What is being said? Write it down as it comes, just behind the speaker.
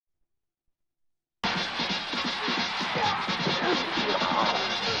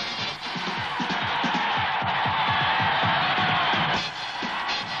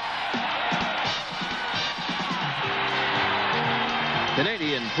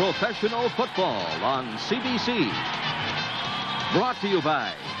professional football on CBC. Brought to you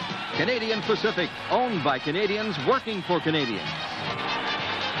by Canadian Pacific, owned by Canadians working for Canadians.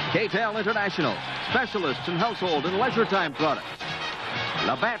 KTEL International, specialists in household and leisure time products.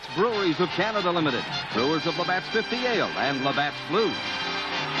 Labatt's Breweries of Canada Limited, brewers of Labatt's 50 Ale and Labatt's Blues.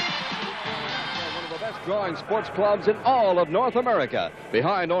 One of the best drawing sports clubs in all of North America,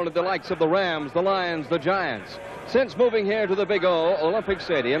 behind only the likes of the Rams, the Lions, the Giants. Since moving here to the Big O Olympic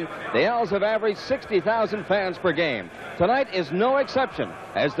Stadium, the Owls have averaged 60,000 fans per game. Tonight is no exception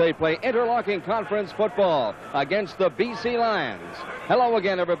as they play interlocking conference football against the BC Lions. Hello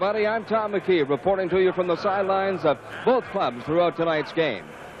again, everybody. I'm Tom McKee, reporting to you from the sidelines of both clubs throughout tonight's game.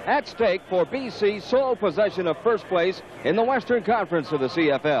 At stake for BC, sole possession of first place in the Western Conference of the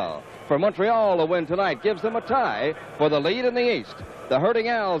CFL. For Montreal, a win tonight gives them a tie for the lead in the East. The Herding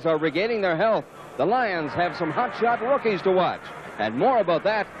Owls are regaining their health. The Lions have some hotshot rookies to watch. And more about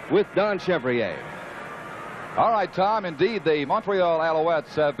that with Don Chevrier. All right, Tom, indeed, the Montreal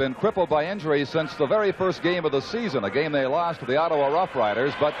Alouettes have been crippled by injury since the very first game of the season, a game they lost to the Ottawa Rough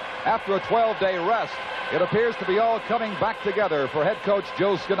Riders. But after a 12-day rest, it appears to be all coming back together for head coach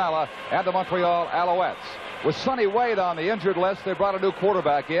Joe Scannella and the Montreal Alouettes. With Sonny Wade on the injured list, they brought a new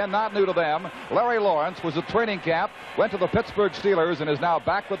quarterback in, not new to them. Larry Lawrence was at training camp, went to the Pittsburgh Steelers, and is now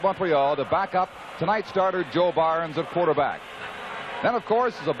back with Montreal to back up tonight's starter Joe Barnes at quarterback. Then, of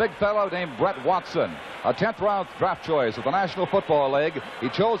course, is a big fellow named Brett Watson, a 10th-round draft choice of the National Football League. He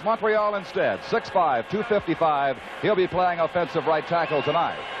chose Montreal instead, 6'5", 255. He'll be playing offensive right tackle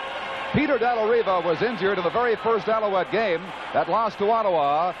tonight. Peter Della Riva was injured in the very first Alouette game that lost to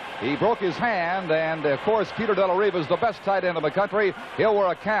Ottawa. He broke his hand, and, of course, Peter Della Riva is the best tight end in the country. He'll wear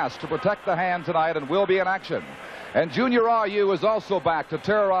a cast to protect the hand tonight and will be in action. And Junior Ayew is also back to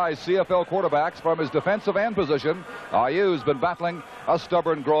terrorize CFL quarterbacks from his defensive end position. Ayew's been battling a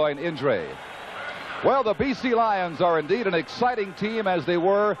stubborn groin injury. Well, the BC Lions are indeed an exciting team, as they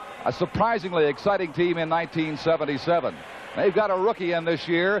were a surprisingly exciting team in 1977. They've got a rookie in this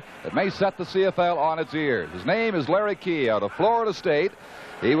year that may set the CFL on its ears. His name is Larry Key out of Florida State.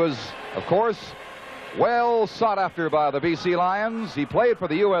 He was, of course, well sought after by the BC Lions. He played for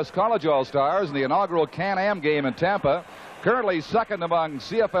the U.S. College All-Stars in the inaugural Can-Am game in Tampa. Currently second among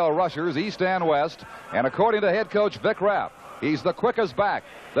CFL rushers, East and West. And according to head coach Vic Rapp, he's the quickest back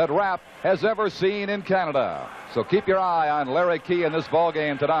that Rapp has ever seen in Canada. So keep your eye on Larry Key in this ball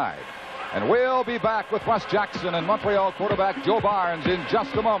game tonight. And we'll be back with Wes Jackson and Montreal quarterback Joe Barnes in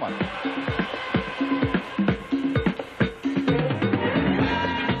just a moment.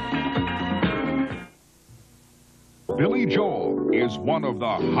 Billy Joel is one of the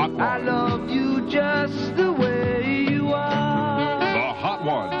hot ones. I love you just the way you are. The Hot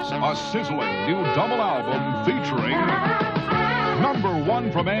Ones, a sizzling new double album featuring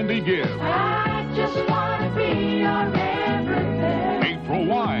 #1 from Andy Gibb. I just want to be your everything. April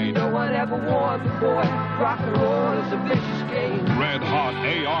Wine. No one ever wore before. Rock and roll is a vicious game. Red Hot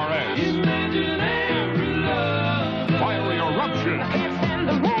ARS. Imagine every love. Fiery Eruption. It's in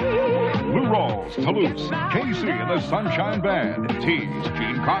the rain. Lou Rawls, Toulouse, Casey and the Sunshine Band, Tease,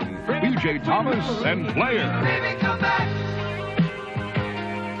 Gene Cotton, B.J. Thomas, and Player. Baby, come back.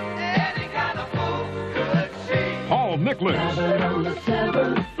 Any kind of fool could see. Paul Nicholas, On the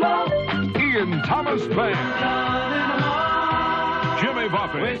 7th floor. Ian Thomas Band, Jimmy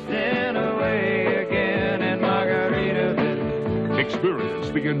Buffett. Wasting away again in Margaritaville. Experience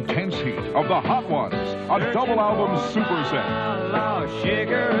the intense heat of the Hot Ones, a double album super set.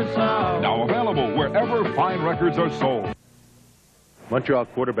 Now available wherever fine records are sold. Montreal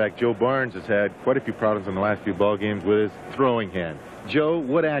quarterback Joe Barnes has had quite a few problems in the last few ball games with his throwing hand. Joe,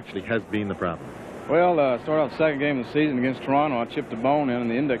 what actually has been the problem? Well, started out the second game of the season against Toronto. I chipped a bone in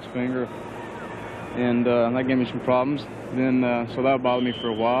the index finger, and that gave me some problems. Then, so that bothered me for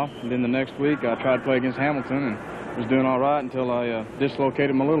a while. And then the next week, I tried to play against Hamilton and was doing all right until I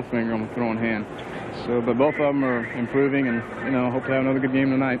dislocated my little finger on the throwing hand. So, but both of them are improving, and hope to have another good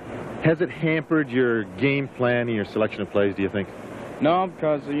game tonight. Has it hampered your game plan and your selection of plays, do you think? No,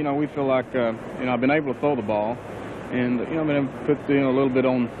 because we feel like I've been able to throw the ball, and I've been able to put a little bit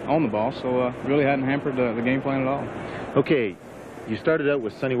on the ball, so really hadn't hampered the game plan at all. Okay, you started out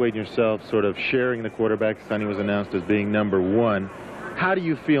with Sonny Wade and yourself sort of sharing the quarterback. Sonny was announced as being #1. How do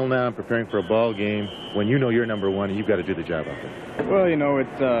you feel now preparing for a ball game when you know you're #1 and you've got to do the job out there? Well,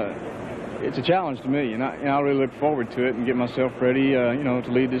 it's a challenge to me, and I really look forward to it and get myself ready, to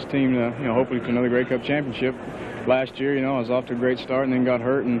lead this team, hopefully to another Grey Cup championship. Last year, I was off to a great start and then got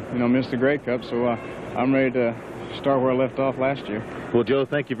hurt and, missed the Grey Cup, so I'm ready to start where I left off last year. Well, Joe,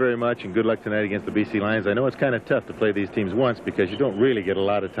 thank you very much, and good luck tonight against the BC Lions. I know it's kind of tough to play these teams once because you don't really get a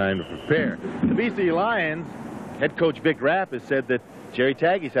lot of time to prepare. The BC Lions, head coach Vic Rapp has said that Jerry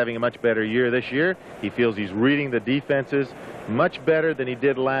Taggy's having a much better year this year. He feels he's reading the defenses much better than he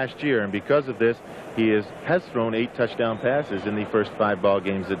did last year, and because of this, he has thrown 8 touchdown passes in the first 5 ball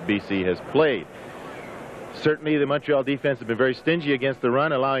games that BC has played. Certainly, the Montreal defense has been very stingy against the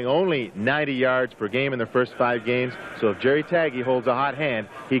run, allowing only 90 yards per game in their first 5 games. So if Jerry Taggy holds a hot hand,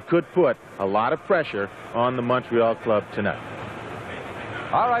 he could put a lot of pressure on the Montreal club tonight.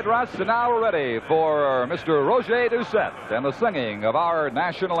 All right, Russ, and now we're ready for Mr. Roger Doucette and the singing of our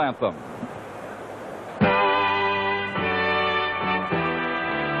national anthem.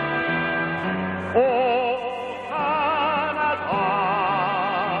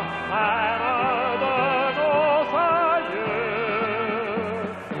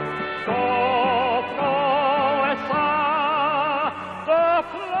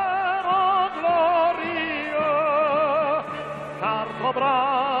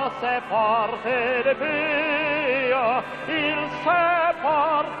 Porté le pays, il s'est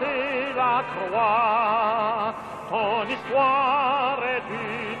porté la croix. Ton histoire est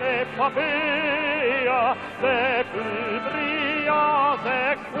une épopée, les plus brillants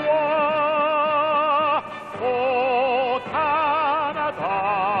exploits. Au Canada,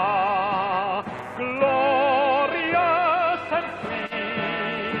 glorieux and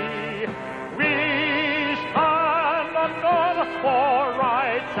free, we stand unknown for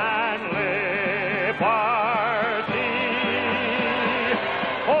rights and liberty.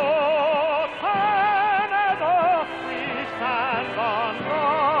 Oh, Canada, we stand on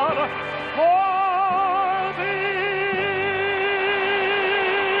guard for thee.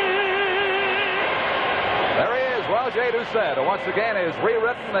 There he is, Roger Doucette, who once again has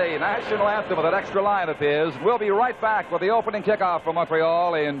rewritten the national anthem with that extra line of his. We'll be right back with the opening kickoff from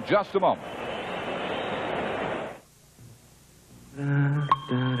Montreal in just a moment.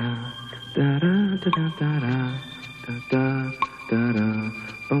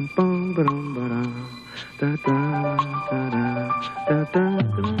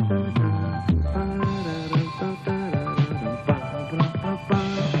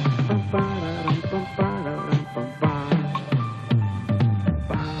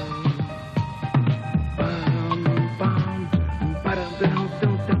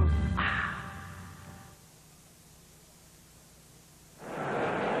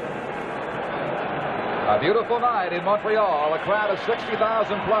 A beautiful night in Montreal. A crowd of 60,000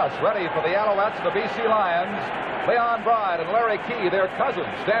 plus ready for the Alouettes and the BC Lions. Leon Bryde and Larry Key, their cousins,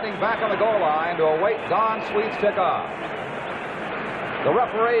 standing back on the goal line to await Don Sweet's kickoff. The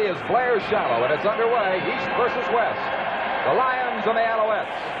referee is Blair Shallow, and it's underway, east versus west. The Lions and the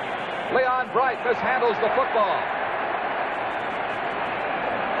Alouettes. Leon Bryde mishandles the football.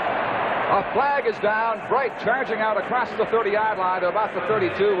 A flag is down. Bright charging out across the 30-yard line to about the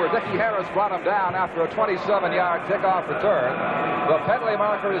 32, where Dickie Harris brought him down after a 27-yard kickoff return. The penalty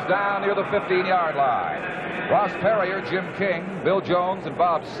marker is down near the 15-yard line. Ross Perrier, Jim King, Bill Jones, and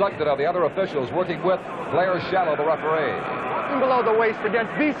Bob Sugden are the other officials working with Blair Shallow, the referee. Blocking below the waist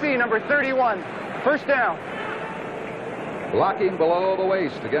against BC, number 31. First down. Blocking below the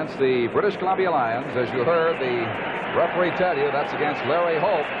waist against the British Columbia Lions. As you heard the referee tell you, that's against Larry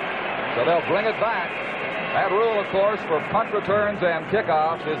Hope. So they'll bring it back. That rule, of course, for punt returns and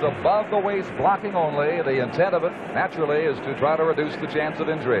kickoffs is above the waist blocking only. The intent of it, naturally, is to try to reduce the chance of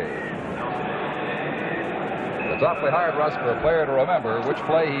injury. It's awfully hard, Russ, for a player to remember which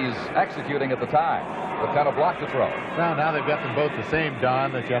play he's executing at the time. What kind of block to throw. Well, now they've got them both the same,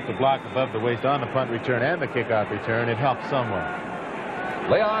 Don, that you have to block above the waist on the punt return and the kickoff return. It helps somewhat.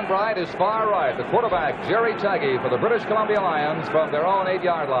 Leon Bryde is far right. The quarterback, Jerry Taggy, for the British Columbia Lions from their own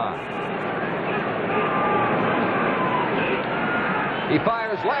 8-yard line. He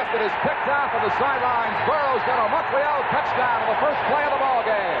fires left and is picked off on the sidelines. Burrow's got a Montreal touchdown on the first play of the ball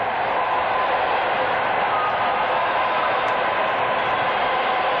game.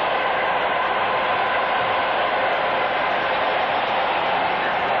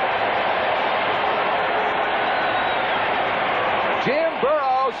 Jim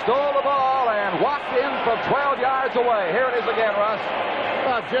Burrow stole the ball and walked in from 12 yards away. Here it is again, Russ.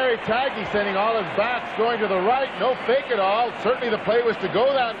 Well, Jerry Taggy sending all his backs going to the right. No fake at all. Certainly the play was to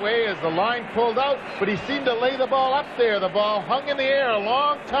go that way as the line pulled out, but he seemed to lay the ball up there. The ball hung in the air a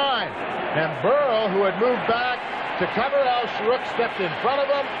long time. And Burrow, who had moved back To cover, Al Sharuk stepped in front of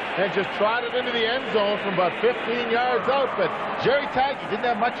him and just trotted into the end zone from about 15 yards out. But Jerry Taggy didn't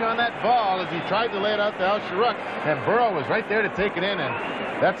have much on that ball as he tried to lay it out to Al Sharuk, and Burrow was right there to take it in, and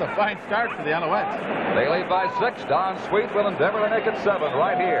that's a fine start for the Alouettes. They lead by 6. Don Sweet will endeavor to make it 7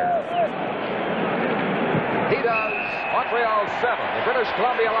 right here. He does. Montreal 7. The British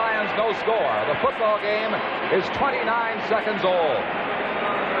Columbia Lions no score. The football game is 29 seconds old.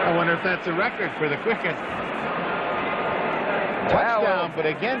 I wonder if that's a record for the quickest touchdown. But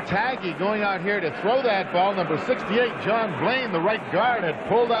again, Taggy going out here to throw that ball. Number 68, John Blaine, the right guard, had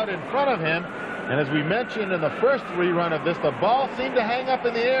pulled out in front of him. And as we mentioned in the first rerun of this, the ball seemed to hang up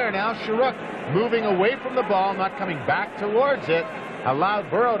in the air. And Al Sharuk, moving away from the ball, not coming back towards it, allowed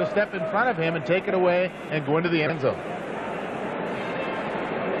Burrow to step in front of him and take it away and go into the end zone.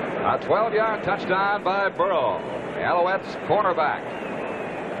 A 12-yard touchdown by Burrow. The Alouettes cornerback.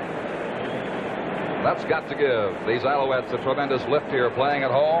 That's got to give these Alouettes a tremendous lift here, playing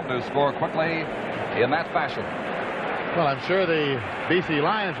at home to score quickly in that fashion. Well, I'm sure the BC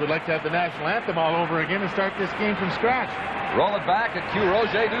Lions would like to have the national anthem all over again and start this game from scratch. Roll it back and cue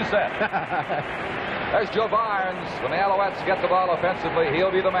Roger Doucette. There's Joe Barnes. When the Alouettes get the ball offensively, he'll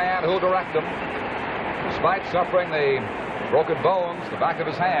be the man who'll direct them. Despite suffering the broken bones, the back of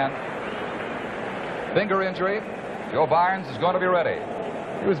his hand, finger injury, Joe Barnes is going to be ready.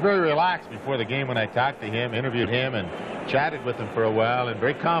 He was very relaxed before the game when I talked to him, interviewed him, and chatted with him for a while, and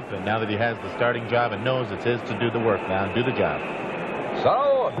very confident now that he has the starting job and knows it's his to do the work now and do the job.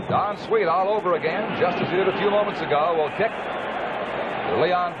 So, Don Sweet all over again, just as he did a few moments ago, will kick to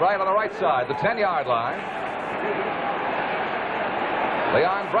Leon Bright on the right side, the 10-yard line.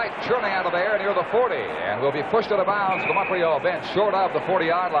 Leon Bright churning out of there near the 40, and will be pushed out of bounds to the Montreal bench, short of the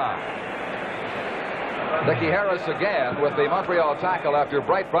 40-yard line. Nicky Harris again with the Montreal tackle after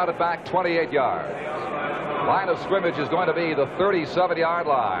Bright brought it back 28 yards. Line of scrimmage is going to be the 37-yard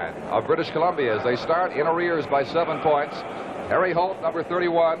line of British Columbia as they start in arrears by 7 points. Harry Holt, number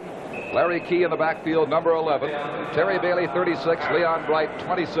 31. Larry Key in the backfield, number 11. Terry Bailey, 36. Leon Bright,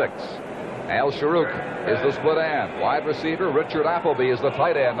 26. Al Sharuk is the split end. Wide receiver Richard Appleby is the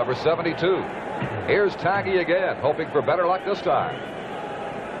tight end, number 72. Here's Taggy again, hoping for better luck this time.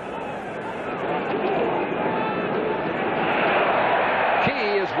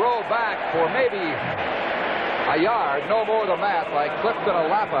 Key is rolled back for maybe a yard, no more than that, by Clifton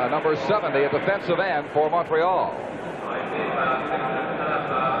Alapa, number 70, a defensive end for Montreal.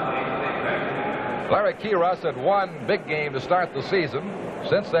 Larry Keyruss had one big game to start the season.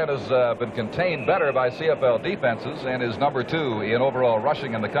 Since then has been contained better by CFL defenses and is number 2 in overall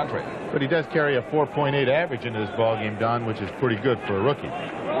rushing in the country. But he does carry a 4.8 average into this ball game, Don, which is pretty good for a rookie,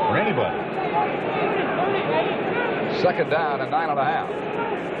 or anybody. Second down and 9.5.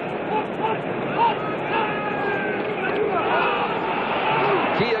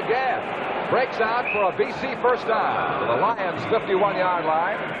 Key again breaks out for a BC first down to the Lions' 51-yard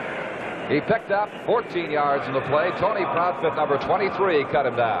line. He picked up 14 yards in the play. Tony Proudfoot, number 23, cut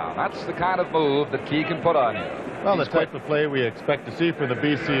him down. That's the kind of move that Key can put on you. Well, the type of play we expect to see from the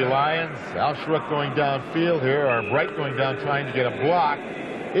BC Lions. Al Sharuk going downfield here, or Bright going down trying to get a block,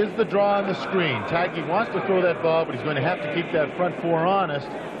 is the draw on the screen. Taggy wants to throw that ball, but he's going to have to keep that front four honest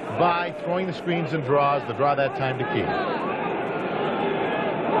by throwing the screens and draws, the draw that time to Key.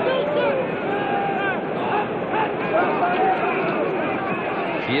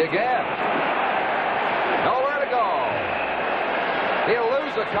 Key again. Nowhere to go. He'll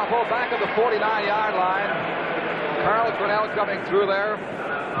lose a couple back at the 49-yard line. Carl Cornell coming through there,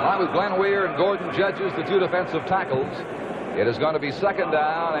 along with Glenn Weir and Gordon Judges, the 2 defensive tackles. It is going to be second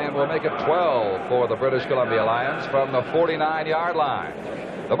down, and we'll make it 12 for the British Columbia Lions from the 49-yard line.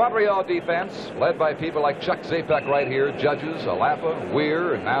 The Montreal defense, led by people like Chuck Zapek right here, Judges, Alapa,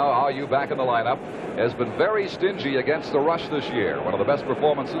 Weir, and now Ayu back in the lineup, has been very stingy against the rush this year. One of the best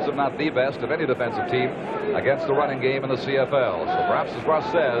performances, if not the best, of any defensive team against the running game in the CFL. So perhaps, as Russ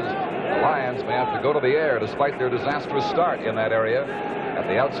says, the Lions may have to go to the air despite their disastrous start in that area at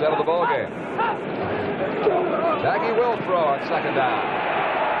the outset of the ballgame. Taggy will throw on second down.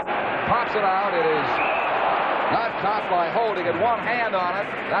 Pops it out. It is not caught by holding it. One hand on it.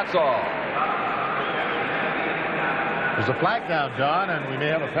 That's all. There's a flag down, Don, and we may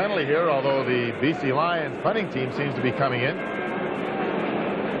have a penalty here, although the BC Lions punting team seems to be coming in.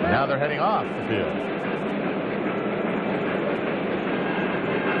 Now they're heading off the field.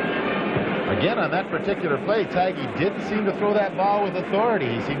 Again, on that particular play, Taggy didn't seem to throw that ball with authority.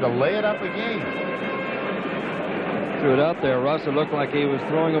 He seemed to lay it up again. Threw it out there, Russ. It looked like he was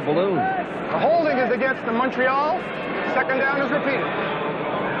throwing a balloon. The holding is against the Montreal. Second down is repeated.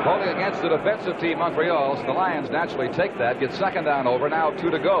 Holding against the defensive team, Montreal. So the Lions naturally take that, get second down over. Now 2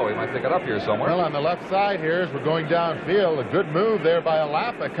 to go. He might pick it up here somewhere. Well, on the left side here, as we're going downfield, a good move there by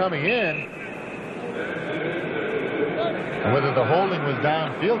Alapa coming in. And whether the holding was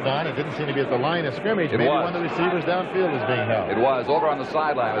downfield, Don, it didn't seem to be at the line of scrimmage. Maybe one of the receivers downfield was being held. It was over on the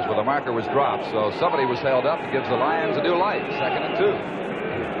sideline where the marker was dropped. So somebody was held up. It gives the Lions a new life. 2nd and 2.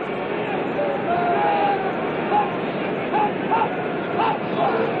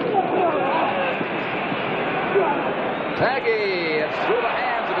 Taggy, it's through the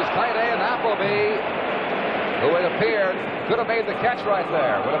hands of his tight end, Appleby, who it appeared could have made the catch right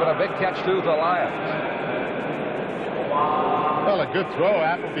there. Would have been a big catch, too, for the Lions. Well, a good throw.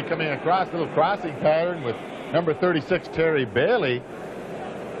 Appleby coming across, a little crossing pattern with number 36, Terry Bailey.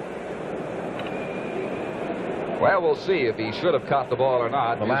 Well, we'll see if he should have caught the ball or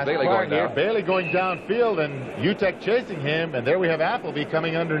not. The last Bailey part going here, down. Bailey going downfield and Utek chasing him, and there we have Appleby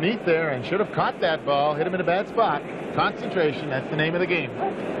coming underneath there and should have caught that ball, hit him in a bad spot. Concentration, that's the name of the game.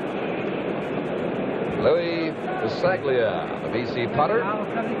 Louis Bisaglia, the BC punter.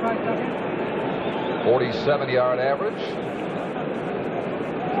 47-yard average.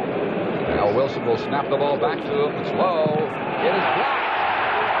 Now Wilson will snap the ball back to him. It's low. It is blocked.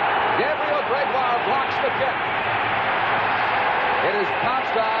 Gabriel Gregoire blocks the kick. It is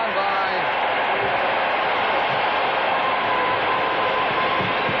pounced on by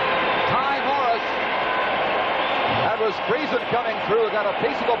Ty Morris. That was Friesen coming through, got a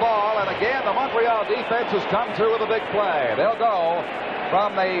piece of the ball, and again the Montreal defense has come through with a big play. They'll go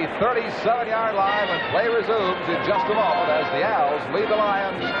from the 37-yard line when play resumes in just a moment as the Owls lead the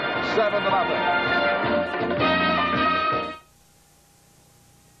Lions 7-0.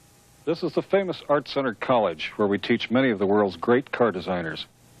 This is the famous Art Center College, where we teach many of the world's great car designers.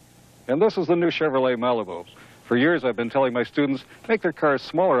 And this is the new Chevrolet Malibu. For years I've been telling my students, make their cars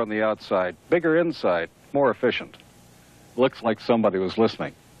smaller on the outside, bigger inside, more efficient. Looks like somebody was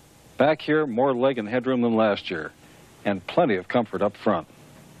listening. Back here, more leg and headroom than last year, and plenty of comfort up front.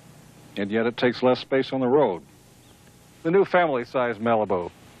 And yet it takes less space on the road. The new family-size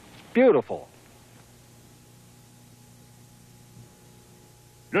Malibu. Beautiful.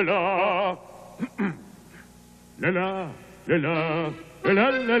 La la, la la, la la, la la,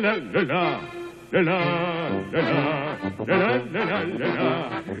 la la, la la. La la la la la la la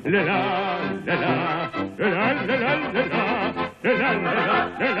la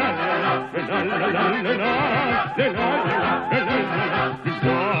la la la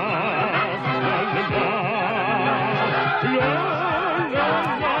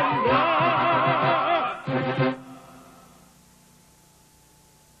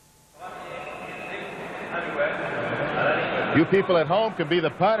You people at home can be the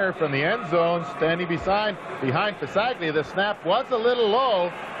punter from the end zone, standing behind Bisaglia. The snap was a little low,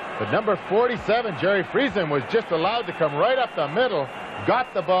 but number 47, Jerry Friesen, was just allowed to come right up the middle,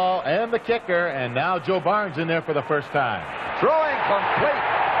 got the ball and the kicker, and now Joe Barnes in there for the first time. Throwing complete.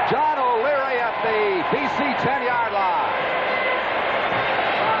 John O'Leary at the BC 10-yard line.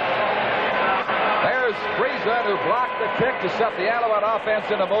 There's Friesen, who blocked the kick to set the Alouette offense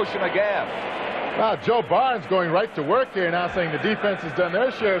into motion again. Well, Joe Barnes going right to work here now, saying the defense has done their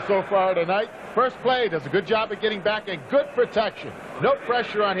share so far tonight. First play, does a good job of getting back and good protection. No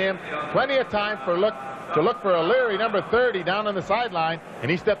pressure on him. Plenty of time to look for O'Leary, number 30, down on the sideline, and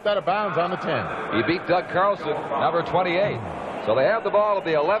he stepped out of bounds on the 10. He beat Doug Carlson, number 28. So they have the ball at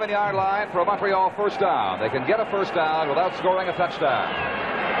the 11-yard line for a Montreal first down. They can get a first down without scoring a touchdown.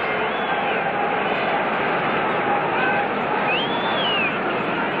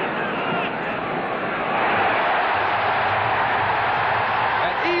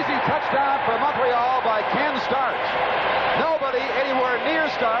 Touchdown for Montreal by Ken Starch. Nobody anywhere near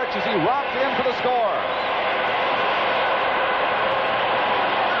Starch as he romped in for the score.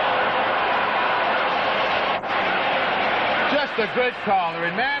 Just a great caller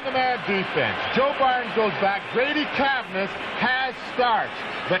in man-to-man defense. Joe Barnes goes back. Grady Cavness has Starch,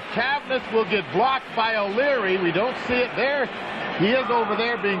 but Cavness will get blocked by O'Leary. We don't see it there. He is over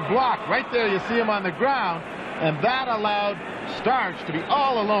there being blocked. Right there you see him on the ground. And that allowed Starch to be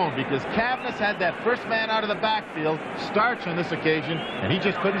all alone because Cavness had that first man out of the backfield, Starch on this occasion, and he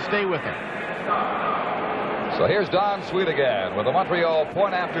just couldn't stay with him. So here's Don Sweet again with a Montreal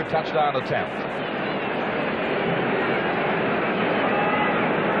point-after touchdown attempt.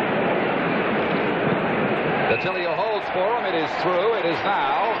 Attilio holds for him. It is through. It is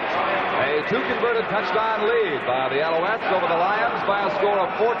now a two-converted touchdown lead by the Alouettes over the Lions by a score of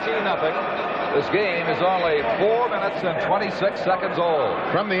 14-0. This game is only 4 minutes and 26 seconds old.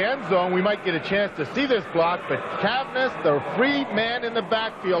 From the end zone, we might get a chance to see this block, but Cavness, the free man in the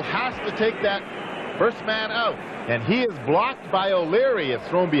backfield, has to take that first man out. And he is blocked by O'Leary. It's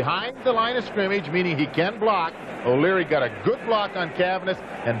thrown behind the line of scrimmage, meaning he can block. O'Leary got a good block on Cavness,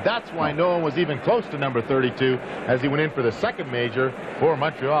 and that's why no one was even close to number 32 as he went in for the second major for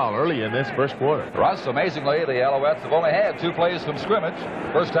Montreal early in this first quarter. Russ, amazingly, the Alouettes have only had 2 plays from scrimmage.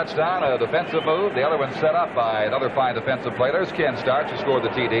 First touchdown, a defensive move. The other one set up by another fine defensive player. There's Ken Starch, who scored the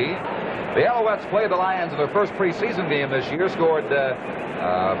TD. The Alouettes played the Lions in their first preseason game this year, scored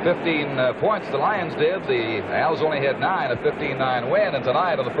 15 points. The Lions did. The Als only had 9, a 15-9 win. And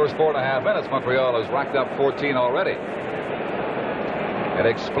tonight, in the first 4.5 minutes, Montreal has racked up 14 already. An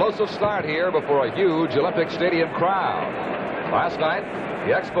explosive start here before a huge Olympic Stadium crowd. Last night,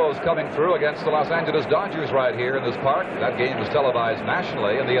 the Expos coming through against the Los Angeles Dodgers right here in this park. That game was televised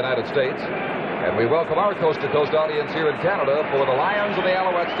nationally in the United States. And we welcome our coast-to-coast audience here in Canada for the Lions and the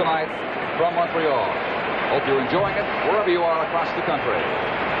Alouettes tonight from Montreal. Hope you're enjoying it wherever you are across the country.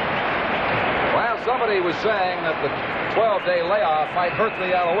 Well, somebody was saying that the 12-day layoff might hurt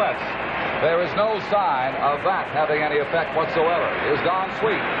the Alouettes. There is no sign of that having any effect whatsoever. Here's Don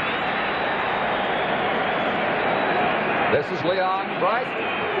Sweet. This is Leon Bright.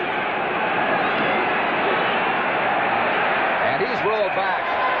 And he's rolled back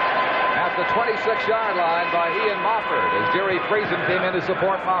at the 26-yard line by Ian Mofford as Jerry Friesen came in to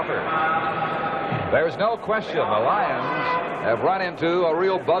support Mofford. There's no question the Lions have run into a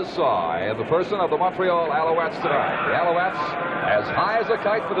real buzzsaw in the person of the Montreal Alouettes tonight. The Alouettes as high as a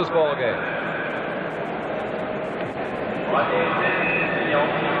kite for this ball game.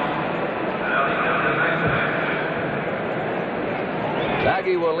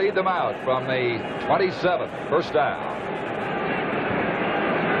 Nagy will lead them out from the 27, first down.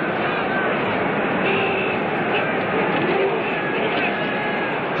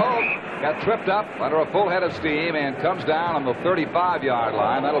 Got tripped up under a full head of steam and comes down on the 35-yard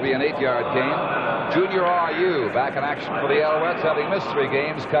line. That'll be an 8-yard gain. Junior RU back in action for the Alouettes, having missed 3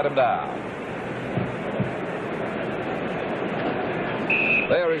 games, cut him down.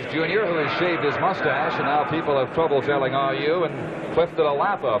 There is Junior, who has shaved his mustache, and now people have trouble telling RU and Clifton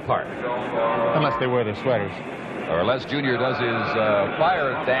Alapa apart. Unless they wear their sweaters. Or unless Junior does his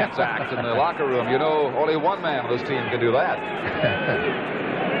fire dance act in the locker room. You know, only one man on this team can do that.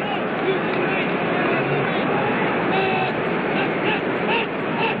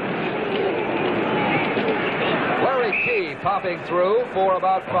 Popping through for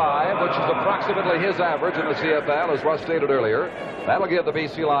about 5, which is approximately his average in the CFL, as Russ stated earlier. That'll give the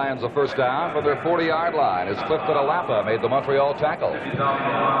BC Lions a first down from their 40-yard line as Clifton Alapa made the Montreal tackle.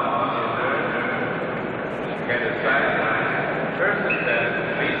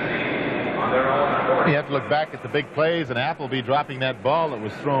 You have to look back at the big plays, and Appleby dropping that ball that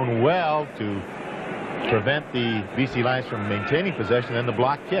was thrown well to prevent the BC Lions from maintaining possession, and the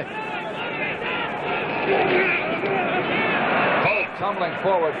block kick. Tumbling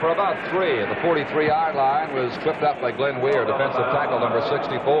forward for about 3 at the 43-yard line was tripped up by Glenn Weir, defensive tackle number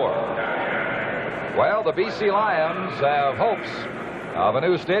 64. Well, the BC Lions have hopes of a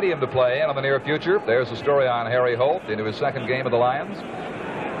new stadium to play in the near future. There's a story on Harry Holt into his second game of the Lions.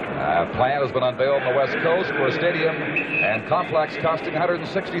 A plan has been unveiled on the West Coast for a stadium and complex costing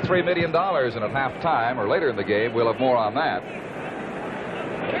 $163 million, and at halftime or later in the game, we'll have more on that.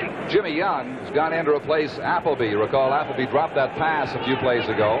 Jimmy Young has gone in to replace Appleby. You recall Appleby dropped that pass a few plays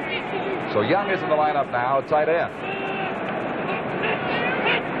ago. So Young is in the lineup now at tight end.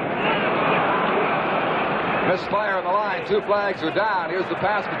 Misfire on the line. 2 flags are down. Here's the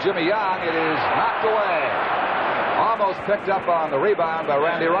pass to Jimmy Young. It is knocked away. Almost picked up on the rebound by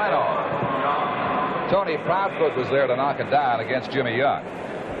Randy Rhino. Tony Proudfoot was there to knock it down against Jimmy Young.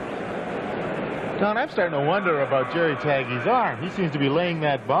 Don, I'm starting to wonder about Jerry Taggy's arm. He seems to be laying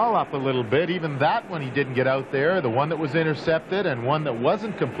that ball up a little bit. Even that one he didn't get out there. The one that was intercepted and one that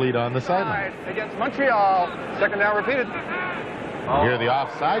wasn't complete on the sideline. Against Montreal. Second down repeated. Hear the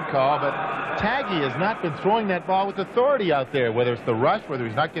offside call, but Taggy has not been throwing that ball with authority out there. Whether it's the rush, whether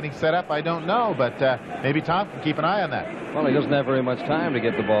he's not getting set up, I don't know. But maybe Tom can keep an eye on that. Well, he doesn't have very much time to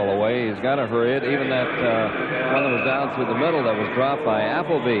get the ball away. He's got to hurry it. Even that one that was down through the middle that was dropped by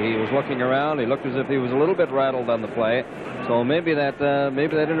Appleby, he was looking around. He looked as if he was a little bit rattled on the play. So maybe that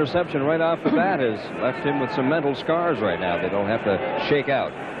interception right off the bat has left him with some mental scars right now. They don't have to shake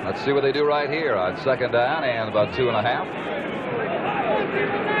out. Let's see what they do right here on second down and about 2.5.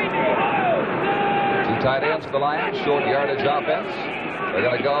 2 tight ends for the Lions, short yardage offense. They're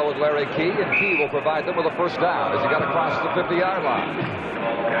going to go with Larry Key, and Key will provide them with a first down as he got across the 50-yard line.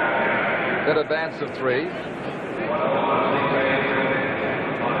 Good advance of 3.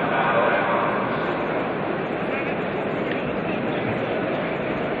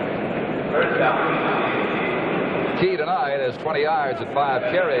 Key tonight has 20 yards at 5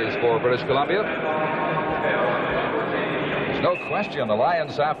 carries for British Columbia. There's no question the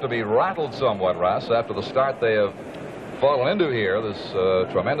Lions have to be rattled somewhat, Russ, after the start they have fallen into here. This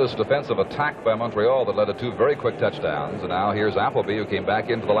tremendous defensive attack by Montreal that led to 2 very quick touchdowns. And now here's Appleby, who came back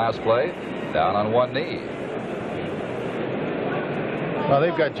into the last play, down on one knee. Well,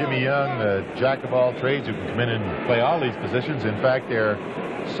 they've got Jimmy Young, the jack of all trades, who can come in and play all these positions. In fact, they're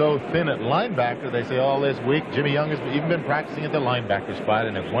so thin at linebacker, they say all this week Jimmy Young has even been practicing at the linebacker spot,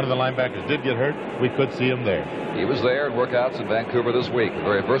 and if one of the linebackers did get hurt, we could see him there. He was there in workouts in Vancouver this week. A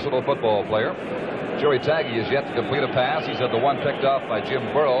very versatile football player. Joey Taggy has yet to complete a pass. He's had the one picked off by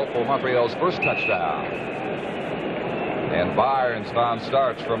Jim Burrow for Montreal's first touchdown. And Barnes found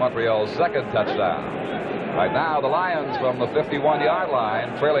starts for Montreal's second touchdown. Right now, the Lions from the 51-yard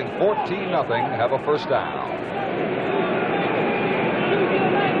line, trailing 14-0, have a first down.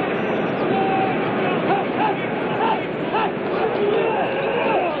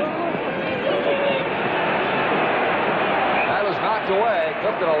 Away.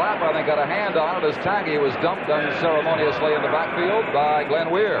 Clipped it a lap, I think, got a hand on it as Taggy was dumped unceremoniously in the backfield by Glenn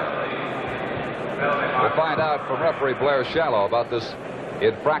Weir. We'll find out from referee Blair Shallow about this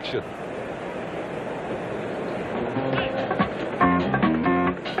infraction.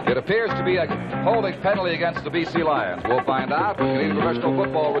 It appears to be a holding penalty against the BC Lions. We'll find out when Canadian Professional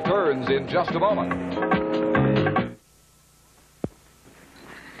Football returns in just a moment.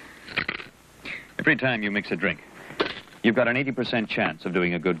 Every time you mix a drink, you've got an 80% chance of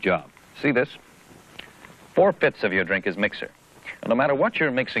doing a good job. See this? 4/5 of your drink is mixer. And no matter what you're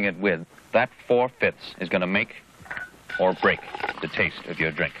mixing it with, that 4/5 is going to make or break the taste of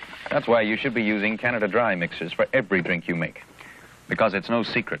your drink. That's why you should be using Canada Dry mixers for every drink you make. Because it's no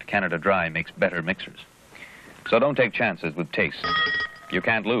secret Canada Dry makes better mixers. So don't take chances with taste. You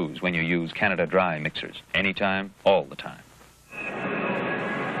can't lose when you use Canada Dry mixers. Anytime, all the time.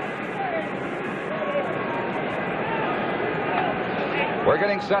 We're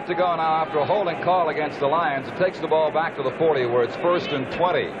getting set to go now after a holding call against the Lions. It takes the ball back to the 40 where it's 1st and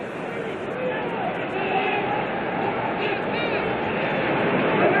 20.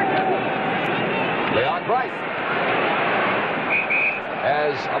 Leon Bright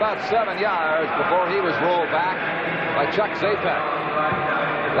has about 7 yards before he was rolled back by Chuck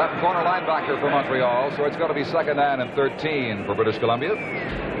Zapek, left corner linebacker for Montreal. So it's going to be 2nd down and 13 for British Columbia.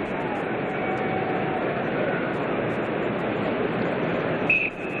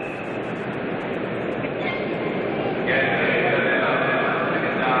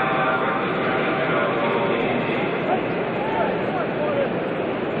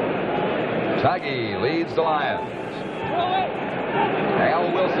 Taggy leads the Lions.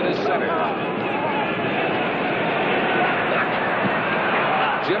 Al Wilson is center.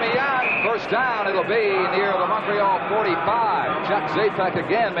 Jimmy Young, first down. It'll be near the Montreal 45. Chuck Zapek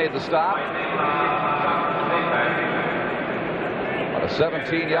again made the stop. What a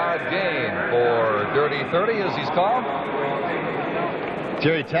 17-yard gain for Dirty 30, as he's called.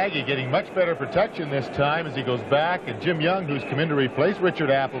 Jerry Taggy getting much better protection this time as he goes back, and Jim Young, who's come in to replace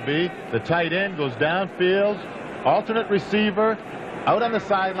Richard Appleby, the tight end, goes downfield, alternate receiver, out on the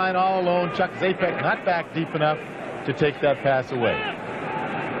sideline all alone. Chuck Zapek not back deep enough to take that pass away.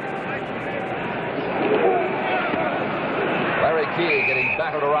 Larry Key getting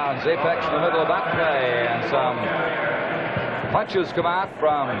battered around. Zapek's in the middle of that play, and some punches come out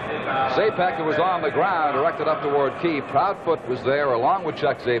from Zapek, who was on the ground, directed up toward Key. Proudfoot was there along with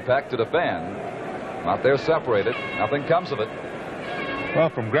Chuck Zapek to defend. Out there separated. Nothing comes of it. Well,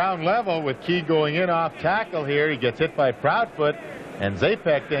 from ground level, with Key going in off tackle here, he gets hit by Proudfoot, and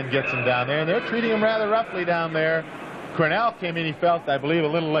Zapek then gets him down there, and they're treating him rather roughly down there. Cornell came in, he felt, I believe, a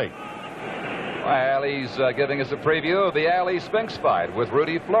little late. Well, he's giving us a preview of the Alley Spinks fight with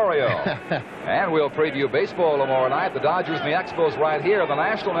Rudy Florio. And we'll preview baseball tomorrow night. The Dodgers and the Expos right here on the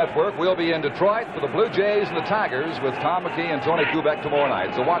National Network. We'll be in Detroit for the Blue Jays and the Tigers with Tom McKee and Tony Kubek tomorrow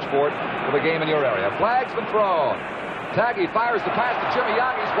night. So watch for it for the game in your area. Flag's been thrown. Taggy fires the pass to Jimmy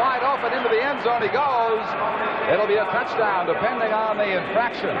Young. He's wide open into the end zone. He goes. It'll be a touchdown depending on the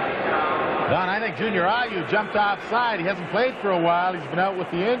infraction. Don, I think Junior Ayu jumped offside. He hasn't played for a while. He's been out with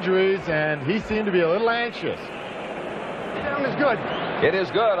the injuries, and he seemed to be a little anxious. It is good. It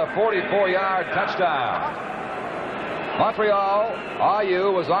is good, a 44-yard touchdown. Montreal,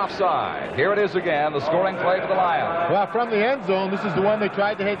 IU was offside. Here it is again, the scoring play for the Lions. Well, from the end zone, this is the one they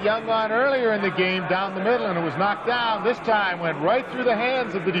tried to hit Young on earlier in the game down the middle, and it was knocked down. This time went right through the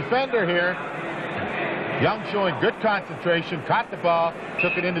hands of the defender here. Young showing good concentration, caught the ball,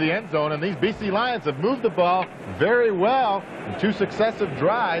 took it into the end zone, and these BC Lions have moved the ball very well in 2 successive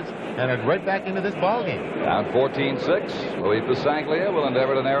drives and are right back into this ball game. Down 14-6. Louis Bisaglia will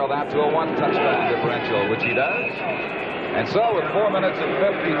endeavor to narrow that to a 1-touchdown differential, which he does. And so with 4 minutes and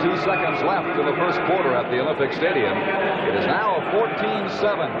 52 seconds left in the first quarter at the Olympic Stadium, it is now a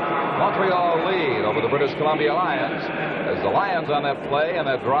 14-7 Montreal lead over the British Columbia Lions, as the Lions on that play and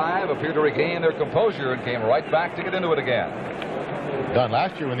that drive appear to regain their composure and came right back to get into it again. Done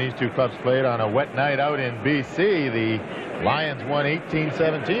last year when these two clubs played on a wet night out in BC. The Lions won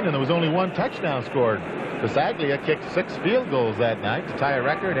 18-17, and there was only 1 touchdown scored. Bisaglia kicked 6 field goals that night to tie a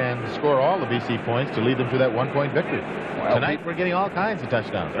record and score all the BC points to lead them to that 1-point victory. Well, tonight we're getting all kinds of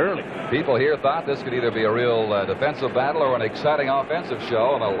touchdowns early. People here thought this could either be a real defensive battle or an exciting offensive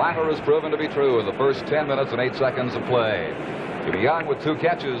show, and the latter has proven to be true in the first 10 minutes and 8 seconds of play. Jimmy Young with 2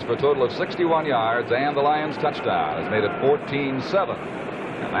 catches for a total of 61 yards, and the Lions touchdown has made it 14-7.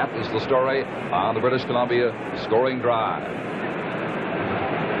 And that is the story on the British Columbia scoring drive.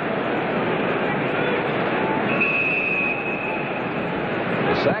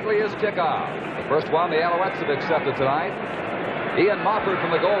 Bisaglia's kickoff. The first one the Alouettes have accepted tonight. Ian Mofford from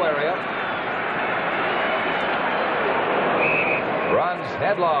the goal area. Runs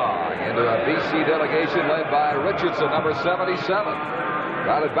headlong into a BC delegation led by Richardson, number 77.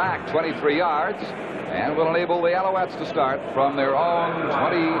 Got it back 23 yards and will enable the Alouettes to start from their own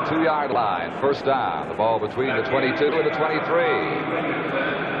 22-yard line. First down. The ball between the 22 and the 23.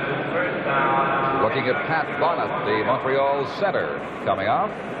 Looking at Pat Bonnet, the Montreal center, coming off.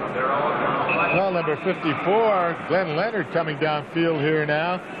 Well, number 54, Glenn Leonard coming downfield here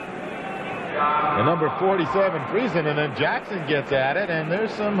now. And number 47, Friesen, and then Jackson gets at it, and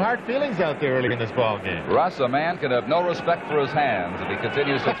there's some hard feelings out there early in this ball game. Russ, a man can have no respect for his hands if he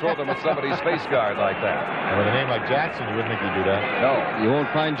continues to throw them at somebody's face guard like that. And with a name like Jackson, you wouldn't think he'd do that. No. You won't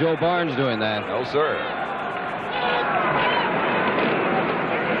find Joe Barnes doing that. No, sir.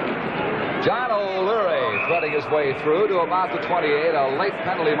 John O'Leary threading his way through to about the 28. A late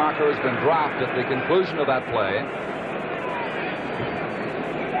penalty marker has been dropped at the conclusion of that play.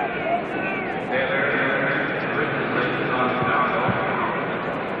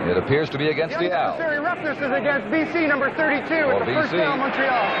 It appears to be against the Owls. Unnecessary roughness is against BC, number 32, For at the first BC. down,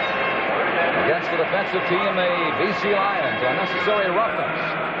 Montreal. Against the defensive team, the BC Lions. Unnecessary roughness.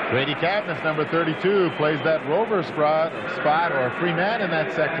 Grady Cavness, number 32, plays that rover spot or free man in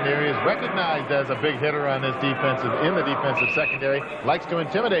that secondary, is recognized as a big hitter on this in the defensive secondary. Likes to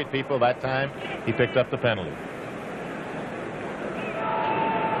intimidate people. That time, he picked up the penalty.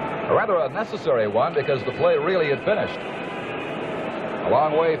 A rather unnecessary one because the play really had finished. A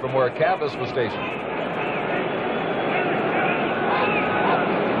long way from where Cavness was stationed.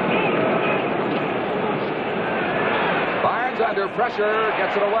 Barnes under pressure,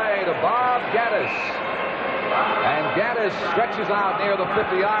 gets it away to Bob Gaddis. And Gaddis stretches out near the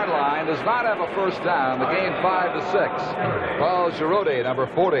 50-yard line, does not have a first down. The gain 5-6. Paul Giroudi, number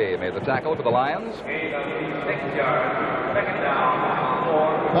 40, made the tackle for the Lions. 6 yards, second down.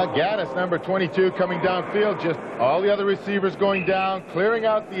 Gaddis, number 22, coming downfield. Just all the other receivers going down, clearing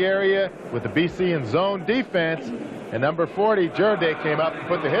out the area with the BC in zone defense. And number 40, Giroudi, came up and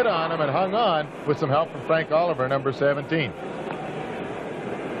put the hit on him and hung on with some help from Frank Oliver, number 17.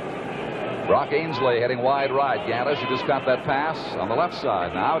 Brock Ainsley heading wide right. Gaddis, who just got that pass on the left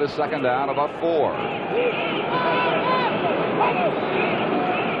side. Now it is second down, about 4.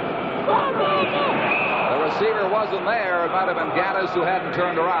 The receiver wasn't there. It might have been Gaddis who hadn't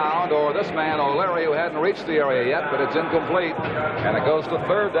turned around, or this man, O'Leary, who hadn't reached the area yet, but it's incomplete. And it goes to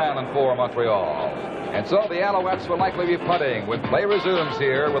third down and 4, Montreal. And so the Alouettes will likely be punting when play resumes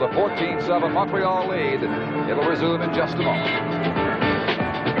here with a 14-7 Montreal lead. It'll resume in just a moment.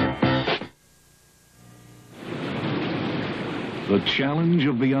 The challenge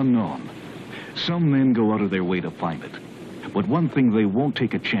of the unknown. Some men go out of their way to find it. But one thing they won't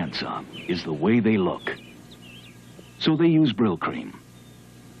take a chance on is the way they look. So they use Brill Cream.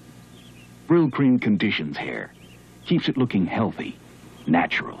 Brill Cream conditions hair, keeps it looking healthy,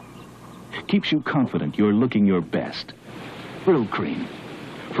 natural. Keeps you confident you're looking your best. Brill Cream,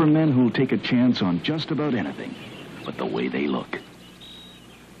 for men who'll take a chance on just about anything but the way they look.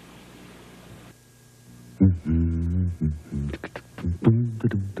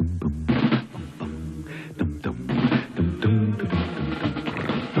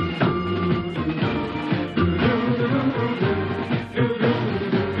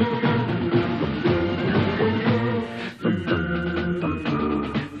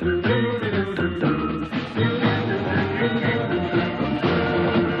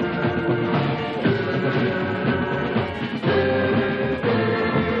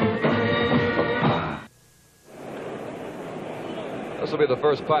 This will be the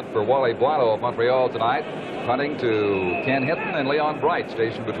first punt for Wally Buono of Montreal tonight. Punting to Ken Hinton and Leon Bright,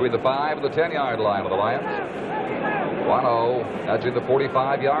 stationed between the 5 and the 10-yard line of the Lions. Buono edging the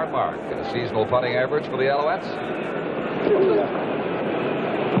 45-yard mark in a seasonal punting average for the Alouettes.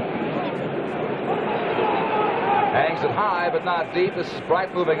 Hangs it high, but not deep. This is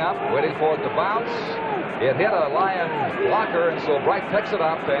Bright moving up, waiting for it to bounce. It hit a Lion blocker, and so Bright picks it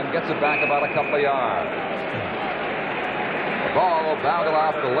up and gets it back about a couple of yards. The ball bounded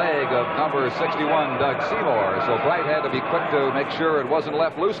off the leg of number 61, Doug Seymour, so Bright had to be quick to make sure it wasn't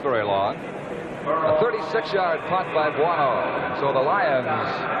left loose very long. A 36-yard punt by Buono, and so the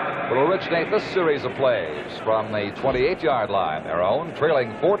Lions will originate this series of plays from the 28-yard line, their own,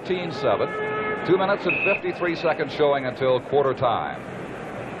 trailing 14-7. 2 minutes and 53 seconds showing until quarter time.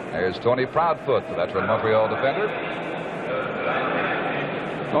 There's Tony Proudfoot, the veteran Montreal defender.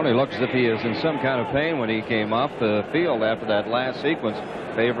 Tony looks as if he is in some kind of pain when he came off the field after that last sequence,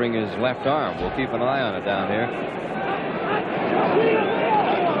 favoring his left arm. We'll keep an eye on it down here.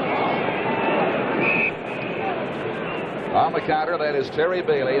 On the counter, that is Terry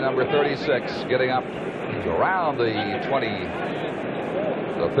Bailey, number 36, getting up to around the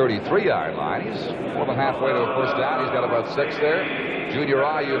 33-yard line. He's more than halfway to a first down. He's got about 6 there. Junior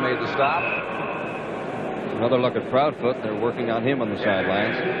Ayu made the stop. Another look at Proudfoot. They're working on him on the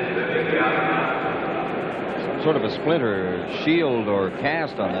sidelines. Some sort of a splinter, shield, or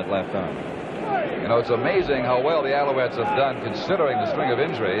cast on that left arm. You know, it's amazing how well the Alouettes have done considering the string of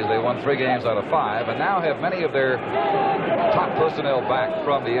injuries. They won 3 games out of 5 and now have many of their top personnel back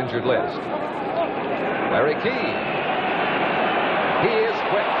from the injured list. Larry Key. He is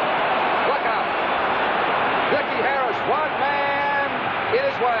quick. Look out. Dickie Harris, one man in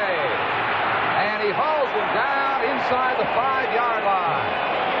his way. And he hauls him down inside the 5-yard line.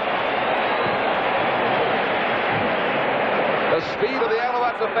 The speed of the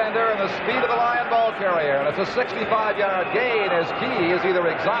Alouette defender and the speed of the Lion ball carrier. And it's a 65-yard gain as Key is either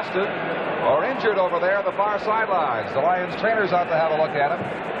exhausted or injured over there on the far sidelines. The Lions trainers out to have a look at him.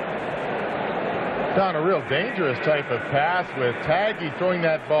 Down a real dangerous type of pass with Taggy throwing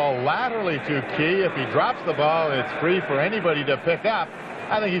that ball laterally to Key. If he drops the ball, it's free for anybody to pick up.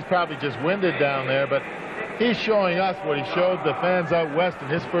 I think he's probably just winded down there, but he's showing us what he showed the fans out west in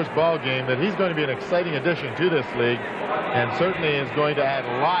his first ball game, that he's going to be an exciting addition to this league and certainly is going to add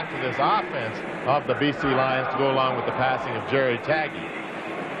a lot to this offense of the BC Lions to go along with the passing of Jerry Taggy.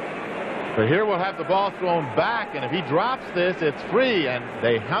 But here we'll have the ball thrown back, and if he drops this, it's free. And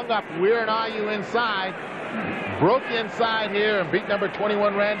they hung up Weir and Ayu inside, broke inside here, and beat number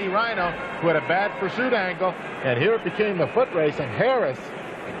 21, Randy Rhino, who had a bad pursuit angle. And here it became the foot race, and Harris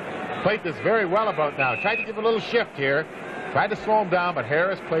played this very well about now. Tried to give a little shift here, tried to slow him down, but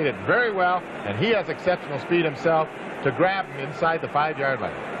Harris played it very well, and he has exceptional speed himself to grab him inside the 5-yard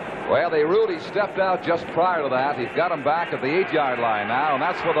line. Well, they ruled he stepped out just prior to that. He's got him back at the 8-yard line now, and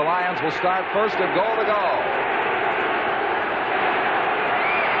that's where the Lions will start first and goal to go.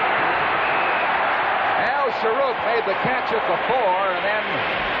 Al Sharuk made the catch at the 4, and then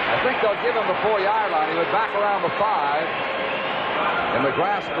I think they'll give him the 4-yard line. He went back around the 5 in the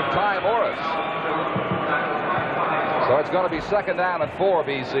grasp of Ty Morris. So it's going to be second down at 4,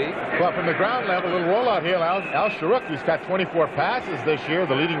 BC. Well, from the ground level, a little rollout here. Al Sharuk, who's got 24 passes this year,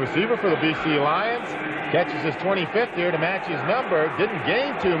 the leading receiver for the BC Lions, catches his 25th here to match his number. Didn't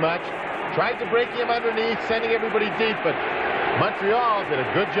gain too much. Tried to break him underneath, sending everybody deep, but Montreal did a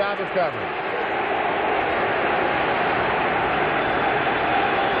good job of covering.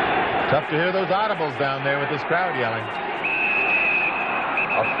 Tough to hear those audibles down there with this crowd yelling.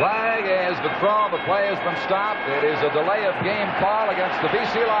 A flag has been thrown. The play has been stopped. It is a delay of game call against the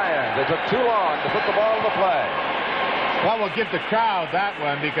BC Lions. They took too long to put the ball in the play. Well, we'll give the crowd that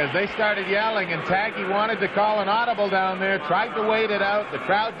one because they started yelling, and Taggy wanted to call an audible down there, tried to wait it out. The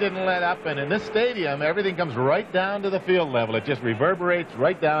crowd didn't let up, and in this stadium, everything comes right down to the field level. It just reverberates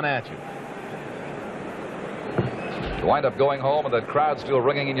right down at you. You wind up going home and that crowd still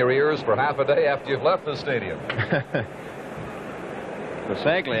ringing in your ears for half a day after you've left the stadium.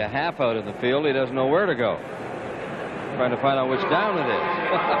 Sangley a half out in the field. He doesn't know where to go. Trying to find out which down it is.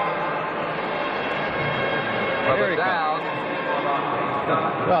 Here down.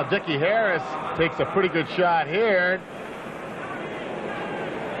 Well, Dickie Harris takes a pretty good shot here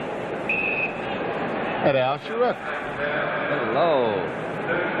at Al Sharuk. Hello.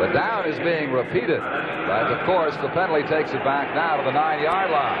 The down is being repeated. But, of course, the penalty takes it back now to the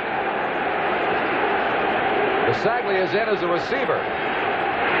 9-yard line. Sangley is in as a receiver.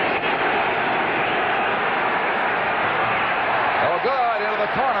 Good into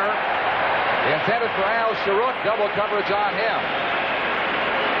the corner. Intended for Al Sharuk. Double coverage on him.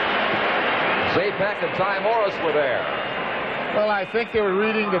 Zapek and Ty Morris were there. Well, I think they were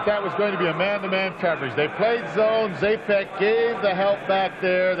reading that was going to be a man-to-man coverage. They played zone. Zapek gave the help back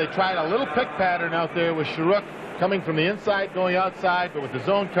there. They tried a little pick pattern out there with Sharuk coming from the inside, going outside, but with the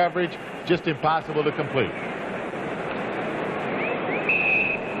zone coverage, just impossible to complete.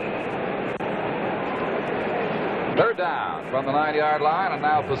 Third down from the 9-yard line, and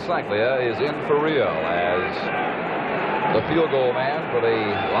now Pasaglia is in for real as the field goal man for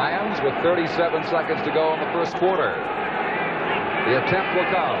the Lions with 37 seconds to go in the first quarter. The attempt will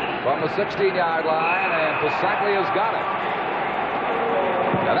come from the 16-yard line, and Pasaglia's got it.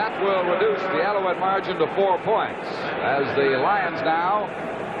 And that will reduce the Alouette margin to 4 points as the Lions now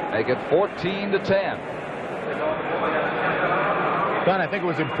make it 14-10. Don, I think it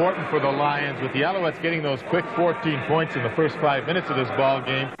was important for the Lions, with the Alouettes getting those quick 14 points in the first 5 minutes of this ball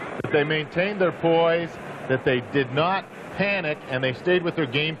game, that they maintained their poise, that they did not panic, and they stayed with their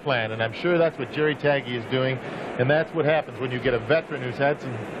game plan. And I'm sure that's what Jerry Tagge is doing, and that's what happens when you get a veteran who's had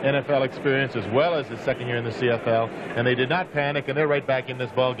some NFL experience as well as his second year in the CFL, and they did not panic, and they're right back in this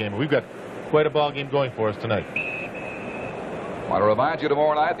ball game. We've got quite a ball game going for us tonight. I want to remind you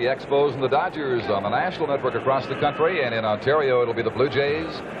tomorrow night the Expos and the Dodgers on the national network across the country, and in Ontario it'll be the Blue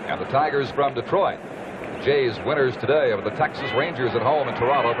Jays and the Tigers from Detroit. The Jays winners today over the Texas Rangers at home in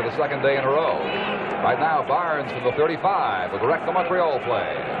Toronto for the second day in a row. Right now, Barnes from the 35 will direct the Montreal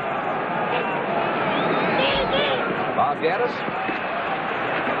play. Bob Gaddis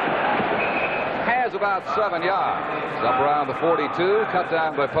has about 7 yards. Up around the 42, cut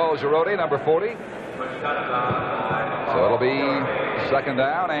down by Paul Girotti, number 40. So it'll be second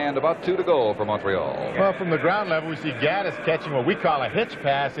down and about 2 to go for Montreal. Well, from the ground level, we see Gaddis catching what we call a hitch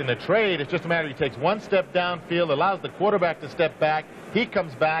pass. In the trade, it's just a matter he takes one step downfield, allows the quarterback to step back. He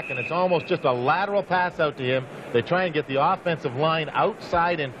comes back, and it's almost just a lateral pass out to him. They try and get the offensive line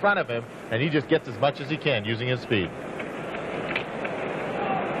outside in front of him, and he just gets as much as he can using his speed.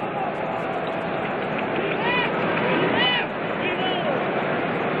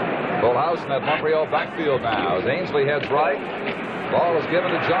 Full house in that Montreal backfield now as Ainsley heads right. Ball is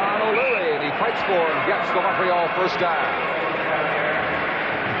given to John O'Leary, and he fights for and gets the Montreal first down.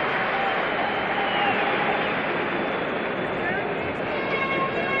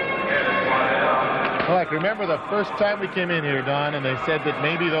 Well, I can remember the first time we came in here, Don, and they said that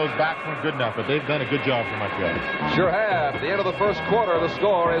maybe those backs weren't good enough, but they've done a good job for Montreal. Sure have. At the end of the first quarter, the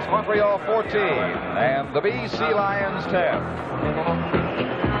score is Montreal 14 and the BC Lions 10.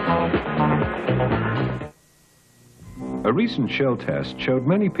 A recent Shell test showed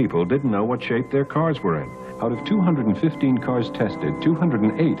many people didn't know what shape their cars were in. Out of 215 cars tested,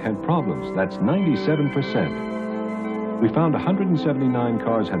 208 had problems. That's 97%. We found 179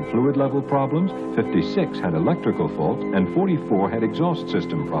 cars had fluid level problems, 56 had electrical faults, and 44 had exhaust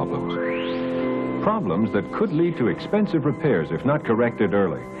system problems. Problems that could lead to expensive repairs if not corrected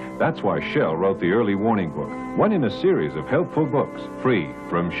early. That's why Shell wrote the Early Warning Book, one in a series of helpful books, free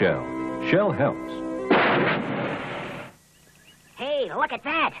from Shell. Shell helps. Hey, look at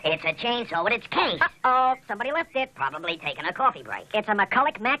that. It's a chainsaw with its case. Uh-oh, somebody left it. Probably taking a coffee break. It's a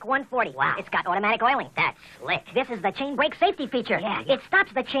McCulloch Mac 140. Wow. It's got automatic oiling. That's slick. This is the chain brake safety feature. Yeah. It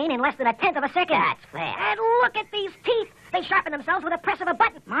stops the chain in less than 1/10 of a second. That's fast. And look at these teeth. They sharpen themselves with a press of a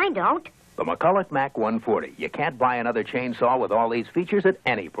button. Mine don't. The McCulloch Mac 140. You can't buy another chainsaw with all these features at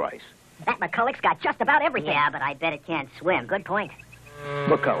any price. That McCulloch's got just about everything. Yeah, but I bet it can't swim. Good point.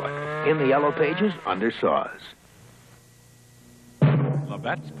 McCulloch. In the yellow pages, under saws.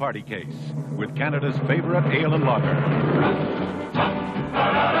 Labatt's Party Case, with Canada's favorite ale and lager.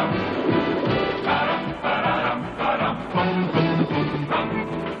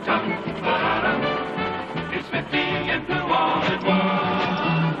 It's 50 and blue all at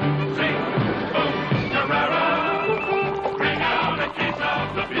once. Sing, boom, Carrera. Bring out a case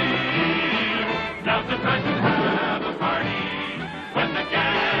of the beer. Now's the time to have a party when the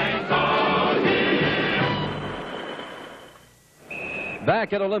gang's all here.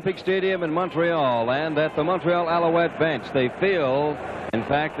 Back at Olympic Stadium in Montreal and at the Montreal Alouette bench, they feel, in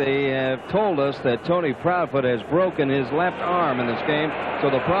fact, they have told us that Tony Proudfoot has broken his left arm in this game,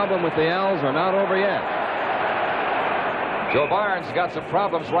 so the problem with the Owls are not over yet. Joe Barnes got some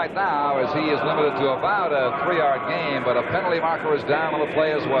problems right now as he is limited to about a 3-yard game, but a penalty marker is down on the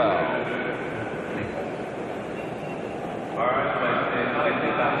play as well.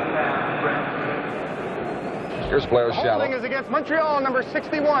 Here's Blair Shallow. Holding is against Montreal, number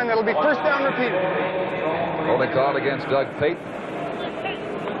 61. It'll be first down repeated. Holding call against Doug Pate,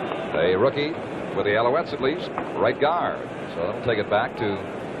 a rookie with the Alouettes at least, right guard. So that'll take it back to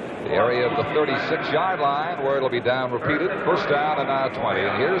The area of the 36-yard line where it'll be down repeated. First down and now 20.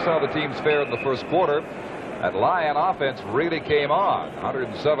 And here's how the teams fared in the first quarter. That Lion offense really came on,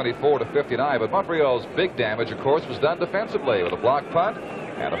 174-59. But Montreal's big damage, of course, was done defensively with a block punt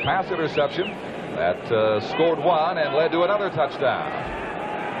and a pass interception that scored one and led to another touchdown.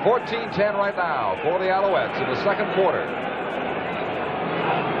 14-10 right now for the Alouettes in the second quarter.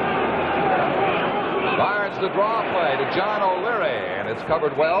 Barnes the draw play to John O'Leary, and it's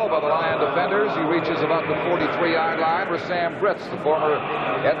covered well by the Lion defenders. He reaches about the 43-yard line where Sam Britz, the former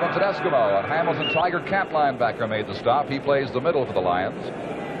Edmonton Eskimo and Hamilton Tiger Cat linebacker, made the stop. He plays the middle for the Lions.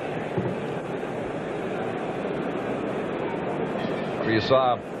 You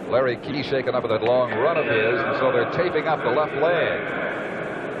saw Larry Key shaken up with that long run of his, and so they're taping up the left leg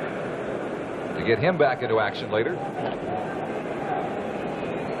to get him back into action later.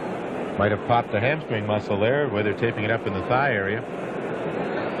 Might have popped the hamstring muscle there, where they're taping it up in the thigh area.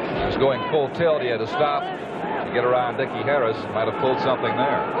 He was going full tilt. He had to stop to get around Dickie Harris. Might have pulled something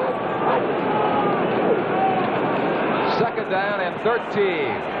there. Second down and 13.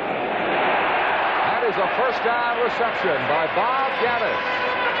 That is a first down reception by Bob Gaddis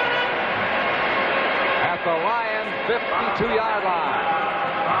at the Lion 52-yard line.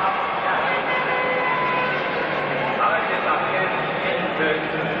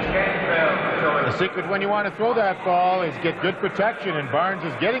 The secret when you want to throw that ball is get good protection, and Barnes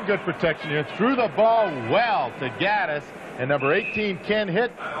is getting good protection here. Threw the ball well to Gaddis, and number 18, Ken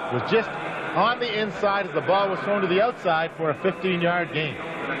Hitt, was just on the inside as the ball was thrown to the outside for a 15-yard gain.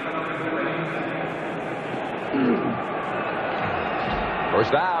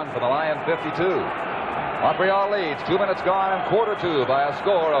 First down for the Lion 52. Montreal leads. 2 minutes gone in quarter two by a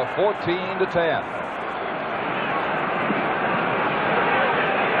score of 14-10.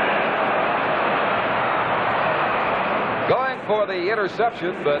 Going for the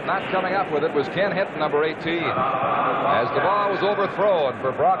interception, but not coming up with it, was Ken Hinton, number 18, as the ball was overthrown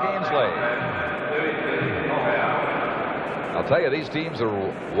for Brock Ainsley. I'll tell you, these teams are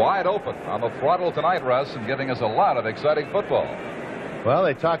wide open on the throttle tonight, Russ, and giving us a lot of exciting football. Well,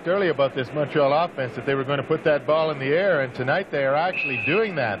 they talked earlier about this Montreal offense, that they were going to put that ball in the air, and tonight they are actually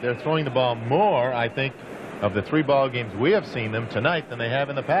doing that. They're throwing the ball more, I think, of the 3 ball games we have seen them tonight than they have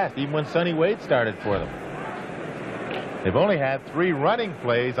in the past, even when Sonny Wade started for them. They've only had 3 running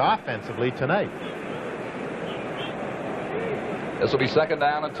plays offensively tonight. This will be second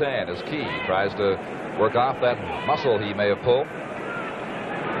down and 10 as Key tries to work off that muscle he may have pulled.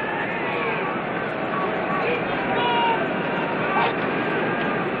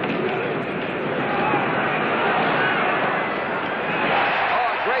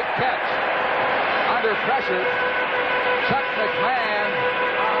 Oh, great catch. Under pressure, Chuck McMahon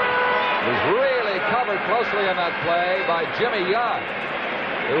was really covered closely in that play by Jimmy Young,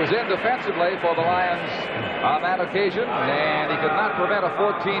 who was in defensively for the Lions on that occasion, and he could not prevent a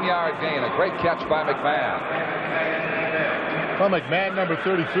 14-yard gain. A great catch by McMahon. Well, McMahon, number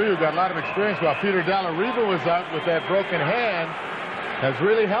 33, who got a lot of experience while Peter Dalla-Riva was out with that broken hand, has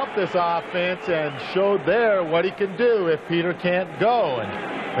really helped this offense and showed there what he can do if Peter can't go. And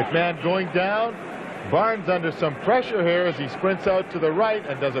McMahon going down. Barnes under some pressure here as he sprints out to the right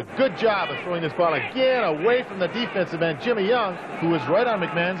and does a good job of throwing this ball again away from the defensive end, Jimmy Young, who was right on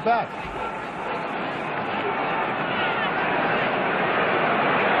McMahon's back.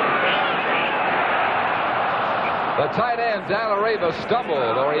 The tight end, Dalla-Riva,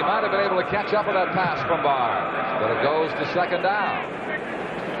 stumbled, or he might have been able to catch up with that pass from Barnes, but it goes to second down.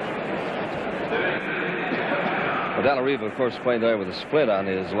 Well, Dalla-Riva, of course, played there with a split on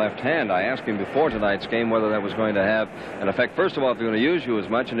his left hand. I asked him before tonight's game whether that was going to have an effect. First of all, if they're going to use you as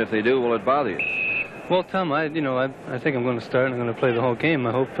much, and if they do, will it bother you? Well, Tom, I think I'm going to start and I'm going to play the whole game.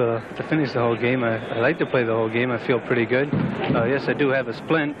 I hope to finish the whole game. I like to play the whole game. I feel pretty good. Yes, I do have a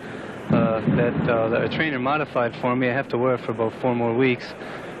splint that a trainer modified for me. I have to wear it for about 4 more weeks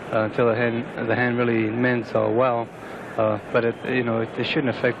until the hand really mends all well. But it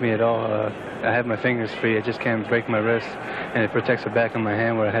shouldn't affect me at all. I have my fingers free. I just can't break my wrist, and it protects the back of my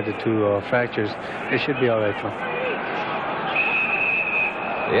hand where I had the 2 fractures. It should be all right, Tom.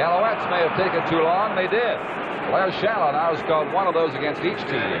 The Alouettes may have taken too long. They did. Blair Shallow now has called one of those against each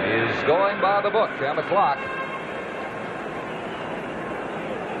team. He is going by the book and the clock.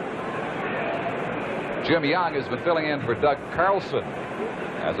 Jim Young has been filling in for Doug Carlson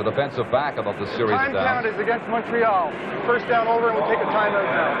as a defensive back of the series. Time count is against Montreal. First down over, and we'll take a timeout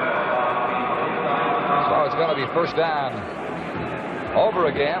now. So it's going to be first down over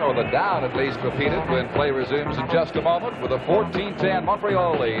again, or the down at least repeated when play resumes in just a moment with a 14-10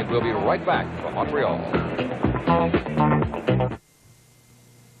 Montreal lead. We'll be right back from Montreal.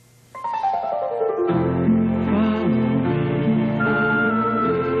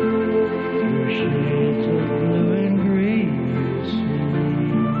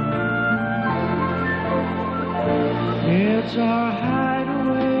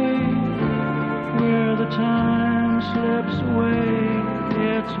 time slips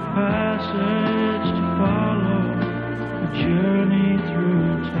away, it's a passage to follow, a journey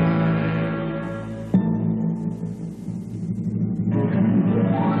through time.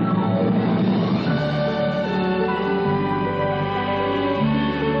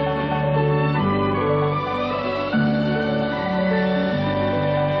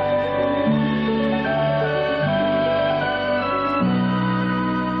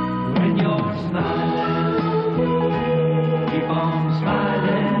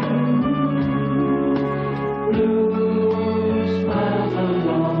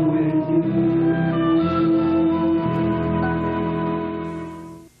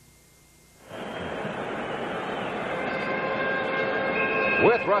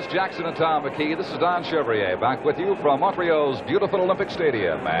 With Russ Jackson and Tom McKee, this is Don Chevrier back with you from Montreal's beautiful Olympic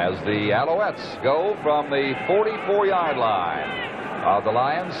Stadium as the Alouettes go from the 44-yard line of the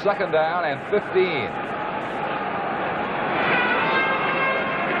Lions, 2nd down and 15.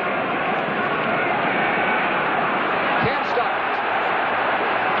 Can't stop.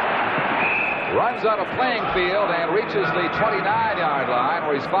 Runs out of playing field and reaches the 29-yard line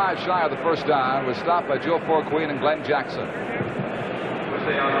where he's 5 shy of the first down. Was stopped by Joe Forqueen and Glenn Jackson.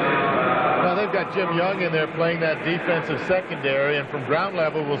 Now they've got Jim Young in there playing that defensive secondary, and from ground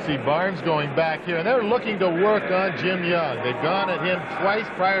level we'll see Barnes going back here, and they're looking to work on Jim Young. They've gone at him twice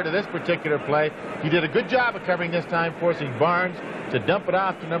prior to this particular play. He did a good job of covering this time, forcing Barnes to dump it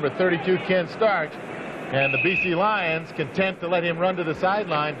off to number 32, Ken Starch, and the BC Lions content to let him run to the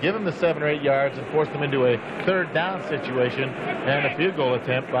sideline, give him the 7 or 8 yards, and force them into a 3rd down situation and a field goal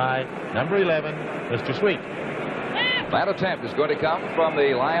attempt by number 11, Mr. Sweet. That attempt is going to come from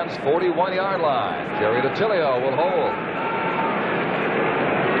the Lions' 41-yard line. Jerry DiTilio will hold.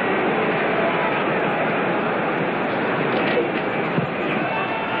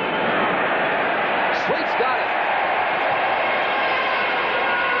 Sweet's got it.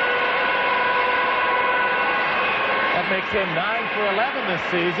 That makes him 9 for 11 this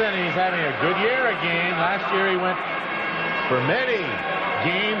season. He's having a good year again. Last year he went for many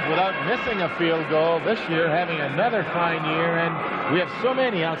games without missing a field goal. This year having another fine year, and we have so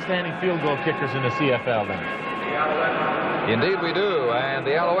many outstanding field goal kickers in the CFL then. Indeed we do, and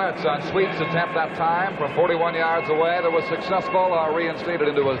the Alouettes on Sweet's attempt that time from 41 yards away that was successful, reinstated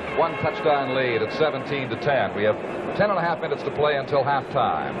into a 1-touchdown lead at 17-10. We have 10.5 minutes to play until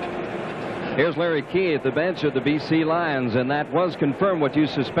halftime. Here's Larry Key at the bench of the BC Lions, and that was confirmed what you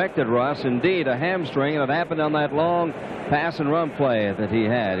suspected, Ross. Indeed, a hamstring, and it happened on that long pass and run play that he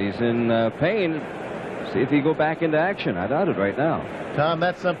had. He's in pain. See if he go back into action. I doubt it right now. Tom,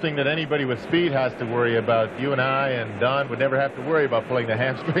 that's something that anybody with speed has to worry about. You and I and Don would never have to worry about pulling the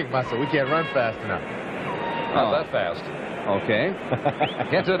hamstring muscle. We can't run fast enough. Not that fast. Okay.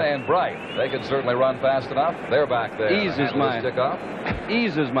 Hinton and Bright, they can certainly run fast enough. They're back there. Eases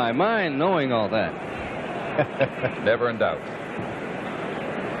my mind knowing all that. Never in doubt.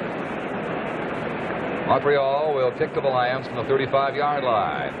 Montreal will kick to the Lions from the 35-yard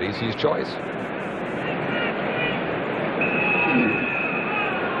line. BC's choice.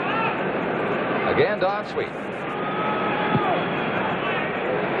 Again, Don Sweet.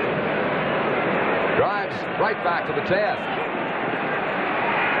 Drives right back to the 10.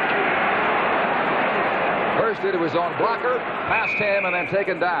 First into his own blocker, past him, and then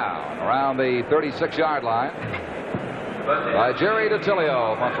taken down around the 36-yard line by Jerry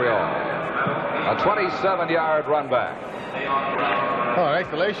DiTilio of Montreal. A 27-yard run back. Oh, in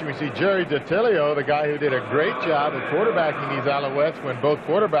isolation, we see Jerry DiTilio, the guy who did a great job of quarterbacking these Alouettes when both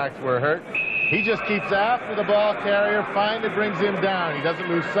quarterbacks were hurt. He just keeps after the ball carrier, finally brings him down. He doesn't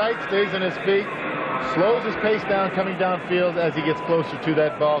lose sight, stays on his feet, slows his pace down coming downfield as he gets closer to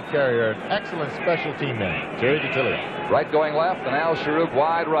that ball carrier. An excellent special team man, Jerry DiTilio. Right going left, and Al Sharuk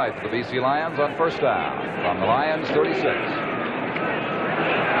wide right for the BC Lions on first down from the Lions 36.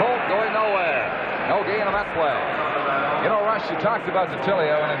 Colt going nowhere. No gain on that play. You know, Rush, you talked about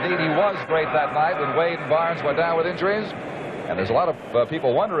DiTilio, and indeed he was great that night when Wade and Barnes went down with injuries. And there's a lot of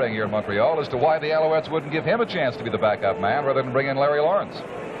people wondering here in Montreal as to why the Alouettes wouldn't give him a chance to be the backup man rather than bring in Larry Lawrence.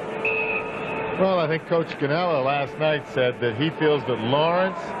 Well, I think Coach Ganella last night said that he feels that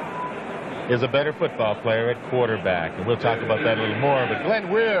Lawrence is a better football player at quarterback. And we'll talk about that a little more. But Glenn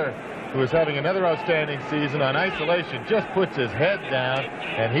Weir, who is having another outstanding season on isolation, just puts his head down,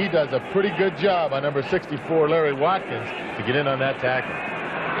 and he does a pretty good job on number 64, Larry Watkins, to get in on that tackle.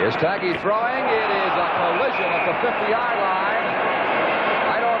 Here's Taggy throwing. It is a collision at the 50-yard line.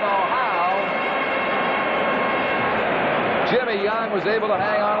 I don't know how Jimmy Young was able to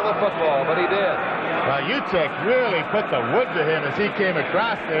hang on to the football, but he did. Well, Utek really put the wood to him as he came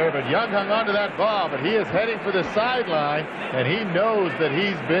across there, but Young hung onto that ball, but he is heading for the sideline, and he knows that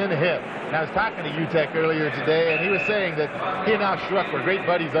he's been hit. And I was talking to Utek earlier today, and he was saying that he and Al Sharuk were great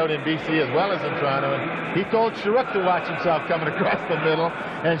buddies out in BC as well as in Toronto, and he told Sharuk to watch himself coming across the middle,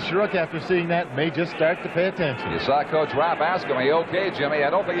 and Sharuk, after seeing that, may just start to pay attention. You saw Coach Rapp ask him, "Are you okay, Jimmy?"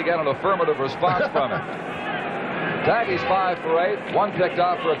 I don't think he got an affirmative response from him. Taggy's 5 for 8, 1 picked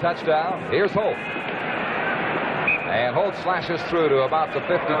off for a touchdown. Here's Holt. And Holt slashes through to about the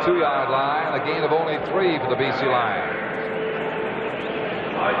 52-yard line, a gain of only 3 for the BC Lions.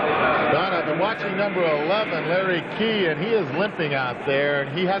 Don, I've been watching number 11, Larry Key, and he is limping out there,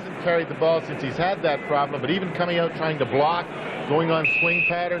 and he hasn't carried the ball since he's had that problem, but even coming out trying to block, going on swing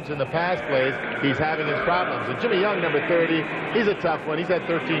patterns in the pass plays, he's having his problems. And Jimmy Young, number 30, he's a tough one. He's had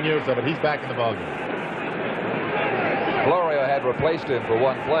 13 years of it. He's back in the ballgame. Florio had replaced him for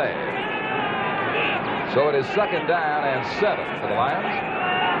one play. So it is 2nd down and 7 for the Lions.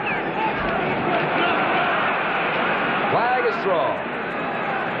 Flag is thrown.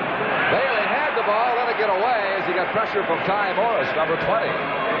 Bailey had the ball, let it get away as he got pressure from Ty Morris, number 20.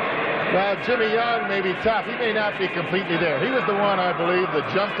 Well, Jimmy Young may be tough. He may not be completely there. He was the one, I believe, that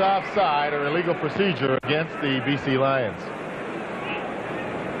jumped offside or illegal procedure against the BC Lions.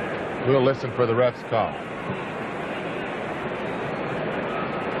 We'll listen for the ref's call.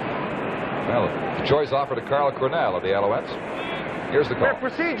 Well, the choice offered to Carl Cornell of the Alouettes. Here's the call.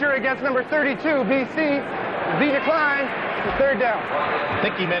 Procedure against number 32, BC. The decline, the 3rd down. I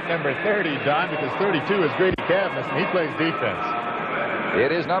think he meant number 30, Don, because 32 is Grady Cavness, and he plays defense.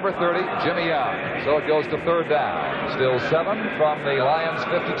 It is number 30, Jimmy Young. So it goes to 3rd down. Still 7 from the Lions'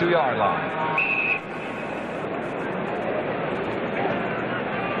 52-yard line.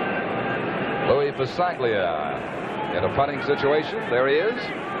 Louis Pasaglia in a punting situation. There he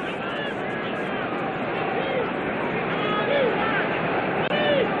is.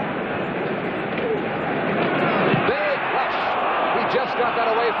 Got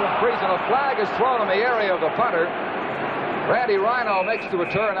that away from Friesen. A flag is thrown in the area of the punter. Randy Rhino makes the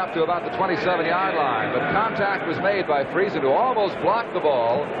return up to about the 27-yard line, but contact was made by Friesen, who almost blocked the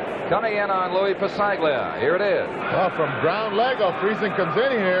ball, coming in on Louis Pasaglia. Here it is. Well, from ground legal, Friesen comes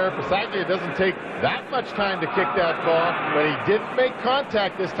in here. Pasaglia doesn't take that much time to kick that ball, but he didn't make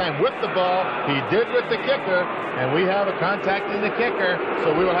contact this time with the ball. He did with the kicker, and we have a contact in the kicker,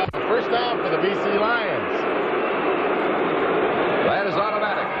 so we will have a 1st down for the BC Lions. That is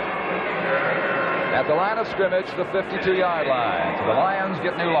automatic. At the line of scrimmage, the 52-yard line. So the Lions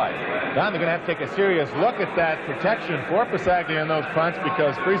get new life. Don, they're going to have to take a serious look at that protection for Pasaglia in those punts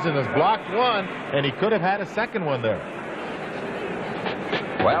because Friesen has blocked one, and he could have had a second one there.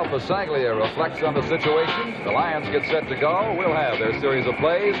 Well, Pasaglia reflects on the situation. The Lions get set to go. We'll have their series of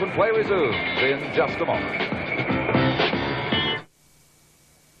plays when play resumes in just a moment.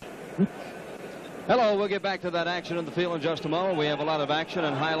 Hello, we'll get back to that action in the field in just a moment. We have a lot of action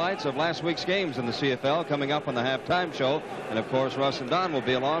and highlights of last week's games in the CFL coming up on the halftime show. And, of course, Russ and Don will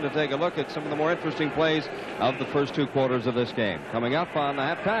be along to take a look at some of the more interesting plays of the first 2 quarters of this game. Coming up on the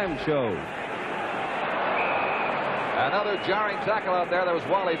halftime show. Another jarring tackle out there. There was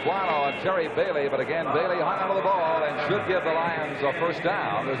Wally Buono and Terry Bailey, but again, Bailey hung onto the ball and should give the Lions a 1st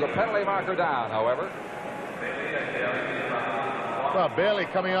down. There's a penalty marker down, however. Well, Bailey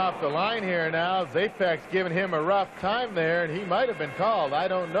coming off the line here now. Zapex giving him a rough time there, and he might have been called, I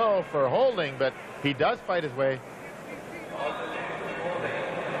don't know, for holding, but he does fight his way.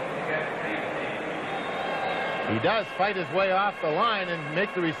 He does fight his way off the line and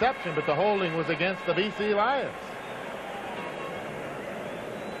make the reception, but the holding was against the BC Lions.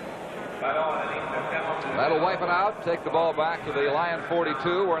 That'll wipe it out, take the ball back to the Lion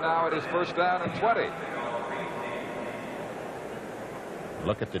 42, where now it is 1st down and 20.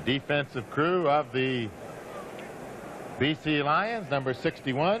 Look at the defensive crew of the BC Lions. Number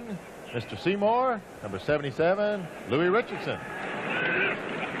 61, Mr. Seymour. Number 77, Louis Richardson.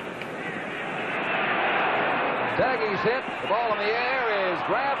 Taggy's hit. The ball in the air is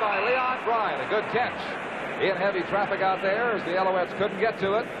grabbed by Leon Bryant. A good catch. In heavy traffic out there as the Alouettes couldn't get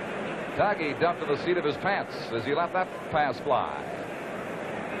to it. Taggy dumped to the seat of his pants as he let that pass fly.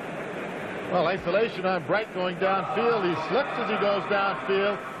 Well, isolation on Bright going downfield. He slips as he goes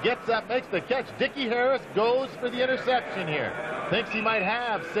downfield, gets up, makes the catch. Dickie Harris goes for the interception here. Thinks he might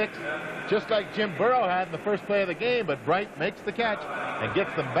have 6, just like Jim Burrow had in the first play of the game, but Bright makes the catch and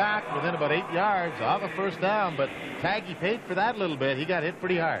gets them back within about 8 yards of a 1st down, but Taggy paid for that a little bit. He got hit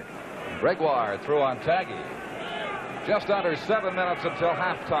pretty hard. Gregoire threw on Taggy. Just under 7 minutes until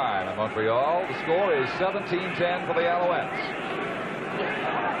halftime in Montreal. The score is 17-10 for the Alouettes.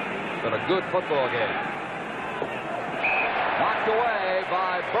 It's been a good football game. Knocked away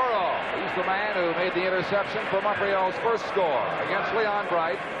by Burrow. He's the man who made the interception for Montreal's first score against Leon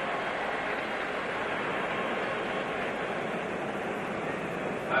Bright.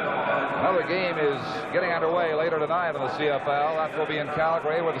 Another game is getting underway later tonight in the CFL. That will be in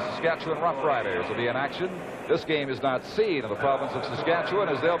Calgary, where the Saskatchewan Roughriders will be in action. This game is not seen in the province of Saskatchewan,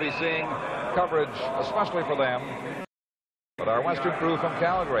 as they'll be seeing coverage, especially for them. But our Western crew from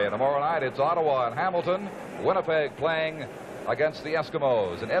Calgary, and tomorrow night it's Ottawa and Hamilton, Winnipeg playing against the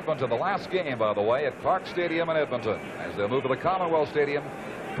Eskimos in Edmonton. The last game, by the way, at Clark Stadium in Edmonton, as they'll move to the Commonwealth Stadium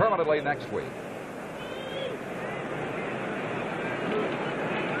permanently next week.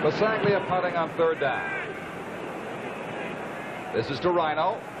 Basaglia punting on third down. This is to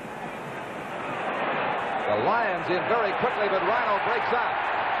Rhino. The Lions in very quickly, but Rhino breaks out.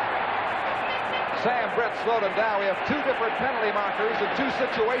 Sam Britt slowed him down. We have two different penalty markers and two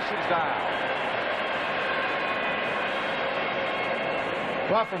situations now.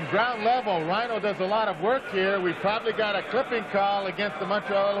 Well, from ground level, Rhino does a lot of work here. We probably got a clipping call against the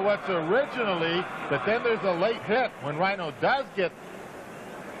Montreal Alouettes originally, but then there's a late hit. When Rhino does get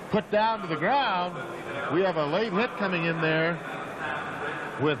put down to the ground, we have a late hit coming in there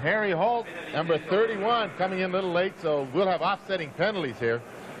with Harry Holt, number 31, coming in a little late, so we'll have offsetting penalties here.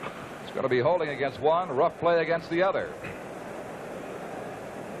 It's going to be holding against one, rough play against the other.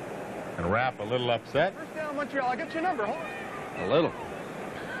 And Rapp a little upset. First down, Montreal. I'll get your number. Hold on. A little.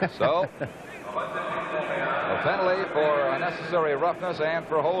 So, a penalty for unnecessary roughness and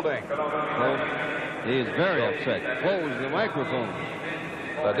for holding. He is very upset. Close the microphone.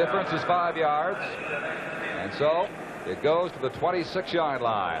 The difference is 5 yards. And so, it goes to the 26-yard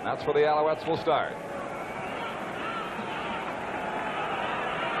line. That's where the Alouettes will start.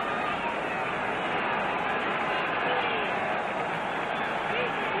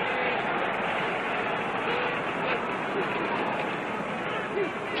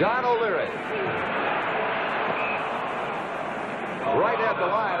 John O'Leary. Right at the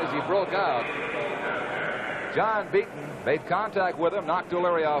line as he broke out. John Beaton made contact with him, knocked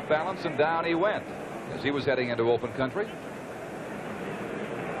O'Leary off balance, and down he went as he was heading into open country.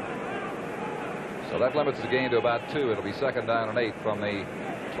 So that limits the game to about 2. It'll be second down and 8 from the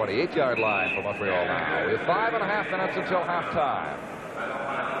 28-yard line for Montreal now. We have 5.5 minutes until halftime.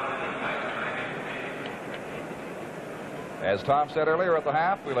 As Tom said earlier at the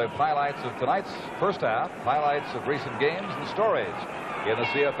half, we'll have highlights of tonight's first half, highlights of recent games, and stories in the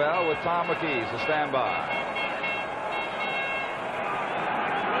CFL with Tom McKee. So stand by.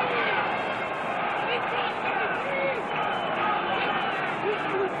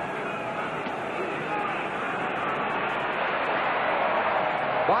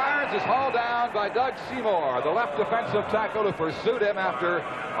 Barnes is hauled down by Doug Seymour, the left defensive tackle, who pursued him after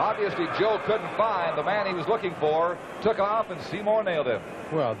obviously Joe couldn't find the man he was looking for. Took off, and Seymour nailed him.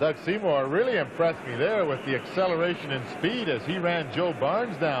 Well, Doug Seymour really impressed me there with the acceleration and speed as he ran Joe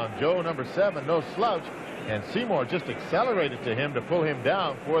Barnes down. Joe, number 7, no slouch, and Seymour just accelerated to him to pull him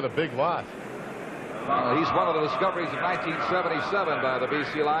down for the big loss. He's one of the discoveries of 1977 by the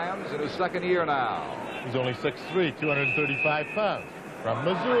BC Lions in his second year now. He's only 6'3", 235 pounds, from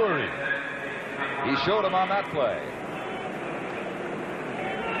Missouri. He showed him on that play.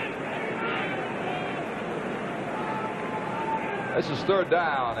 This is third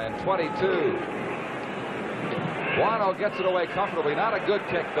down and 22. Wano gets it away comfortably. Not a good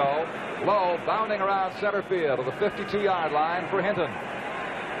kick, though. Low, bounding around center field to the 52-yard line for Hinton.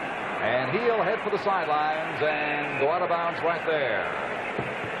 And he'll head for the sidelines and go out of bounds right there.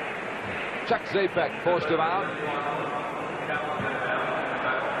 Chuck Zapek forced him out.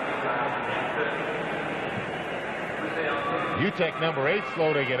 UTEC number 8,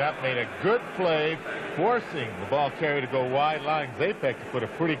 slow to get up, made a good play, forcing the ball carrier to go wide, allowing Zapek to put a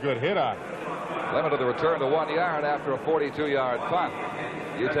pretty good hit on it. Limited the return to 1 yard after a 42-yard punt.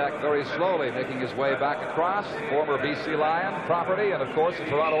 UTEC very slowly making his way back across. Former BC Lion property, and of course the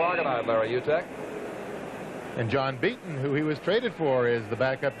Toronto Argonaut, Larry UTEC. And John Beaton, who he was traded for, is the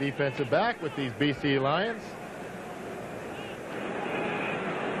backup defensive back with these BC Lions.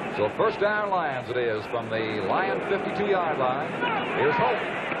 So first down Lions it is from the Lion 52-yard line. Here's Holt.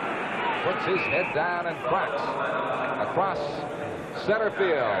 Puts his head down and cracks across center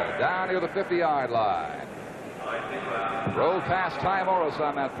field, down near the 50-yard line. Rolled past Ty Morris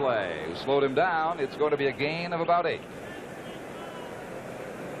on that play, who slowed him down. It's going to be a gain of about 8.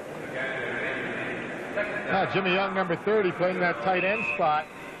 Now, Jimmy Young, number 30, playing that tight end spot,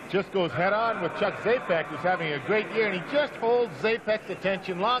 just goes head-on with Chuck Zapek, who's having a great year, and he just holds Zapek's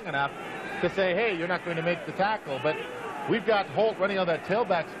attention long enough to say, hey, you're not going to make the tackle. But we've got Holt running on that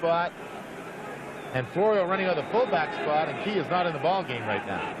tailback spot and Florio running on the fullback spot, and Key is not in the ball game right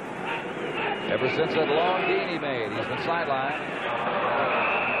now. Ever since that long gain he made, he's been sidelined.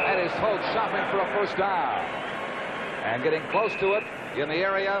 That is Holt shopping for a first down. And getting close to it in the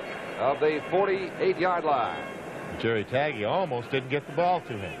area of the 48-yard line. Jerry Taggy almost didn't get the ball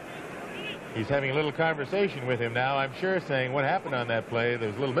to him. He's having a little conversation with him now, I'm sure, saying what happened on that play. There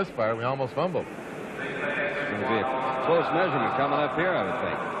was a little misfire. We almost fumbled. It's going to be a close measurement coming up here, I would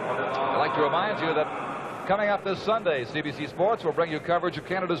think. I'd like to remind you that coming up this Sunday, CBC Sports will bring you coverage of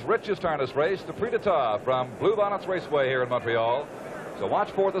Canada's richest harness race, the Prix d'État, from Blue Bonnets Raceway here in Montreal. So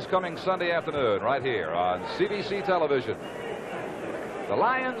watch for this coming Sunday afternoon right here on CBC television. The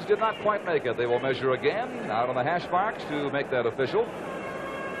Lions did not quite make it. They will measure again out on the hash marks to make that official.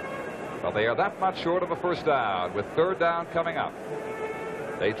 But they are that much short of a first down with third down coming up.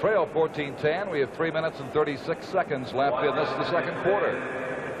 They trail 14-10. We have 3 minutes and 36 seconds left in this the second quarter.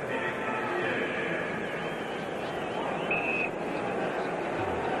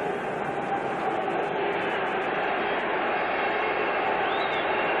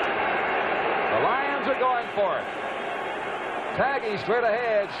 The Lions are going for it. Taggy straight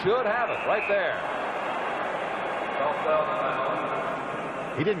ahead, should have it right there.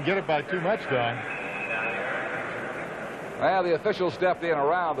 He didn't get it by too much, Don. Well, the official stepped in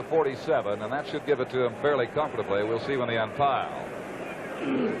around the 47, and that should give it to him fairly comfortably. We'll see when they unpile.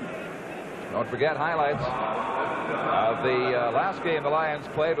 Don't forget highlights of the last game the Lions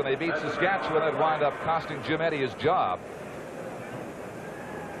played when they beat Saskatchewan. It wound up costing Jim Eddy his job.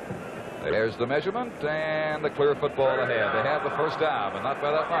 There's the measurement and the clear football ahead. They have the first down, but not by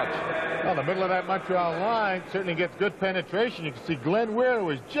that much. Well, the middle of that Montreal line certainly gets good penetration. You can see Glenn Weir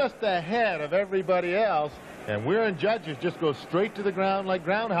was just ahead of everybody else, and Weir and Judges just go straight to the ground like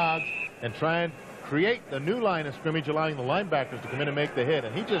groundhogs and try and create the new line of scrimmage, allowing the linebackers to come in and make the hit.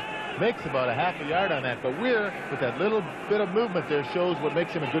 And he just makes about a half a yard on that. But Weir, with that little bit of movement there, shows what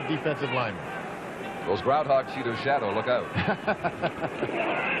makes him a good defensive lineman. Those groundhogs see their shadow. Look out.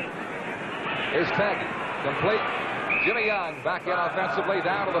 Here's Taggy, complete. Jimmy Young back in offensively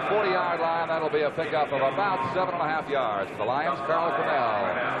down to the 40-yard line. That'll be a pickup of about 7.5 yards for the Lions. Carl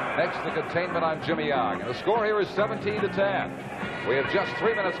Cannell makes the containment on Jimmy Young. And the score here is 17-10. We have just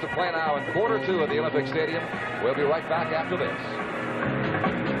 3 minutes to play now in quarter 2 of the Olympic Stadium. We'll be right back after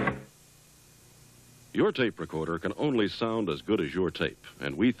this. Your tape recorder can only sound as good as your tape,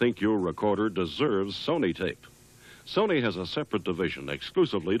 and we think your recorder deserves Sony tape. Sony has a separate division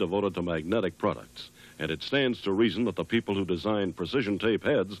exclusively devoted to magnetic products, and it stands to reason that the people who design precision tape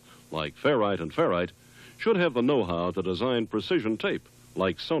heads, like Ferrite and Ferrite, should have the know-how to design precision tape,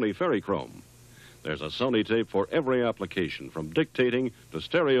 like Sony Ferrichrome. There's a Sony tape for every application, from dictating to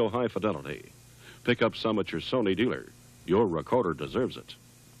stereo high fidelity. Pick up some at your Sony dealer. Your recorder deserves it.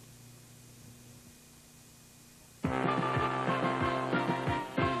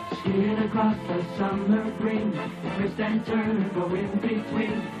 Skid across the summer green, twist and turn, go in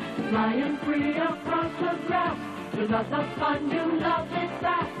between, flying free across the grass. You love the fun, you love it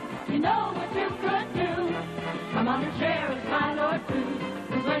fast. You know what you could do. Come on and share a smile or two.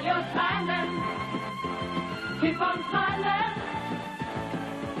 'Cause when you're smiling, keep on smiling.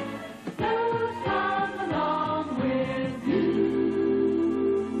 Blues come along with you.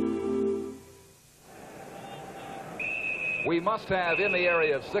 We must have in the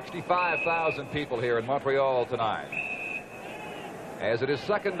area of 65,000 people here in Montreal tonight, as it is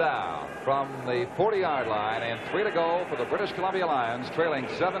second down from the 40-yard line and 3 to go for the British Columbia Lions, trailing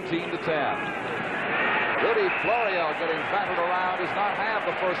 17-10. Rudy Florio getting battered around does not have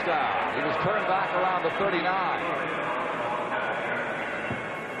the first down. He was turned back around the 39.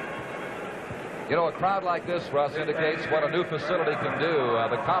 You know, a crowd like this, Russ, indicates what a new facility can do.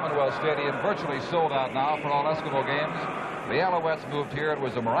 The Commonwealth Stadium virtually sold out now for all Eskimo games. The Alouettes moved here. It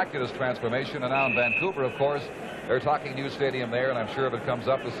was a miraculous transformation. And now in Vancouver, of course, they're talking new stadium there, and I'm sure if it comes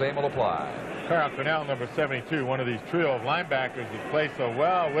up, the same will apply. Carl Cornell, number 72, one of these trio of linebackers that play so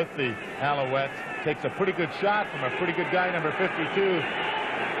well with the Alouettes, takes a pretty good shot from a pretty good guy, number 52,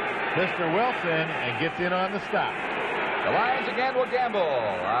 Mr. Wilson, and gets in on the stop. The Lions again will gamble.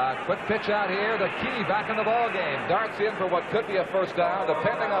 Quick pitch out here. The Key back in the ball game. Darts in for what could be a first down,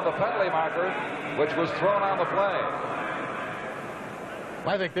 depending on the penalty marker, which was thrown on the play.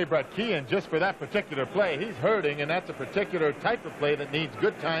 I think they brought Key in just for that particular play. He's hurting, and that's a particular type of play that needs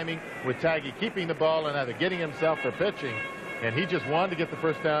good timing with Taggy keeping the ball and either getting himself or pitching. And he just wanted to get the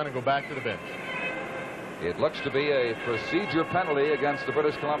first down and go back to the bench. It looks to be a procedure penalty against the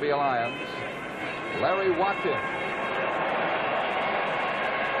British Columbia Lions. Larry Watkins.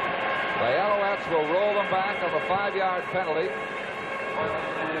 The Alouettes will roll them back on the 5-yard penalty.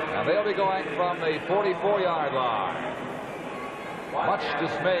 And they'll be going from the 44-yard line. Much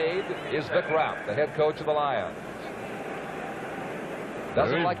dismayed is Vic Rapp, the head coach of the Lions.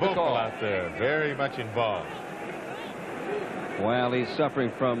 Doesn't Very like the vocal call. out there, very much involved. Well, he's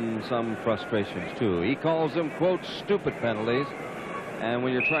suffering from some frustrations, too. He calls them, quote, stupid penalties. And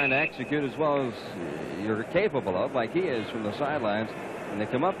when you're trying to execute as well as you're capable of, like he is from the sidelines, and they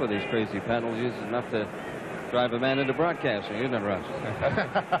come up with these crazy penalties, enough to drive a man into broadcasting, isn't it, Russ?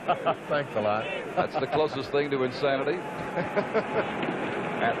 Thanks a lot. That's the closest thing to insanity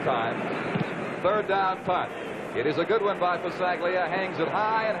at times. 3rd down punt. It is a good one by Pasaglia. Hangs it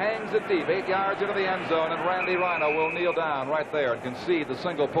high and hangs it deep. 8 yards into the end zone, and Randy Rhino will kneel down right there and concede the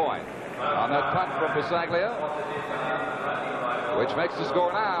single point on that punt from Pasaglia, which makes the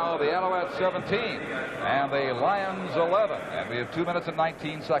score now the Alouettes 17 and the Lions 11. And we have 2 minutes and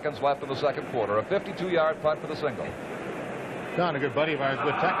 19 seconds left in the second quarter. A 52-yard punt for the single. Don, a good buddy of ours,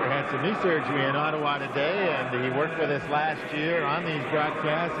 Whit Tucker, had some knee surgery in Ottawa today, and he worked with us last year on these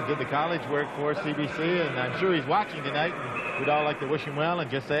broadcasts and did the college work for CBC, and I'm sure he's watching tonight, and we'd all like to wish him well and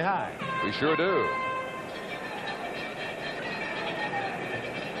just say hi. We sure do.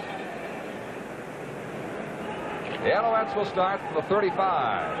 The Alouettes will start from the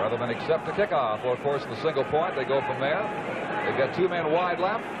 35 rather than accept a kickoff. Well, of course, the single point, they go from there. They've got 2 men wide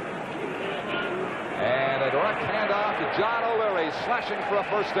left. And a direct handoff to John O'Leary, slashing for a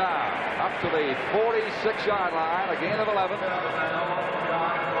first down. Up to the 46-yard line, a gain of 11.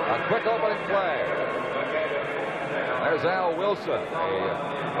 A quick opening play. There's Al Wilson,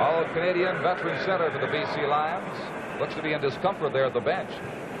 the All-Canadian veteran center for the BC Lions. Looks to be in discomfort there at the bench.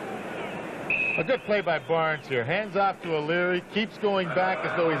 A good play by Barnes here. Hands off to O'Leary, keeps going back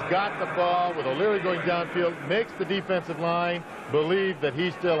as though he's got the ball, with O'Leary going downfield, makes the defensive line believe that he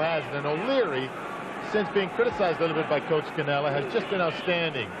still has it. And O'Leary, since being criticized a little bit by Coach Cannella, has just been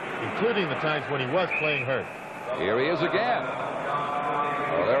outstanding, including the times when he was playing hurt. Here he is again.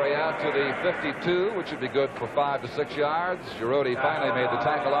 O'Leary out to the 52, which would be good for 5 to 6 yards. Girardi finally made the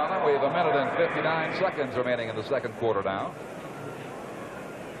tackle on him. We have 1 minute and 59 seconds remaining in the second quarter now.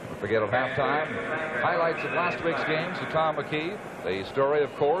 Don't forget at halftime, highlights of last week's games to Tom McKee. The story,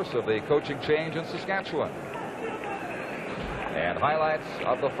 of course, of the coaching change in Saskatchewan. And highlights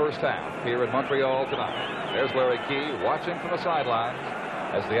of the first half here in Montreal tonight. There's Larry Key watching from the sidelines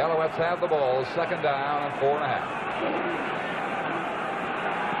as the Alouettes have the ball, 2nd down and 4.5.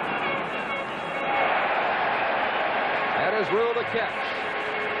 That is ruled a catch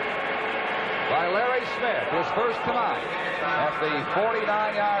by Larry Smith, his first tonight at the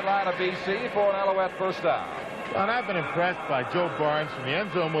 49-yard line of BC for an Alouette first down. And I've been impressed by Joe Barnes from the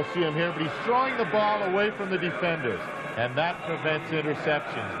end zone. We'll see him here, but he's throwing the ball away from the defenders, and that prevents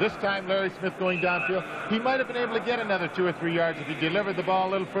interceptions. This time, Larry Smith going downfield. He might have been able to get another 2 or 3 yards if he delivered the ball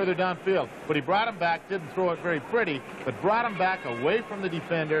a little further downfield. But he brought him back, didn't throw it very pretty, but brought him back away from the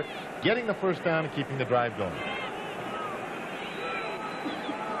defender, getting the first down and keeping the drive going.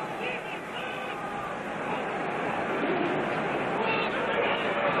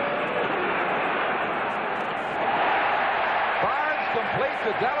 To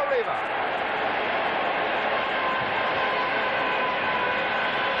Della Riva.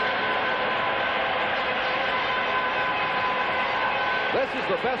 This is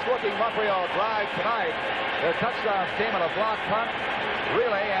the best-looking Montreal drive tonight. Their touchdowns came on a block punt,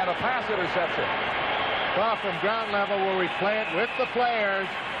 relay, and a pass interception. Well, from ground level where we play it with the players,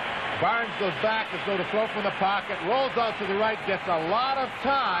 Barnes goes back as though to throw from the pocket, rolls out to the right, gets a lot of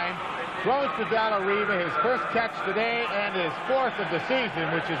time, throws to Della Riva, his first catch today and his 4th of the season,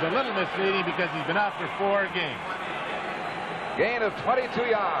 which is a little misleading because he's been out for 4 games. Gain of 22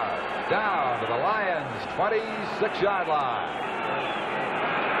 yards, down to the Lions' 26-yard line.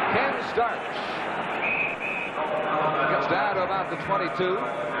 Ken Starch gets down to about the 22.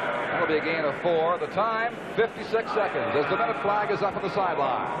 That'll be a gain of 4. The time, 56 seconds, as the minute flag is up on the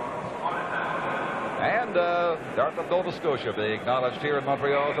sideline. And Dartmouth, Nova Scotia being acknowledged here in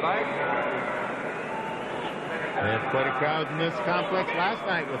Montreal tonight. They had quite a crowd in this complex last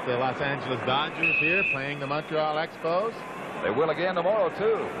night with the Los Angeles Dodgers here playing the Montreal Expos. They will again tomorrow,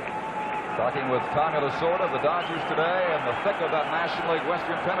 too. Talking with Tommy Lasorda of the Dodgers today in the thick of that National League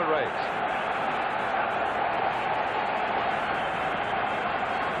Western pennant race.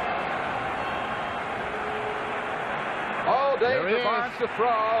 Oh, Dave to Barnes to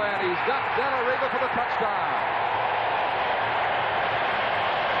throw, and he's got Della Riva for the touchdown.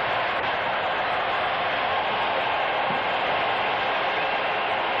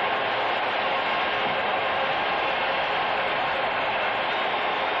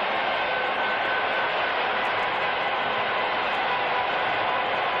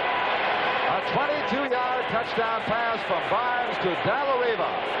 52-yard touchdown pass from Barnes to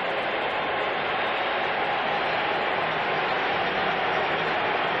Dallariva.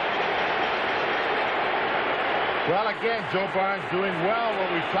 Well, again, Joe Barnes doing well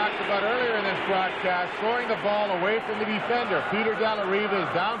what we talked about earlier in this broadcast, throwing the ball away from the defender. Peter Dallariva is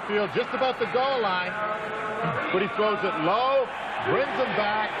downfield just about the goal line, but he throws it low, brings him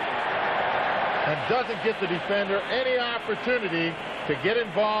back, and doesn't get the defender any opportunity to get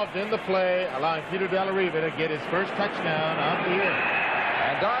involved in the play, allowing Peter Dallariva to get his first touchdown of the year.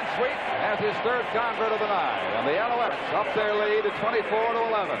 And Don Sweet has his third convert of the night, and the Alouettes up their lead at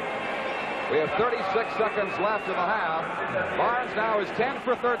 24-11. We have 36 seconds left in the half. Barnes now is 10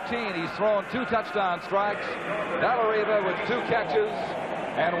 for 13. He's thrown 2 touchdown strikes. Dallariva with 2 catches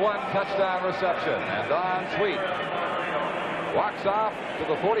and 1 touchdown reception. And Don Sweet walks off to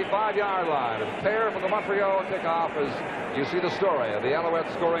the 45-yard line to prepare for the Montreal kickoff as you see the story of the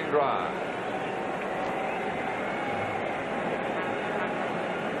Alouettes scoring drive.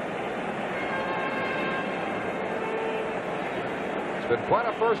 It's been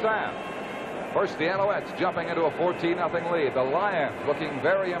quite a first half. First, the Alouettes jumping into a 14-0 lead. The Lions looking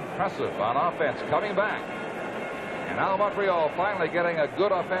very impressive on offense, coming back. And now Montreal finally getting a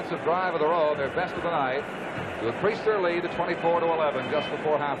good offensive drive of their own, their best of the night, to increase their lead to 24-11 just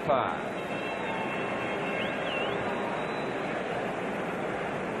before halftime.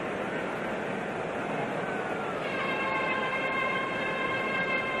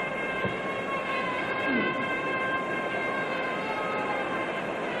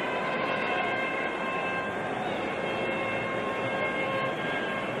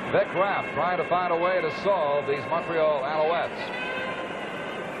 Vic Raff trying to find a way to solve these Montreal Alouettes.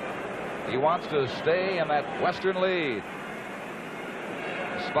 He wants to stay in that western lead.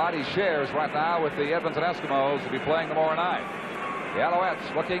 The spot he shares right now with the Edmonton Eskimos will be playing tomorrow night. The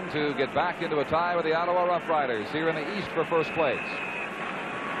Alouettes looking to get back into a tie with the Ottawa Rough Riders here in the East for first place.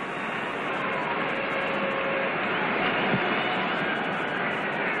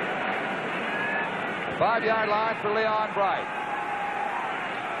 The 5-yard line for Leon Bright.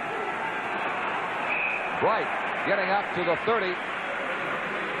 Bright getting up to the 30.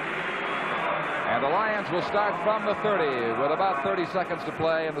 And the Lions will start from the 30 with about 30 seconds to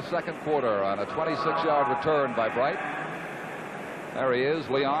play in the second quarter on a 26-yard return by Bright. There he is,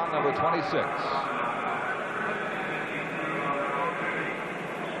 Leon, number 26.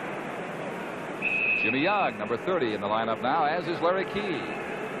 Jimmy Young, number 30 in the lineup now, as is Larry Key.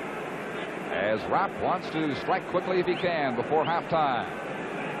 As Rapp wants to strike quickly if he can before halftime.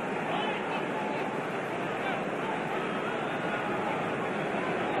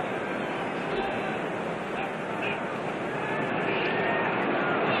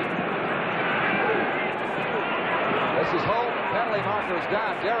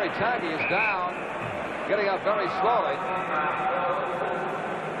 Down. Jerry Taggy is down, getting up very slowly.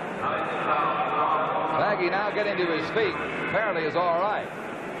 Taggy now getting to his feet. Apparently is all right.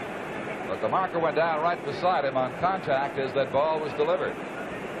 But the marker went down right beside him on contact as that ball was delivered.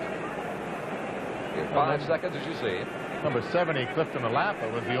 In 5 seconds, as you see. Number 70, Clifton Alapa,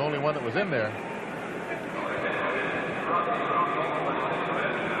 was the only one that was in there.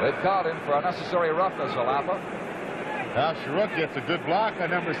 They've called him for unnecessary roughness, Alapa. Now Sharuk gets a good block on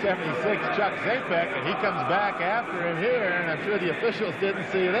number 76, Chuck Zapek, and he comes back after him here, and I'm sure the officials didn't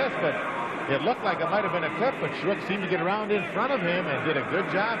see this, but it looked like it might have been a clip, but Sharuk seemed to get around in front of him and did a good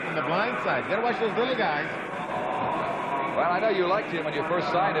job from the blind side. You gotta watch those little guys. Well, I know you liked him when you first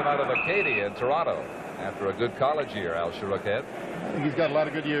signed him out of Acadia in Toronto after a good college year, Al Sharuk had. I think he's got a lot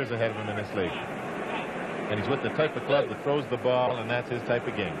of good years ahead of him in this league. And he's with the type of club that throws the ball, and that's his type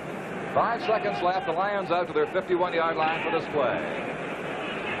of game. 5 seconds left. The Lions out to their 51-yard line for this play.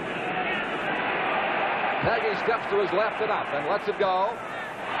 Taggy steps to his left and up and lets it go.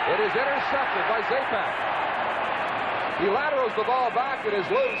 It is intercepted by Zapek. He laterals the ball back. It is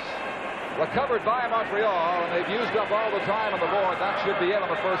loose. Recovered by Montreal, and they've used up all the time on the board. That should be it on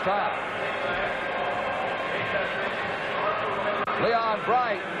the first half. Leon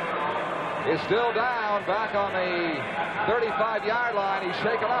Bright is still down back on the 35-yard line. He's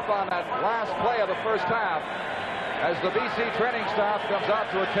shaken up on that last play of the first half. As the BC training staff comes out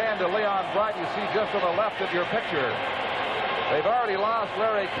to attend to Leon Bright, you see just on the left of your picture. They've already lost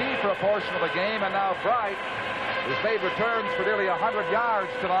Larry Key for a portion of the game, and now Bright has made returns for nearly 100 yards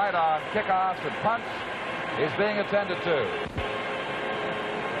tonight on kickoffs and punts, is being attended to.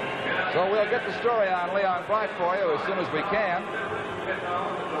 So we'll get the story on Leon Bright for you as soon as we can.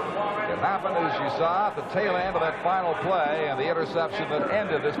 It happened, as you saw, at the tail end of that final play and the interception that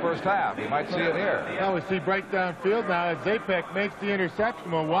ended this first half. You might see it here. Now we see Bright downfield now as Zapek makes the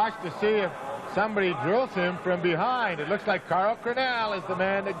interception. We'll watch to see if somebody drills him from behind. It looks like Carl Cornell is the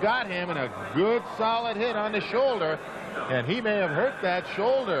man that got him, and a good solid hit on the shoulder. And he may have hurt that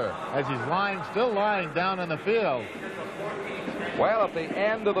shoulder as he's still lying down on the field. Well, at the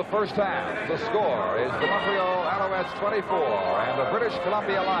end of the first half, the score is the Montreal Alouettes 24 and the British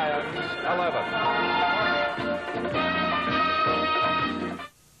Columbia Lions 11.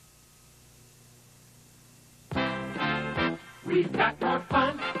 We've got more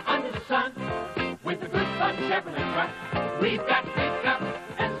fun under the sun with the Good Fun Chevrolet truck. We've got pickup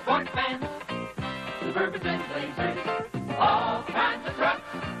and sport vans, Suburbans and Blazers, all kinds of trucks,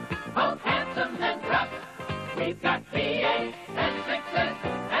 both handsome and rough. We've got V8 and 6s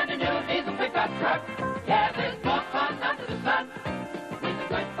and a new diesel pickup truck. Yeah, there's more fun under the sun with the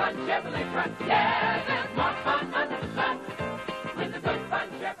Good Fun Chevrolet truck. Yeah, there's more fun under the sun with the Good Fun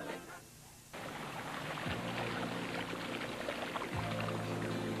Chevrolet truck.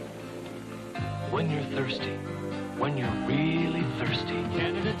 When you're thirsty, when you're really thirsty.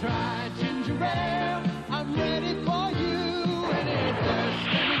 Canada Dry Ginger Ale, I'm ready for you. Any thirst,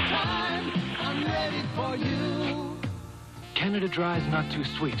 anytime, I'm ready for you. Canada Dry is not too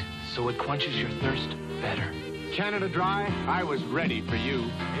sweet, so it quenches your thirst better. Canada Dry, I was ready for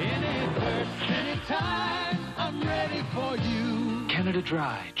you. Any thirst, anytime, I'm ready for you. Canada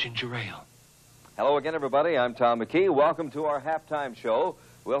Dry Ginger Ale. Hello again, everybody. I'm Tom McKee. Welcome to our halftime show.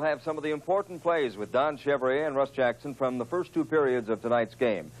 We'll have some of the important plays with Don Chevrier and Russ Jackson from the first two periods of tonight's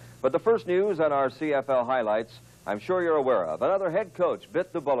game. But the first news on our CFL highlights, I'm sure you're aware of. Another head coach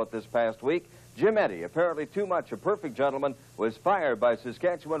bit the bullet this past week. Jim Eddy, apparently too much a perfect gentleman, was fired by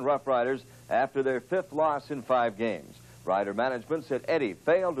Saskatchewan Roughriders after their 5th loss in 5 games. Rider management said Eddy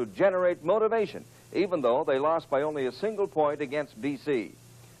failed to generate motivation, even though they lost by only a single point against BC.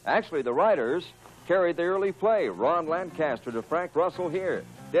 Actually, the Riders carried the early play. Ron Lancaster to Frank Russell here.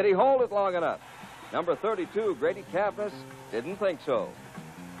 Did he hold it long enough? Number 32, Grady Cavness, didn't think so.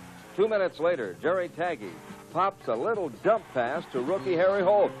 2 minutes later, Jerry Taggy pops a little dump pass to rookie Harry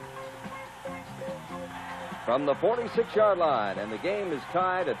Holt from the 46-yard line, and the game is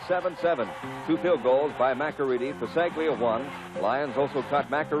tied at 7-7. 2 field goals by Macaridi. Pasaglia 1. Lions also caught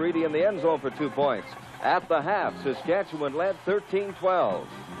Macaridi in the end zone for 2 points. At the half, Saskatchewan led 13-12.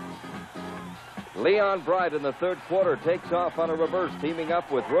 Leon Bright in the third quarter takes off on a reverse, teaming up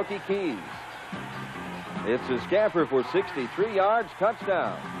with rookie Keys. It's a scamper for 63 yards,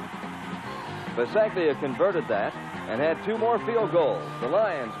 touchdown. Pasaglia converted that and had 2 more field goals. The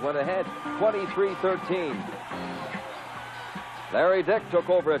Lions went ahead 23-13. Larry Dick took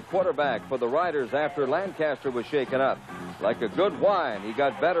over at quarterback for the Riders after Lancaster was shaken up. Like a good wine, he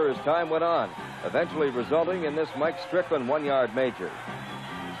got better as time went on, eventually resulting in this Mike Strickland 1-yard major.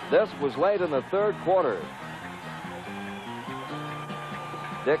 This was late in the third quarter.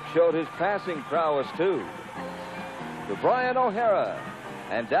 Dick showed his passing prowess, too. To Brian O'Hara,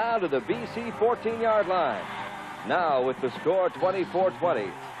 and down to the BC 14-yard line. Now, with the score 24-20,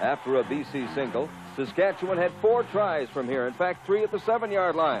 after a BC single, Saskatchewan had 4 tries from here. In fact, 3 at the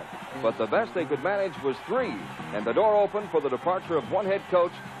 7-yard line. But the best they could manage was 3, and the door opened for the departure of one head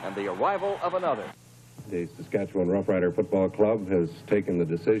coach and the arrival of another. The Saskatchewan Roughrider Football Club has taken the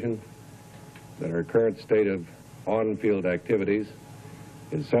decision that our current state of on-field activities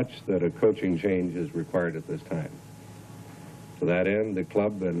is such that a coaching change is required at this time. To that end, the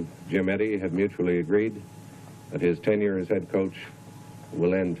club and Jim Eddy have mutually agreed that his tenure as head coach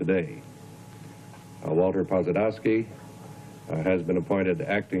will end today. Walter Pozadowski has been appointed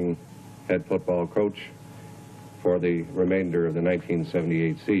acting head football coach for the remainder of the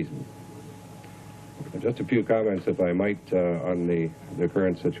 1978 season. Just a few comments, if I might, on the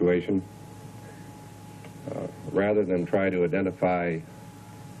current situation. Rather than try to identify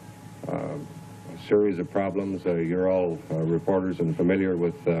a series of problems, you're all reporters and familiar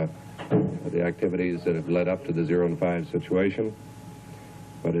with the activities that have led up to the 0-5 situation.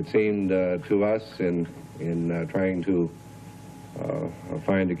 But it seemed to us in trying to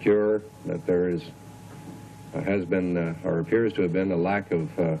find a cure that there has been, or appears to have been, a lack of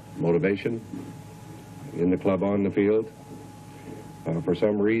motivation in the club on the field. For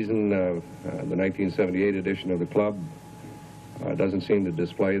some reason, the 1978 edition of the club doesn't seem to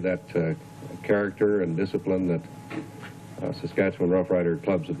display that character and discipline that Saskatchewan Roughrider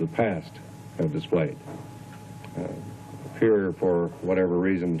clubs of the past have displayed. Appear, for whatever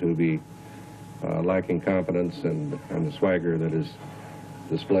reason, to be lacking confidence and the swagger that is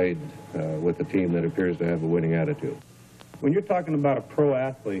displayed with a team that appears to have a winning attitude. When you're talking about a pro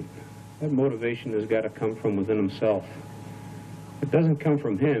athlete, that motivation has got to come from within himself. If it doesn't come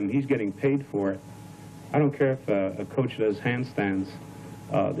from him, he's getting paid for it. I don't care if a coach does handstands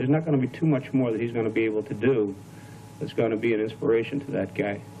there's not going to be too much more that he's going to be able to do that's going to be an inspiration to that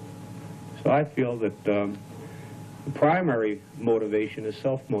guy. So I feel that the primary motivation is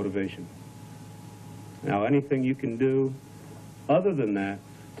self-motivation. Now, anything you can do other than that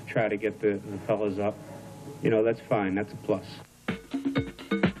to try to get the fellas up, you know, that's fine. That's a plus.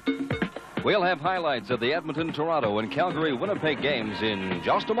 We'll have highlights of the Edmonton, Toronto, and Calgary, Winnipeg games in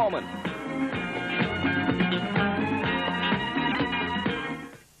just a moment.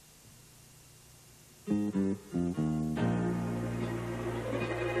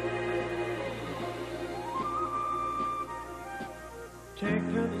 Take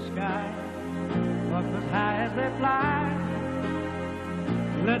to the sky, up as high as they fly.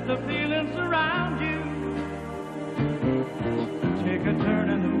 Let the feeling surround you. Take a turn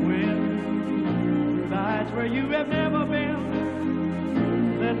in the wind, through the heights where you have never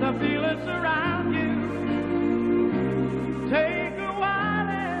been. Let the feeling surround you. Take a while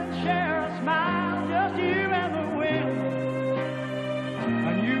and share a smile, just you and the wind.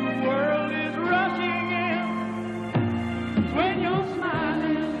 A new world is rushing in. When you're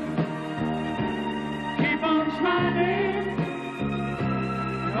smiling, keep on smiling.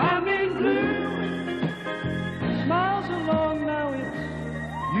 I'm in blue. Smiles along now, it's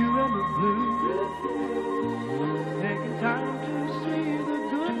you and the blue. Taking time to see the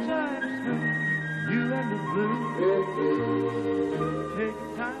good times through. You and the blue.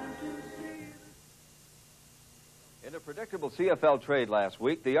 Taking time to see. In a predictable CFL trade last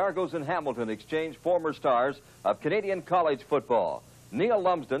week, the Argos in Hamilton exchanged former stars of Canadian college football. Neil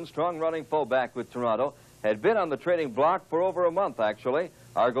Lumsden, strong running fullback with Toronto, had been on the trading block for over a month, actually.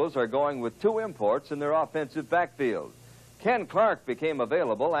 Argos are going with 2 imports in their offensive backfield. Ken Clark became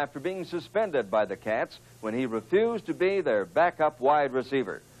available after being suspended by the Cats when he refused to be their backup wide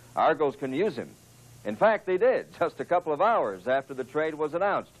receiver. Argos can use him. In fact, they did, just a couple of hours after the trade was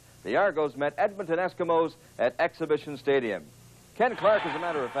announced. The Argos met Edmonton Eskimos at Exhibition Stadium. Ken Clark, as a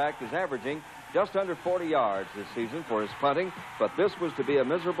matter of fact, is averaging just under 40 yards this season for his punting, but this was to be a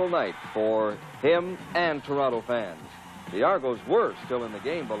miserable night for him and Toronto fans. The Argos were still in the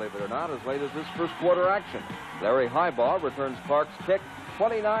game, believe it or not, as late as this first quarter action. Larry Highball returns Clark's kick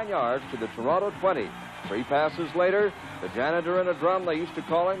 29 yards to the Toronto 20. 3 passes later, the janitor in a drum, they used to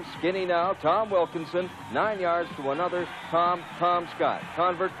call him, skinny now, Tom Wilkinson, 9 yards to another, Tom Scott.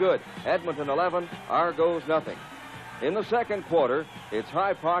 Convert good. Edmonton 11, Argos nothing. In the second quarter, it's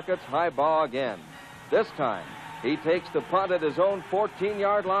high pockets, Highball again. This time, he takes the punt at his own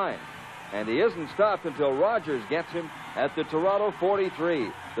 14-yard line. And he isn't stopped until Rogers gets him at the Toronto 43.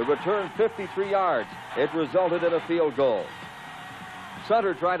 The return 53 yards. It resulted in a field goal.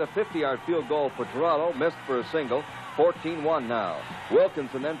 Sutter tried a 50-yard field goal for Toronto, missed for a single. 14-1 now.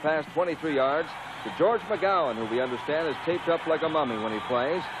 Wilkinson then passed 23 yards to George McGowan, who we understand is taped up like a mummy when he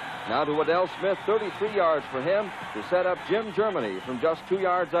plays. Now to Waddell Smith, 33 yards for him to set up Jim Germany from just 2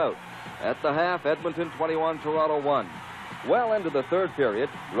 yards out. At the half, Edmonton 21, Toronto 1. Well into the third period,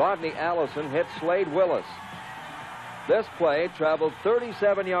 Rodney Allison hit Slade Willis. This play traveled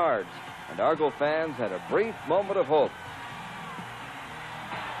 37 yards, and Argo fans had a brief moment of hope.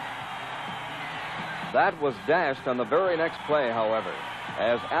 That was dashed on the very next play, however,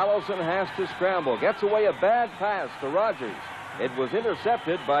 as Allison has to scramble, gets away a bad pass to Rogers. It was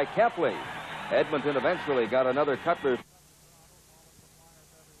intercepted by Kepley. Edmonton eventually got another Cutler.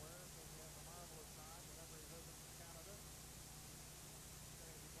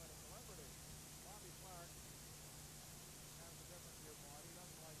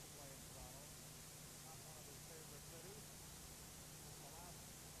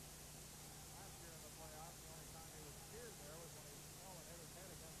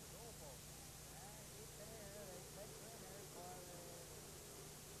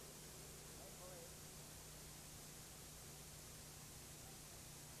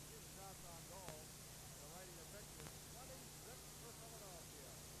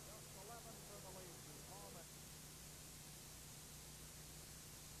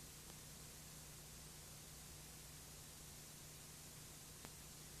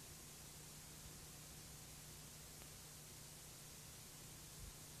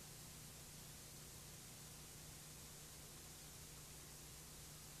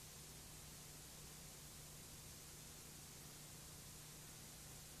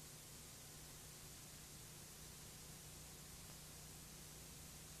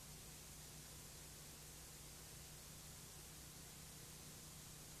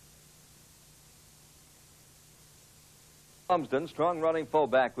 Lumsden, strong running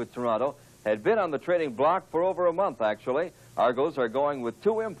fullback with Toronto, had been on the trading block for over a month, actually. Argos are going with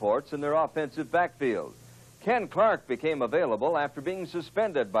 2 imports in their offensive backfield. Ken Clark became available after being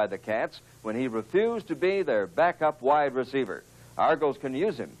suspended by the Cats when he refused to be their backup wide receiver. Argos can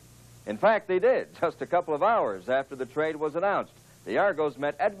use him. In fact, they did, just a couple of hours after the trade was announced. The Argos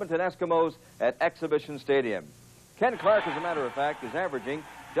met Edmonton Eskimos at Exhibition Stadium. Ken Clark, as a matter of fact, is averaging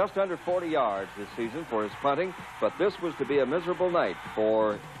just under 40 yards this season for his punting, but this was to be a miserable night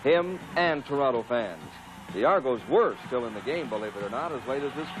for him and Toronto fans. The Argos were still in the game, believe it or not, as late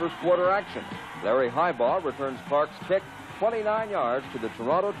as this first quarter action. Larry Highball returns Clark's kick 29 yards to the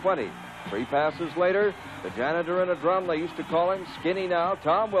Toronto 20. 3 passes later, the janitor in a drum, they used to call him, skinny now,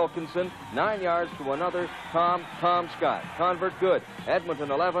 Tom Wilkinson, 9 yards to another Tom Scott. Convert good.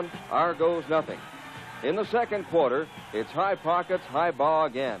 Edmonton 11, Argos nothing. In the second quarter, it's high pockets, high ball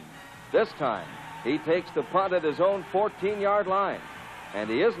again. This time, he takes the punt at his own 14-yard line. And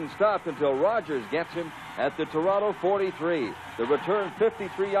he isn't stopped until Rogers gets him at the Toronto 43. The return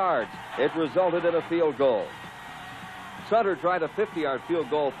 53 yards. It resulted in a field goal. Sutter tried a 50-yard field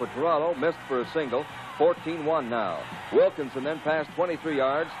goal for Toronto, missed for a single. 14-1 now. Wilkinson then passed 23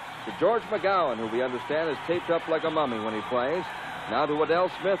 yards to George McGowan, who we understand is taped up like a mummy when he plays. Now to Waddell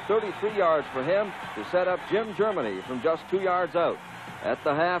Smith, 33 yards for him to set up Jim Germany from just 2 yards out. At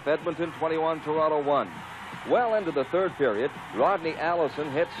the half, Edmonton 21, Toronto 1. Well into the third period, Rodney Allison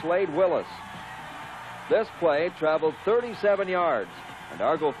hit Slade Willis. This play traveled 37 yards, and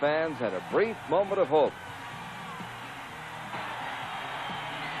Argo fans had a brief moment of hope.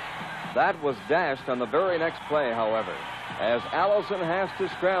 That was dashed on the very next play, however, as Allison has to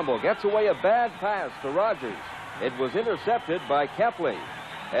scramble, gets away a bad pass to Rogers. It was intercepted by Kepley.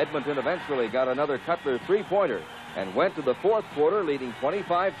 Edmonton eventually got another Cutler three-pointer and went to the fourth quarter leading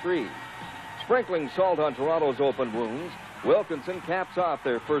 25-3. Sprinkling salt on Toronto's open wounds, Wilkinson caps off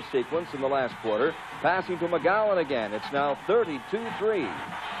their first sequence in the last quarter, passing to McGowan again. It's now 32-3.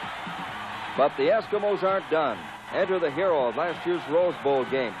 But the Eskimos aren't done. Enter the hero of last year's Rose Bowl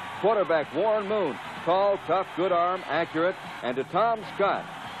game, quarterback Warren Moon. Tall, tough, good arm, accurate, and to Tom Scott.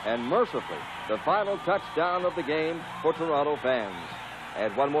 And mercifully, the final touchdown of the game for Toronto fans.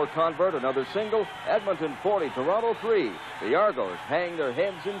 Add one more convert, another single. Edmonton 40, Toronto 3. The Argos hang their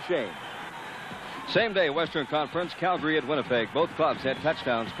heads in shame. Same day, Western Conference, Calgary at Winnipeg. Both clubs had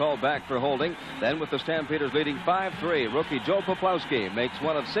touchdowns called back for holding. Then with the Stampeders leading 5-3, rookie Joe Poplawski makes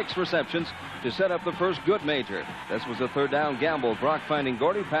one of 6 receptions to set up the first good major. This was a third down gamble. Brock finding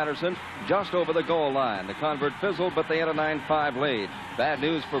Gordy Patterson just over the goal line. The convert fizzled, but they had a 9-5 lead. Bad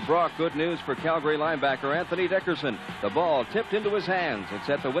news for Brock, good news for Calgary linebacker Anthony Dickerson. The ball tipped into his hands. It's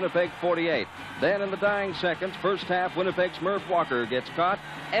at the Winnipeg 48. Then in the dying seconds, first half, Winnipeg's Murph Walker gets caught.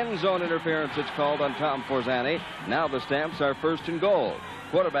 End zone interference, it's called on Tom Forzani. Now the Stamps are first and goal.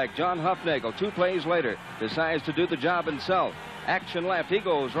 Quarterback John Huffnagel, 2 plays later, decides to do the job himself. Action left, he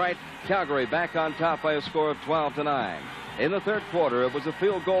goes right. Calgary back on top by a score of 12-9. In the third quarter, it was a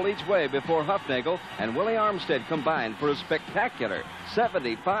field goal each way before Huffnagel and Willie Armstead combined for a spectacular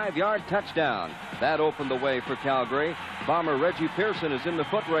 75-yard touchdown. That opened the way for Calgary. Bomber Reggie Pearson is in the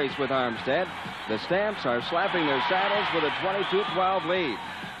foot race with Armstead. The Stamps are slapping their saddles with a 22-12 lead.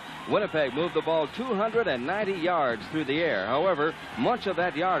 Winnipeg moved the ball 290 yards through the air. However, much of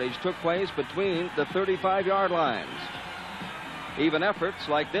that yardage took place between the 35-yard lines. Even efforts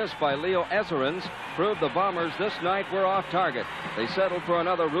like this by Leo Ezerins proved the Bombers this night were off target. They settled for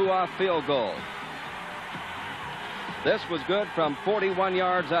another Ruoff field goal. This was good from 41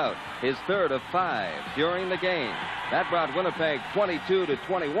 yards out, his third of 5 during the game. That brought Winnipeg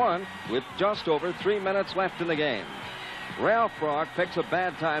 22-21 with just over 3 minutes left in the game. Ralph Brock picks a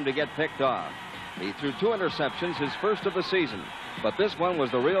bad time to get picked off. He threw 2 interceptions, his first of the season. But this one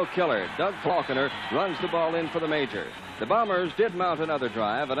was the real killer. Doug Faulkner runs the ball in for the major. The Bombers did mount another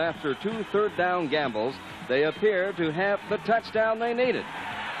drive, and after 2 third-down gambles, they appear to have the touchdown they needed.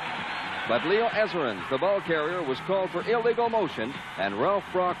 But Leo Ezerins, the ball carrier, was called for illegal motion, and Ralph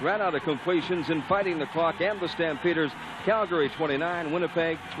Brock ran out of completions in fighting the clock and the Stampeders. Calgary 29,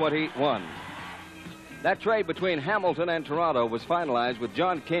 Winnipeg 21. That trade between Hamilton and Toronto was finalized with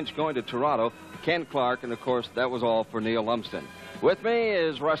John Kinch going to Toronto, Ken Clark, and of course that was all for Neil Lumsden. With me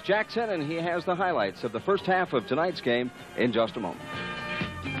is Russ Jackson, and he has the highlights of the first half of tonight's game in just a moment.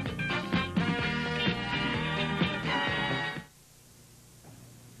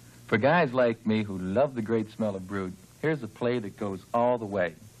 For guys like me who love the great smell of Brute, here's a play that goes all the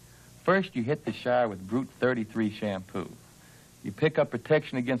way. First, you hit the shower with Brute 33 shampoo. You pick up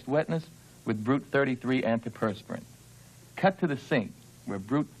protection against wetness with Brute 33 antiperspirant. Cut to the sink, where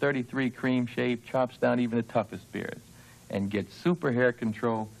Brute 33 cream shave chops down even the toughest beards, and get super hair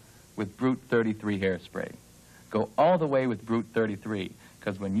control with Brute 33 hairspray. Go all the way with Brute 33,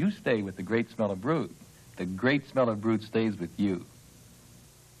 because when you stay with the great smell of Brute, the great smell of Brute stays with you.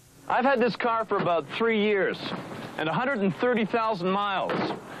 I've had this car for about 3 years and 130,000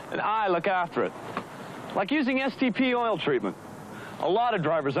 miles, and I look after it. Like using STP oil treatment. A lot of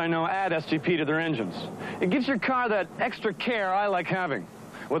drivers I know add STP to their engines. It gives your car that extra care I like having,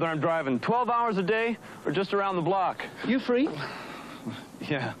 whether I'm driving 12 hours a day or just around the block. You free?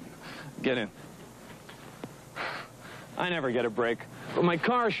 Yeah, get in. I never get a break, but my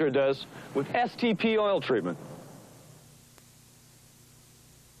car sure does with STP oil treatment.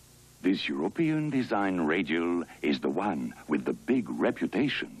 This European design radial is the one with the big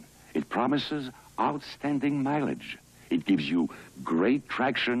reputation. It promises outstanding mileage. It gives you great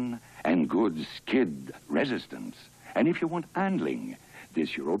traction and good skid resistance. And if you want handling,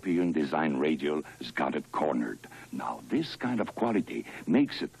 this European design radial has got it cornered. Now, this kind of quality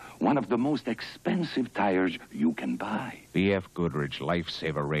makes it one of the most expensive tires you can buy. BF Goodrich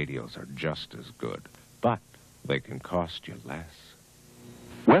Lifesaver radials are just as good, but they can cost you less.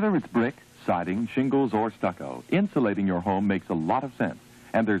 Whether it's brick, siding, shingles, or stucco, insulating your home makes a lot of sense.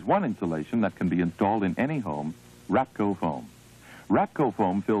 And there's one insulation that can be installed in any home, Rapco Foam. Rapco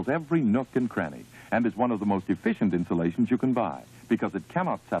Foam fills every nook and cranny and is one of the most efficient insulations you can buy because it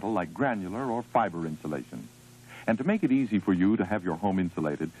cannot settle like granular or fiber insulation. And to make it easy for you to have your home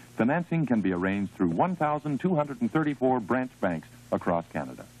insulated, financing can be arranged through 1,234 branch banks across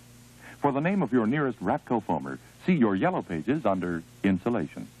Canada. For the name of your nearest Rapco Foamer, see your yellow pages under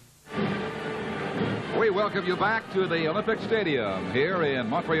Insulation. We welcome you back to the Olympic Stadium here in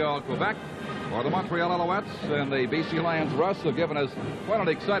Montreal, Quebec, where the Montreal Alouettes and the BC Lions Russ have given us quite an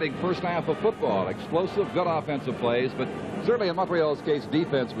exciting first half of football. Explosive, good offensive plays, but certainly in Montreal's case,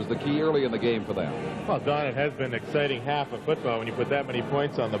 defense was the key early in the game for them. Well, Don, it has been an exciting half of football when you put that many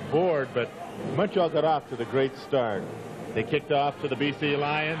points on the board, but Montreal got off to the great start. They kicked off to the BC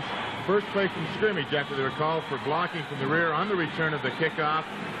Lions. First play from scrimmage after they were called for blocking from the rear on the return of the kickoff.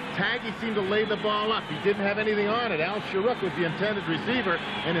 Taggy seemed to lay the ball up. He didn't have anything on it. Al Sharuk was the intended receiver,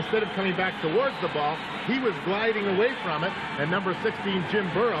 and instead of coming back towards the ball, he was gliding away from it, and number 16,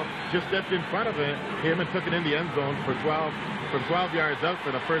 Jim Burrow, just stepped in front of him and took it in the end zone for 12 yards out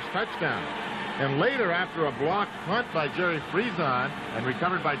for the first touchdown. And later, after a blocked punt by Jerry Friesen and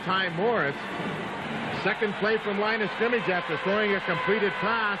recovered by Ty Morris, second play from line of scrimmage after throwing a completed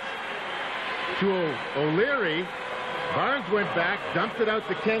pass to O'Leary. Barnes went back, dumped it out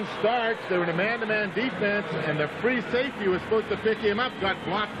to Ken Starks. They were in a man-to-man defense, and the free safety was supposed to pick him up. Got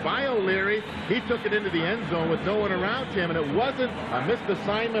blocked by O'Leary. He took it into the end zone with no one around him, and it wasn't a missed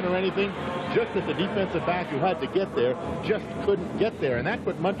assignment or anything, just that the defensive back who had to get there just couldn't get there, and that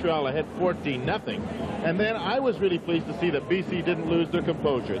put Montreal ahead 14-0. And then I was really pleased to see that BC didn't lose their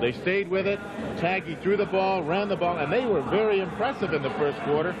composure. They stayed with it. Taggy threw the ball, ran the ball, and they were very impressive in the first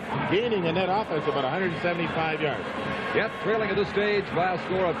quarter, gaining a net offense of about 175 yards. Yet trailing at this stage by a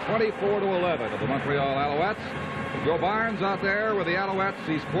score of 24-11 of the Montreal Alouettes. Joe Barnes out there with the Alouettes.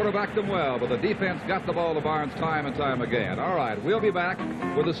 He's quarterbacked them well, but the defense got the ball to Barnes time and time again. All right, we'll be back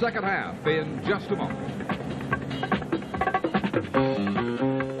with the second half in just a moment.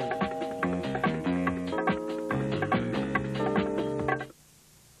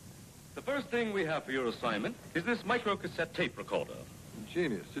 The first thing we have for your assignment is this micro-cassette tape recorder.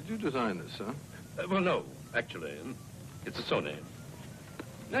 Genius. Did you design this, huh? Well, no, actually. It's a Sony.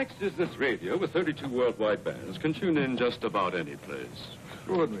 Next is this radio with 32 worldwide bands, can tune in just about any place.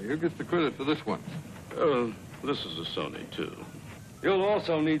 Extraordinary. Who gets the credit for this one? This is a Sony, too. You'll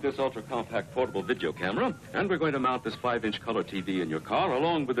also need this ultra-compact portable video camera, and we're going to mount this 5-inch color TV in your car,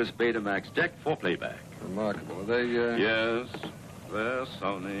 along with this Betamax deck for playback. Remarkable. Are they, Yes, they're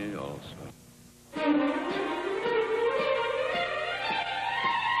Sony also.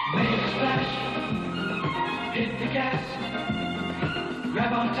 Make a splash, hit the gas,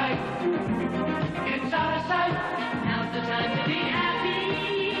 grab on tight, it's out of sight. Now's the time to be happy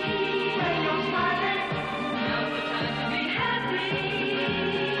when you're smiling. Now's the time to be happy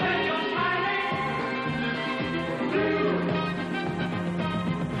when you're smiling. Blue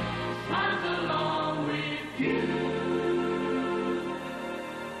smiles along with you.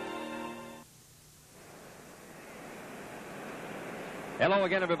 Hello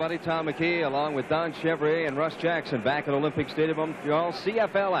again, everybody. Tom McKee along with Don Chevrier and Russ Jackson back at Olympic Stadium, Montreal.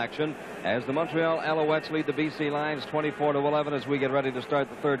 CFL action as the Montreal Alouettes lead the BC Lions 24-11 as we get ready to start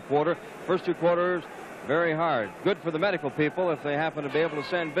the third quarter. First two quarters, very hard. Good for the medical people if they happen to be able to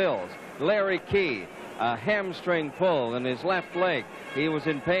send bills. Larry Key, a hamstring pull in his left leg. He was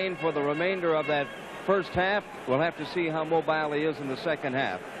in pain for the remainder of that first half. We'll have to see how mobile he is in the second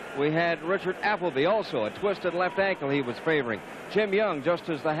half. We had Richard Appleby also, a twisted left ankle he was favoring. Jim Young, just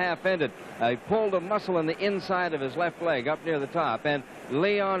as the half ended, pulled a muscle in the inside of his left leg up near the top. And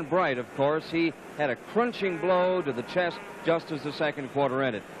Leon Bright, of course, he had a crunching blow to the chest just as the second quarter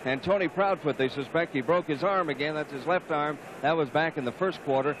ended. And Tony Proudfoot, they suspect he broke his arm again. That's his left arm. That was back in the first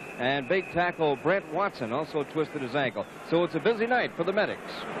quarter. And big tackle Brent Watson also twisted his ankle. So it's a busy night for the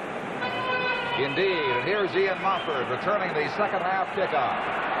medics. Indeed, and here's Ian Mofford returning the second half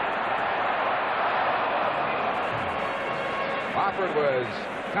kickoff. Mofford was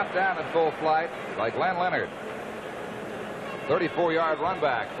cut down in full flight by Glenn Leonard. 34-yard run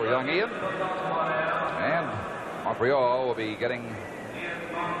back for young Ian. And Montreal will be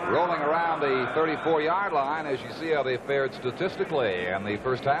rolling around the 34-yard line as you see how they fared statistically in the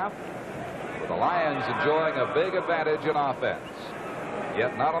first half, with the Lions enjoying a big advantage in offense.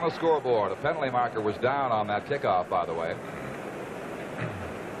 Yet not on the scoreboard. A penalty marker was down on that kickoff, by the way.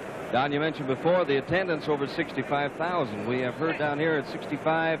 Don, you mentioned before the attendance over 65,000. We have heard down here at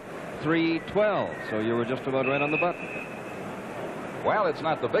 65,312. So you were just about right on the button. Well, it's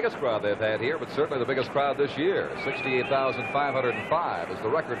not the biggest crowd they've had here, but certainly the biggest crowd this year. 68,505 is the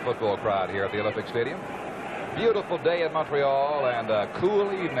record football crowd here at the Olympic Stadium. Beautiful day in Montreal and a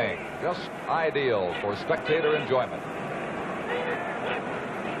cool evening. Just ideal for spectator enjoyment.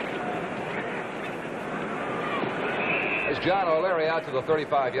 There's John O'Leary out to the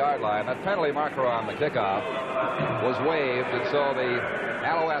 35-yard line. That penalty marker on the kickoff was waived, and so the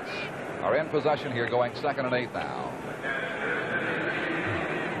Alouettes are in possession here, going 2nd and 8 now.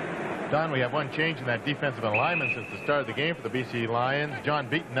 Don, we have one change in that defensive alignment since the start of the game for the BC Lions. John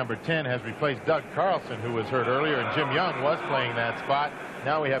Beaton, number 10, has replaced Doug Carlson, who was hurt earlier, and Jim Young was playing that spot.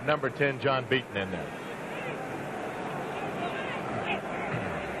 Now we have number 10, John Beaton, in there.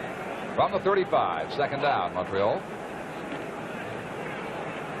 From the 35, 2nd down, Montreal.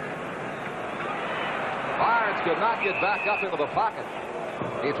 Barnes could not get back up into the pocket.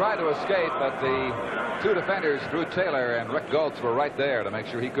 He tried to escape, but the two defenders, Drew Taylor and Rick Goltz, were right there to make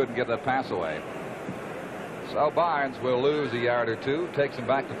sure he couldn't get that pass away. So Barnes will lose a yard or two, takes him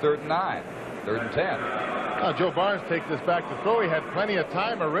back to 3rd and 9, 3rd and 10. Now, Joe Barnes takes this back to throw. He had plenty of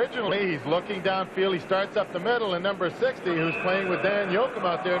time originally. He's looking downfield. He starts up the middle, and number 60, who's playing with Dan Yoakum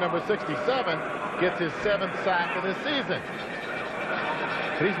out there, number 67, gets his 7th sack of the season.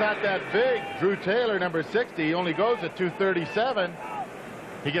 But he's not that big. Drew Taylor, number 60, he only goes at 237.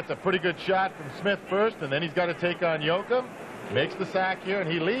 He gets a pretty good shot from Smith first, and then he's got to take on Yoakum. Makes the sack here,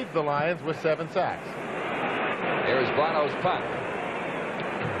 and he leads the Lions with 7 sacks. Here's Bono's punt.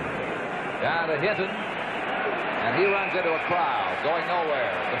 Down to Hinton, and he runs into a crowd, going nowhere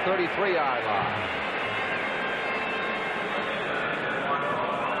at the 33-yard line.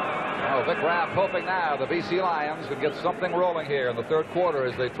 Oh, Vic Rapp hoping now the BC Lions can get something rolling here in the 3rd quarter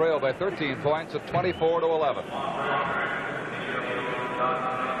as they trail by 13 points at 24-11.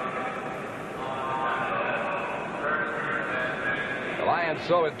 The Lions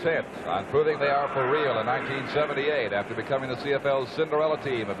so intent on proving they are for real in 1978 after becoming the CFL's Cinderella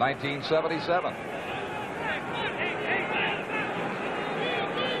team of 1977.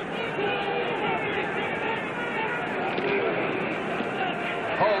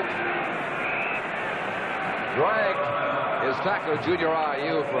 Holt dragged his tackler, Junior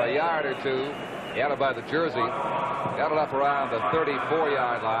IU, for a yard or two. He had it by the jersey. Got it up around the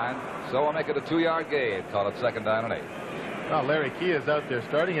 34-yard line. So we'll make it a 2-yard gain. Call it 2nd down and 8. Well, Larry Key is out there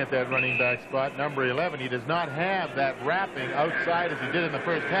starting at that running back spot, number 11. He does not have that wrapping outside as he did in the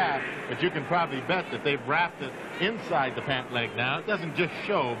first half, but you can probably bet that they've wrapped it inside the pant leg now. It doesn't just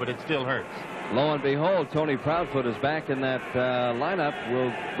show, but it still hurts. Lo and behold, Tony Proudfoot is back in that lineup.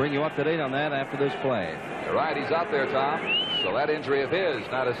 We'll bring you up to date on that after this play. You're right, he's out there, Tom. So that injury of his,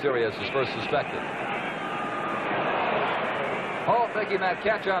 not as serious as first suspected. Holt making that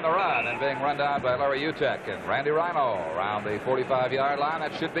catch on the run and being run down by Larry Utek and Randy Rhino around the 45-yard line.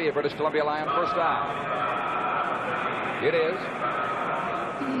 That should be a British Columbia Lion first down. It is.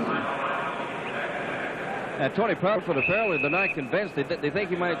 Tony Proudfoot, apparently they're not convinced. They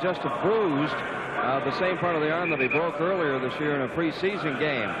think he might just have bruised the same part of the arm that he broke earlier this year in a preseason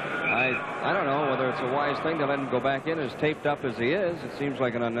game. I don't know whether it's a wise thing to let him go back in as taped up as he is. It seems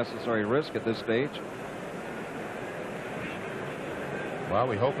like an unnecessary risk at this stage. Well,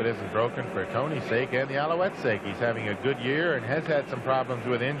 we hope it isn't broken for Tony's sake and the Alouettes' sake. He's having a good year and has had some problems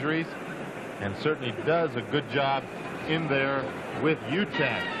with injuries and certainly does a good job in there with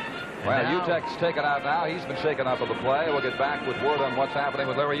Utek. Well, Utek's taken out now. He's been shaken up of the play. We'll get back with word on what's happening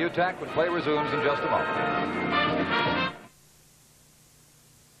with Larry Utek when play resumes in just a moment.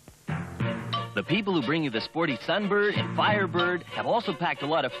 The The people who bring you the sporty Sunbird and Firebird have also packed a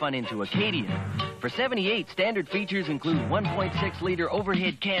lot of fun into Acadian. For $78, standard features include 1.6-liter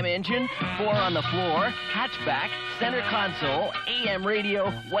overhead cam engine, 4 on the floor, hatchback, center console, AM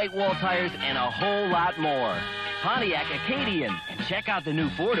radio, white wall tires, and a whole lot more. Pontiac Acadian, and check out the new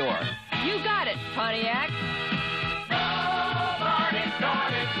 4-door. You got it, Pontiac. Nobody's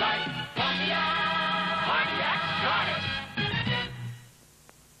got it like Pontiac. Pontiac's got it.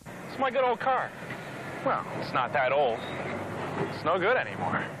 It's my good old car. Well, it's not that old. It's no good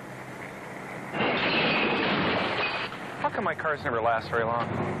anymore. How come my cars never last very long?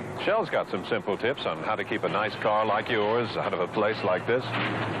 Shell's got some simple tips on how to keep a nice car like yours out of a place like this.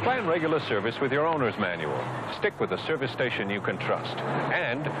 Plan regular service with your owner's manual. Stick with a service station you can trust.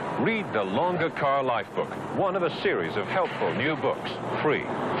 And read the Longer Car Life Book, one of a series of helpful new books, free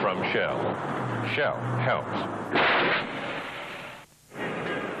from Shell. Shell helps.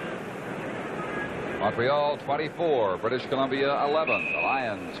 Montreal 24, British Columbia 11. The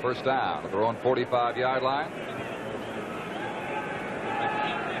Lions first down at their own 45-yard line.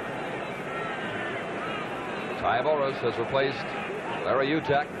 Ty Morris has replaced Larry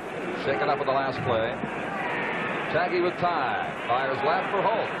Utek, shaken up in the last play. Taggy with time, fires left for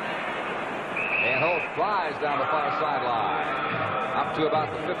Holt. And Holt flies down the far sideline, up to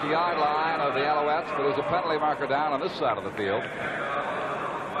about the 50-yard line of the Alouettes, but there's a penalty marker down on this side of the field.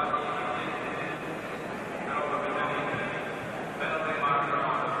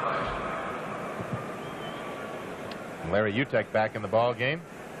 Larry Utek back in the ball game.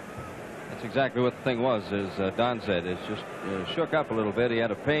 That's exactly what the thing was, as Don said. It's just shook up a little bit. He had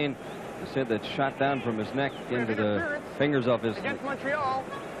a pain, he said, that shot down from his neck into the fingers of his... Against Montreal.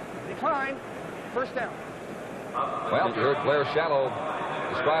 Decline. First down. Well, you heard Blair Shallow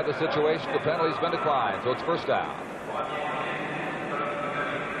describe the situation. The penalty's been declined, so it's first down.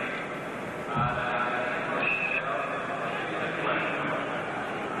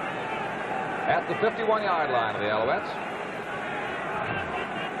 At the 51-yard line of the Alouettes.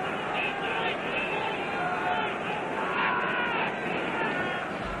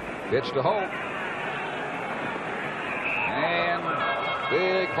 Pitch to Holt. And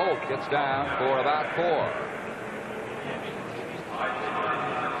Big Holt gets down for about 4.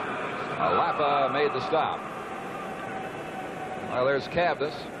 Lapa made the stop. Well, there's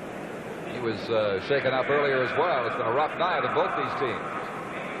Cavdas. He was shaken up earlier as well. It's been a rough night of both these teams.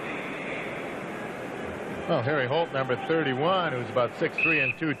 Well, Harry Holt, number 31, who's about 6'3"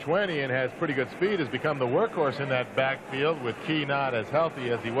 and 220 and has pretty good speed, has become the workhorse in that backfield with Key not as healthy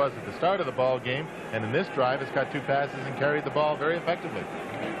as he was at the start of the ball game. And in this drive, has caught 2 passes and carried the ball very effectively.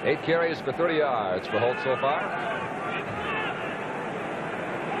 8 carries for 30 yards for Holt so far.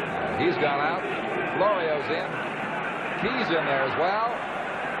 He's gone out. Florio's in. Key's in there as well.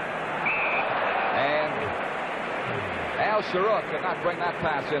 And Al Sharuk could not bring that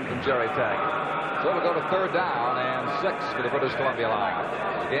pass in from Jerry Taggart. So it'll go to third down and 6 for the British Columbia Lions.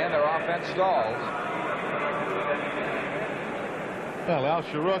 Again, their offense stalls. Well, Al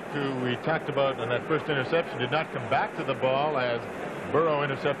Sharuk, who we talked about on that first interception, did not come back to the ball as Burrow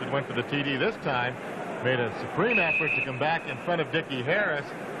intercepted, went for the TD this time. Made a supreme effort to come back in front of Dickie Harris,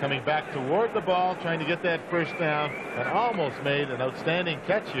 coming back toward the ball, trying to get that first down, and almost made an outstanding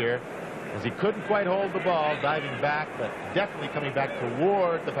catch here, as he couldn't quite hold the ball, diving back, but definitely coming back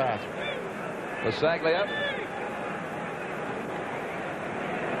toward the passer. Bisaglia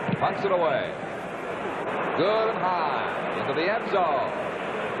punts it away. Good and high into the end zone.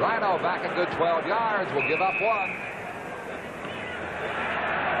 Rhino back a good 12 yards. Will give up 1.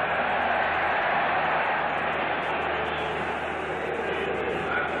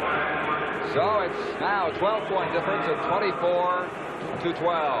 So it's now a 12-point difference of 24-12.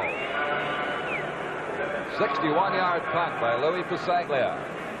 61-yard punt by Louis Bisaglia.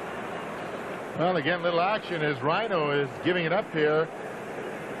 Well, again, little action as Rhino is giving it up here.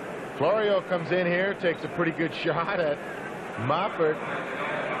 Florio comes in here, takes a pretty good shot at Mofford.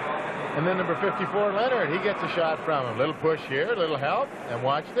 And then number 54, Leonard, he gets a shot from him. Little push here, little help, and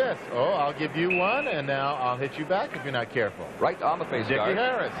watch this. Oh, I'll give you 1, and now I'll hit you back if you're not careful. Right on the face guard. Dickie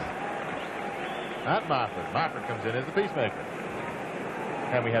Harris. Not Mofford. Mofford comes in as the peacemaker.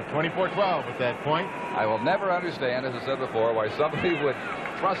 And we have 24-12 at that point. I will never understand, as I said before, why somebody would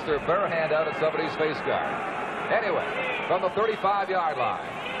thrust their bare hand out at somebody's face guard. Anyway, from the 35-yard line.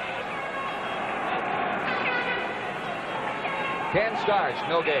 Ken Starch,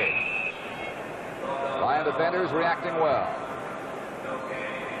 no gain. Lion defenders reacting well.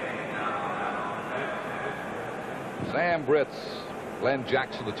 Sam Britz, Glenn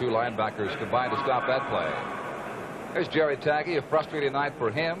Jackson, the 2 linebackers combined to stop that play. There's Jerry Taggy, a frustrating night for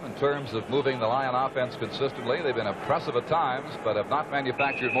him in terms of moving the Lion offense consistently. They've been impressive at times, but have not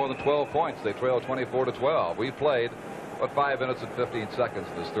manufactured more than 12 points. They trail 24-12. We played, 5 minutes and 15 seconds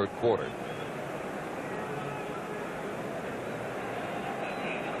in this third quarter.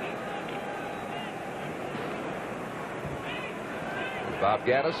 Bob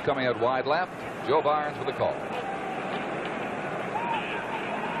Gaddis coming out wide left. Joe Barnes with the call.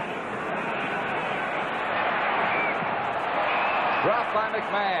 Dropped by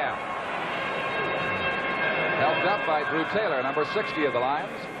McMahon. Helped up by Drew Taylor, number 60 of the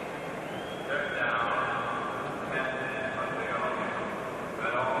Lions.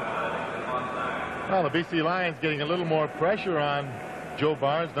 Well, the BC Lions getting a little more pressure on Joe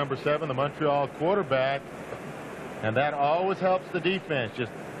Barnes, number 7, the Montreal quarterback. And that always helps the defense.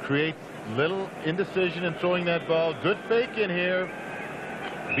 Just creates little indecision in throwing that ball. Good fake in here.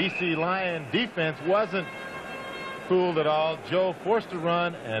 BC Lion defense wasn't fooled at all. Joe forced a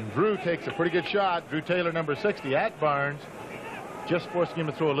run, and Drew takes a pretty good shot. Drew Taylor, number 60, at Barnes, just forcing him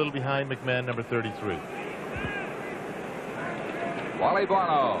to throw a little behind McMahon, number 33. Wally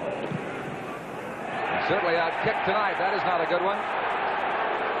Bono. Certainly out-kicked tonight. That is not a good one.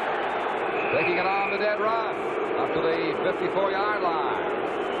 Taking it on the dead run up to the 54-yard line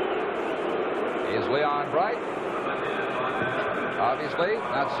is Leon Bright. Obviously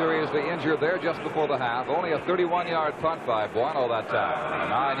not seriously injured there just before the half. Only a 31-yard punt by Bono that time. A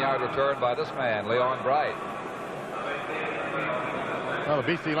 9-yard return by this man, Leon Bright. Well, the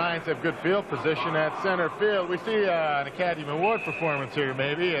BC Lions have good field position at center field. We see an Academy Award performance here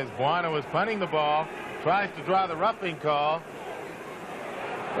maybe as Bono is punting the ball, tries to draw the roughing call.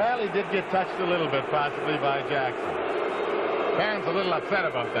 Well, he did get touched a little bit possibly by Jackson. Fans a little upset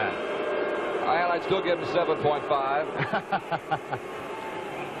about that. Well, I'd still give him 7.5.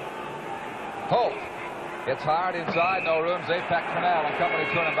 Holt hits hard inside, no room. Zapac Cornell and company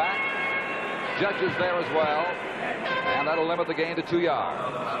turn him back. Judges there as well, and that'll limit the gain to 2 yards.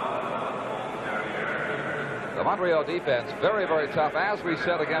 The Montreal defense very, very tough, as we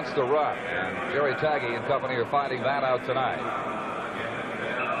said, against the run. And Jerry Taggy and company are finding that out tonight.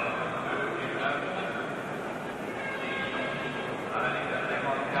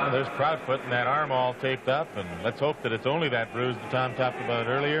 There's Proudfoot and that arm all taped up, and let's hope that it's only that bruise that Tom talked about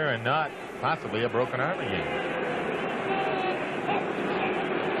earlier and not possibly a broken arm again.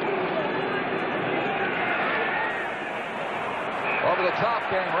 Over the top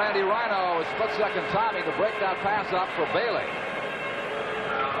came Randy Rhino with split-second timing to break that pass up for Bailey.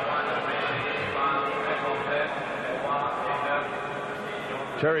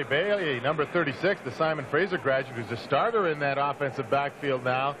 Terry Bailey, number 36, the Simon Fraser graduate, who's a starter in that offensive backfield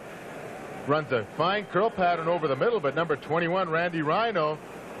now, runs a fine curl pattern over the middle, but number 21, Randy Rhino,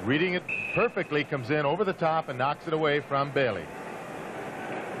 reading it perfectly, comes in over the top and knocks it away from Bailey.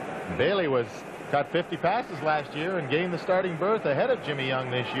 Bailey caught 50 passes last year and gained the starting berth ahead of Jimmy Young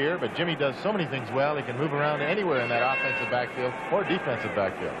this year, but Jimmy does so many things well. He can move around anywhere in that offensive backfield or defensive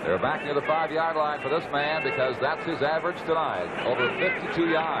backfield. They're back near the 5-yard line for this man because that's his average tonight. Over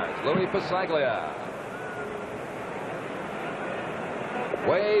 52 yards. Louis Pasaglia.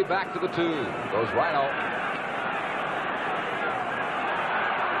 Way back to the 2 goes Rhino.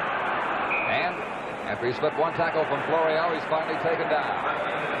 And after he slipped one tackle from Florio, he's finally taken down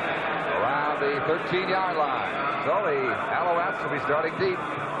around the 13-yard line. So the Alouettes will be starting deep.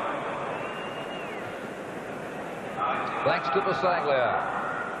 Thanks to Pasaglia.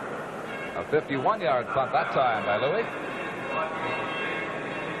 A 51-yard punt that time by Louis.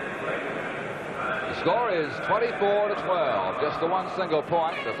 The score is 24-12. Just the one single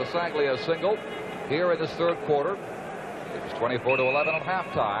point that Pasaglia singled here in this third quarter. It was 24-11 at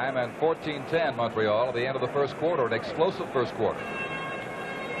halftime and 14-10 Montreal at the end of the first quarter. An explosive first quarter.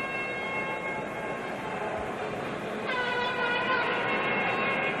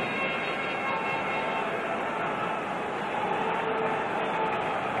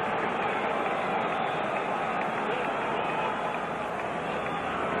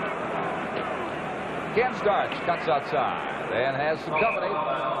 Ken Starch cuts outside and has some company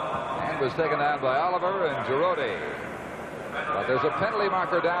and was taken down by Oliver and Girardi. But there's a penalty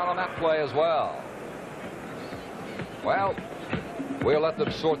marker down on that play as well. Well, we'll let them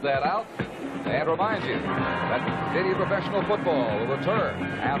sort that out and remind you that Canadian professional football will return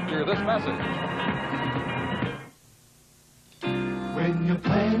after this message. When you're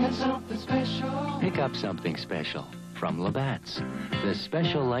planning something special, pick up something special from Labatt's, the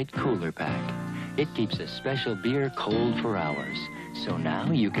Special Light Cooler Pack. It keeps a special beer cold for hours. So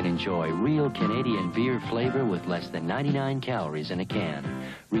now you can enjoy real Canadian beer flavor with less than 99 calories in a can.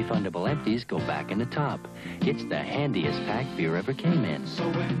 Refundable empties go back in the top. It's the handiest packed beer ever came in. So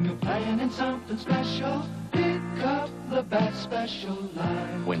when you're planning something special, pick up Labatt's Special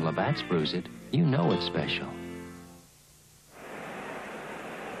Line. When Labatt's brews it, you know it's special.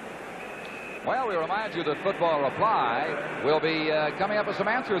 Well, we remind you that Football Reply will be coming up with some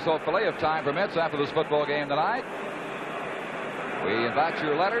answers, hopefully, if time permits, after this football game tonight. We invite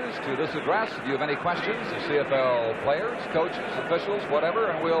your letters to this address if you have any questions of CFL players, coaches, officials, whatever,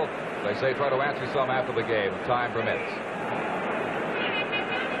 and we'll, they say, try to answer some after the game if time permits.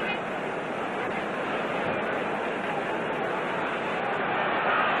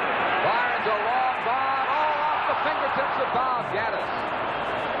 Fires a long bomb, all off the fingertips of Bob Gaddis.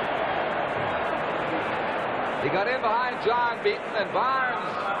 He got in behind John Beaton, and Barnes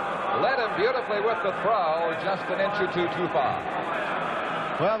led him beautifully with the throw, just an inch or two too far.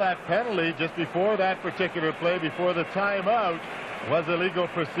 Well, that penalty just before that particular play, before the timeout, was a legal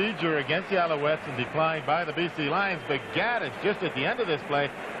procedure against the Alouettes and declined by the BC Lions. But Gaddis, just at the end of this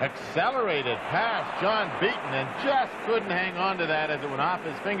play, accelerated past John Beaton and just couldn't hang on to that as it went off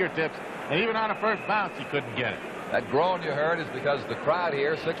his fingertips. And even on a first bounce, he couldn't get it. That groan you heard is because the crowd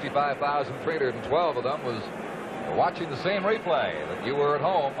here, 65,312 of them, was watching the same replay that you were at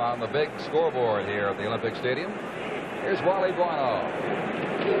home on the big scoreboard here at the Olympic Stadium. Here's Wally Buono.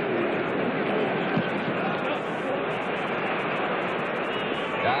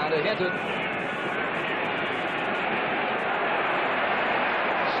 Down to Hinton.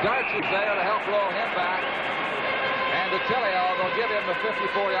 Starks is there to help roll him back. And Attilio will give him the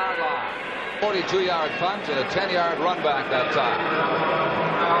 54-yard line. 42-yard punt and a 10-yard run back that time.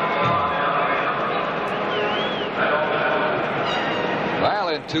 Well,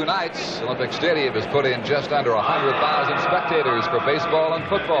 in 2 nights, Olympic Stadium has put in just under 100,000 spectators for baseball and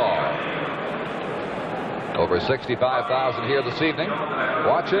football. Over 65,000 here this evening,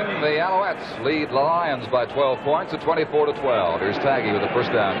 watching the Alouettes lead the Lions by 12 points at 24-12. Here's Taggy with a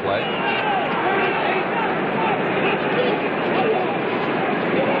first down play.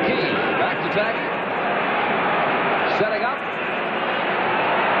 Key back to Taggy. Setting up.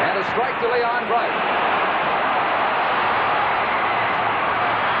 And a strike to Leon Bright.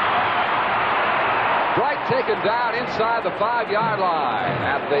 Bright taken down inside the 5-yard line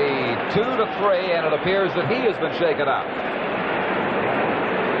at the 2-3, and it appears that he has been shaken up.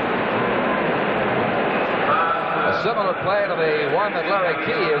 A similar play to the one that Larry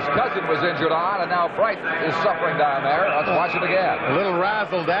Key, his cousin, was injured on, and now Bright is suffering down there. Let's watch it again. A little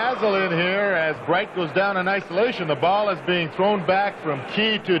razzle-dazzle in here as Bright goes down in isolation. The ball is being thrown back from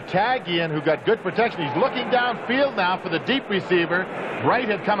Key to Tagian, who got good protection. He's looking downfield now for the deep receiver. Bright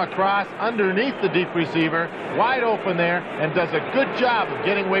had come across underneath the deep receiver, wide open there, and does a good job of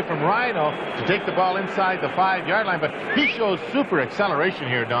getting away from Rhino to take the ball inside the 5-yard line. But he shows super acceleration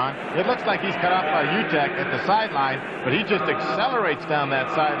here, Don. It looks like he's cut off by Utek at the sideline, but he just accelerates down that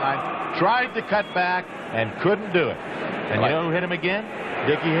sideline, tried to cut back, and couldn't do it. And you know who hit him again?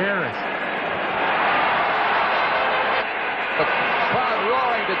 Dickie Harris. The crowd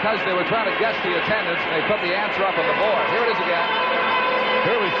roaring because they were trying to guess the attendance, and they put the answer up on the board. Here it is again.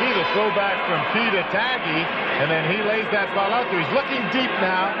 Here we see the throwback from Key to Taggy, and then he lays that ball out there. He's looking deep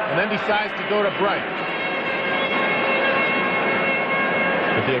now, and then decides to go to Bright.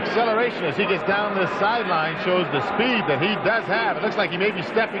 But the acceleration as he gets down this sideline shows the speed that he does have. It looks like he may be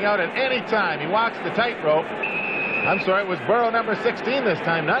stepping out at any time. He walks the tightrope. I'm sorry, it was Burrow number 16 this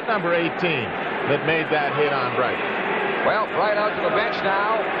time, not number 18, that made that hit on Bright. Well, Bright out to the bench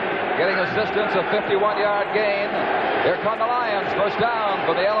now, getting assistance, a 51-yard gain. Here come the Lions, first down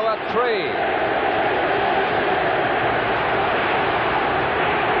for the Alouette 3.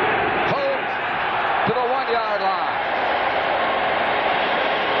 Holt to the 1-yard line.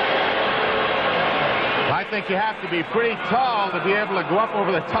 I think you have to be pretty tall to be able to go up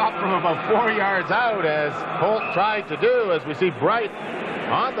over the top from about 4 yards out, as Holt tried to do, as we see Bright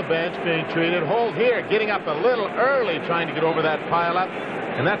on the bench being treated. Holt here getting up a little early, trying to get over that pileup.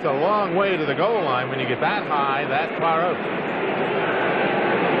 And that's a long way to the goal line when you get that high, that far out.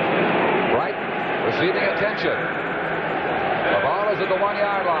 Bright receiving attention. The ball is at the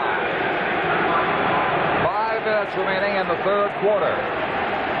 1-yard line. 5 minutes remaining in the third quarter.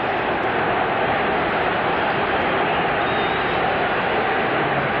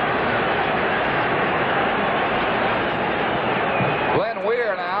 Glenn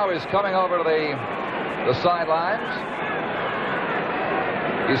Weir now is coming over to the sidelines.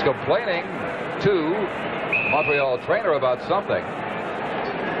 He's complaining to Montreal trainer about something.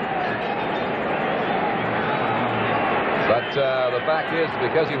 But the fact is,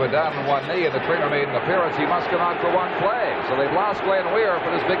 because he went down on one knee and the trainer made an appearance, he must come out for one play. So they've lost Glenn Weir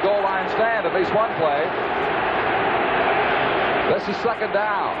for this big goal line stand, at least one play. This is second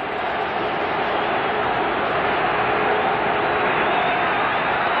down.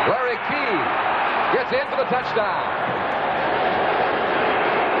 Larry Key gets in for the touchdown.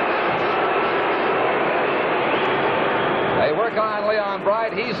 They work on Leon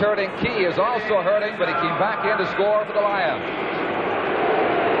Bright. He's hurting. Key is also hurting, but he came back in to score for the Lions.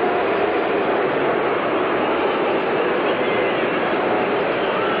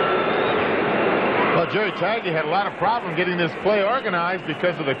 Well, Jerry Taggy had a lot of problem getting this play organized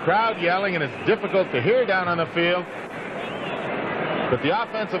because of the crowd yelling, and it's difficult to hear down on the field. But the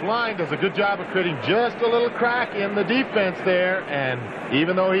offensive line does a good job of creating just a little crack in the defense there. And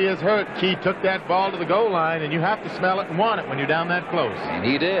even though he is hurt, Key took that ball to the goal line, and you have to smell it and want it when you're down that close. And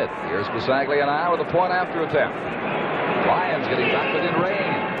he did. Here's Bisaglia now with a point after attempt. Lions getting back within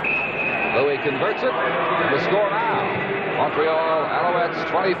range. Louis converts it. The score now. Montreal Alouettes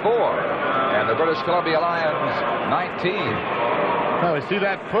 24. And the British Columbia Lions 19. Now we see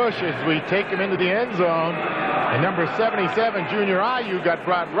that push as we take him into the end zone. And number 77, Junior Ayu, got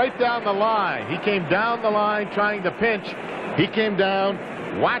brought right down the line. He came down the line trying to pinch. He came down.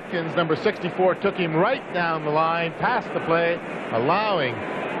 Watkins, number 64, took him right down the line, past the play, allowing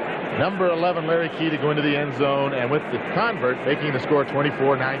number 11, Larry Key, to go into the end zone, and with the convert, making the score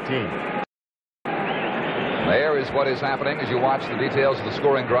 24-19. There is what is happening as you watch the details of the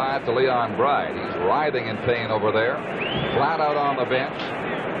scoring drive to Leon Bright. He's writhing in pain over there, flat out on the bench.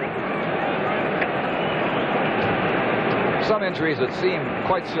 Some injuries that seem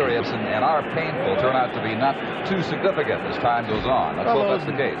quite serious and are painful turn out to be not too significant as time goes on. Let's hope that's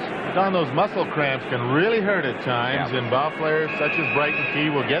the case. Don, those muscle cramps can really hurt at times, and ball players such as Bright and Key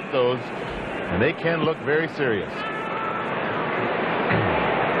will get those, and they can look very serious.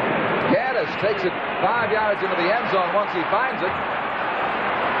 Gaddis takes it 5 yards into the end zone once he finds it.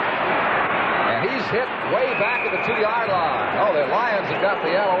 And he's hit way back at the 2-yard line. Oh, the Lions have got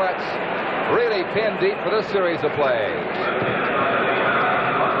the Alouettes really pinned deep for this series of plays.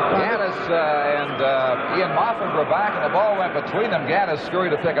 Gaddis and Ian Moffat were back, and the ball went between them. Gaddis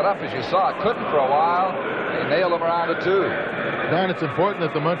scurried to pick it up, as you saw. Couldn't for a while. They nailed him around it, too. Don, it's important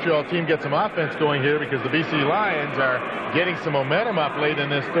that the Montreal team get some offense going here because the BC Lions are getting some momentum up late in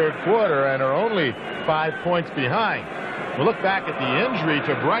this third quarter and are only 5 points behind. We'll look back at the injury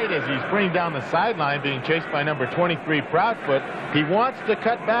to Bright as he's bringing down the sideline, being chased by number 23, Proudfoot. He wants to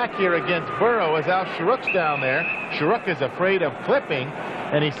cut back here against Burrow as Al Sharuk's down there. Sharuk is afraid of clipping,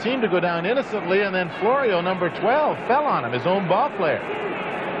 and he seemed to go down innocently, and then Florio, number 12, fell on him, his own ball player.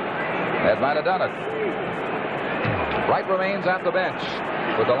 That might have done it. Bright remains at the bench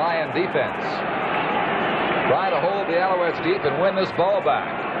with the Lion defense. Try to hold the Alouettes deep and win this ball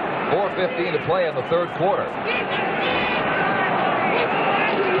back. 4:15 to play in the third quarter.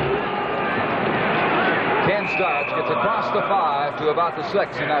 Ken Starch gets across the 5 to about the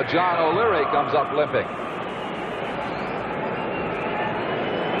 6, and now John O'Leary comes up limping.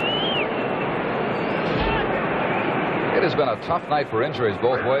 It has been a tough night for injuries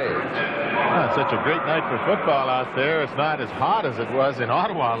both ways. Oh, it's such a great night for football out there. It's not as hot as it was in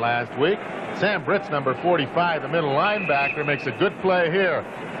Ottawa last week. Sam Britt's number 45, the middle linebacker, makes a good play here,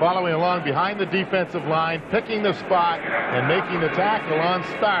 following along behind the defensive line, picking the spot, and making the tackle on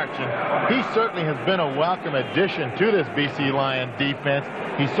Starch. And he certainly has been a welcome addition to this BC Lion defense.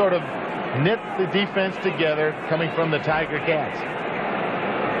 He sort of knit the defense together, coming from the Tiger Cats.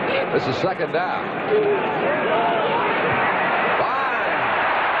 This is second down.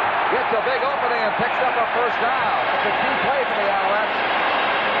 Gets a big opening and picks up a first down. It's a key play for the Alouettes.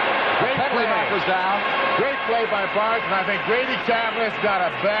 Great penalty marker's down. Great play by Barnes, and I think Grady Cavaliss got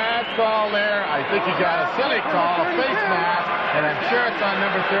a bad call there. I think he got a silly call, a face mask, and I'm sure it's on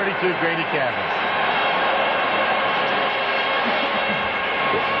number 32, Grady Cavaliss.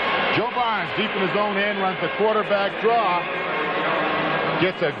 Joe Barnes, deep in his own end, runs the quarterback draw.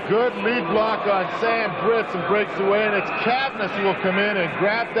 Gets a good lead block on Sam Britz and breaks away, and it's Cavaliss who will come in and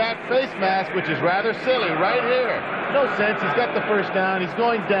grab that face mask, which is rather silly right here. No sense. He's got the first down. He's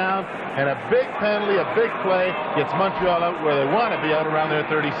going down, and a big penalty, a big play gets Montreal out where they want to be, out around their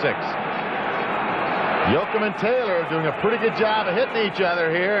 36. Yoakum and Taylor doing a pretty good job of hitting each other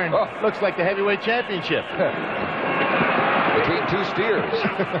here, and looks like the heavyweight championship. Between two steers.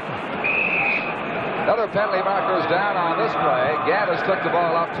 Another penalty marker is down on this play. Gaddis took the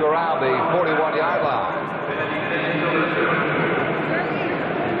ball up to around the 41-yard line.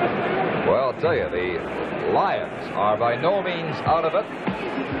 Well, I'll tell you, the Lions are by no means out of it.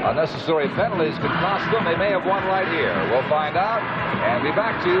 Unnecessary penalties could cost them. They may have won right here. We'll find out and be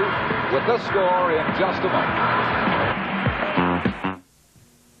back to you with this score in just a moment.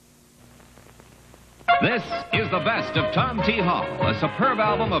 This is the best of Tom T. Hall, a superb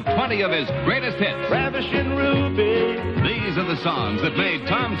album of 20 of his greatest hits. Ravishing Ruby. These are the songs that made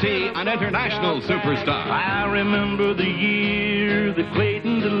Tom T. an international superstar. I remember the year that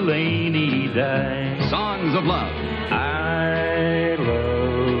Clayton Delaney died. Songs of love. I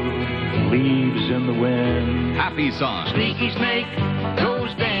love leaves in the wind. Happy songs. Sneaky snake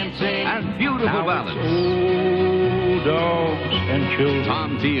goes dancing. And beautiful ballads. Old dogs and children.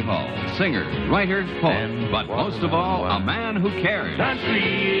 Tom T. Hall, singer, writer, poet, but most of all, a man who cares.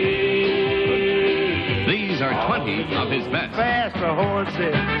 These are 20 of his best. Faster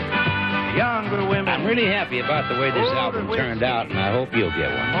horses, younger women. I'm really happy about the way this album turned out, and I hope you'll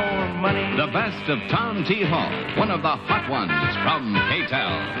get one. More money. The best of Tom T. Hall, one of the hot ones from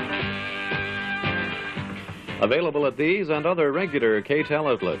KTEL. Available at these and other regular KTEL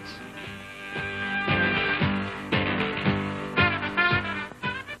outlets.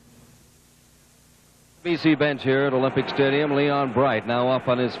 BC bench here at Olympic Stadium. Leon Bright now up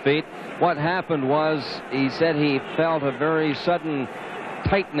on his feet. What happened was he said he felt a very sudden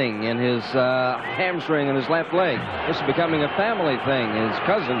tightening in his hamstring in his left leg. This is becoming a family thing. His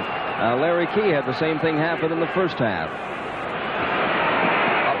cousin, Larry Key, had the same thing happen in the first half.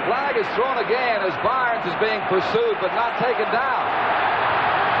 A flag is thrown again as Barnes is being pursued but not taken down.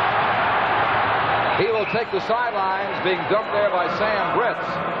 He will take the sidelines, being dumped there by Sam Britz.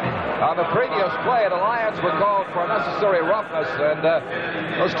 On the previous play, the Lions were called for unnecessary roughness, and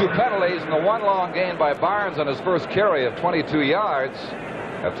those two penalties and the one long gain by Barnes on his first carry of 22 yards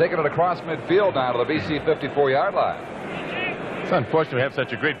have taken it across midfield now to the BC 54-yard line. It's unfortunate we have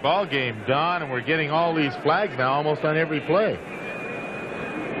such a great ball game, Don, and we're getting all these flags now almost on every play.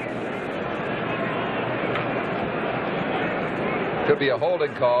 Could be a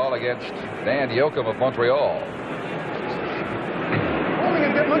holding call against Dan Yoakum of Montreal. Holding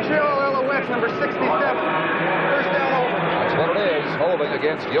against Montreal Alouettes, number 67. First down over. That's what it is, holding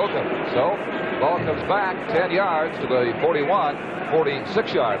against Yoakum. So, ball comes back 10 yards to the 41,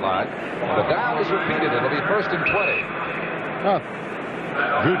 46-yard line. The down is repeated. It'll be first and 20. Oh.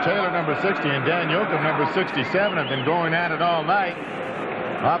 Drew Taylor, number 60, and Dan Yoakum, number 67, have been going at it all night.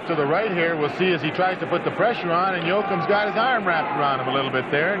 Off to the right here, we'll see as he tries to put the pressure on, and Yoakum's got his arm wrapped around him a little bit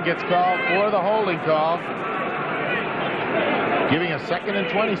there and gets called for the holding call, giving a 2nd and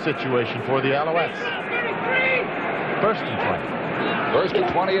 20 situation for the Alouettes. First and 20. First and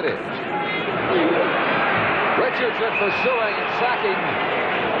 20 it is. Richardson pursuing and sacking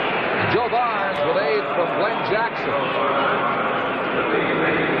Joe Barnes with aid from Glenn Jackson.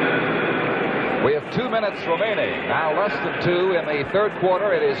 We have 2 minutes remaining. Now less than 2 in the third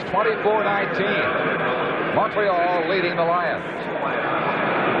quarter. It is 24-19. Montreal leading the Lions.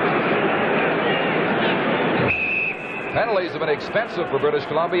 Penalties have been expensive for British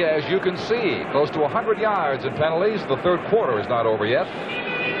Columbia, as you can see. Close to 100 yards in penalties. The third quarter is not over yet.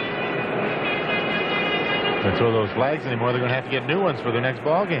 Don't throw those flags anymore. They're going to have to get new ones for the next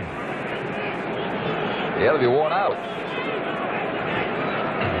ball game. Yeah, they'll be worn out.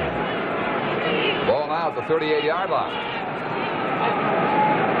 Ball now at the 38-yard line.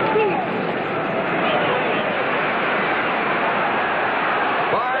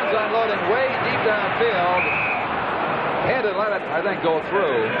 Barnes unloading way deep downfield. Had to let it, I think, go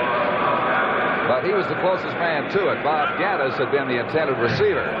through. But he was the closest man to it. Bob Gaddis had been the intended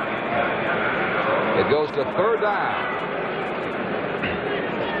receiver. It goes to third down.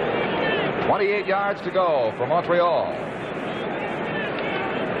 28 yards to go for Montreal.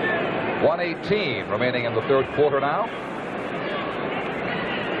 1:18 remaining in the third quarter now.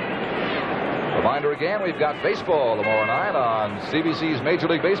 Reminder again, we've got baseball tomorrow night on CBC's Major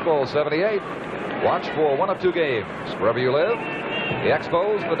League Baseball 78. Watch for one of 2 games wherever you live. The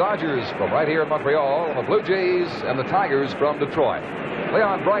Expos, the Dodgers from right here in Montreal, and the Blue Jays and the Tigers from Detroit.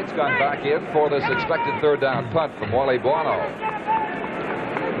 Leon Bright's gone back in for this expected third down punt from Wally Buono.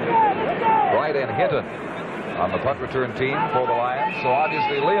 Bright and Hinton on the punt return team for the Lions. So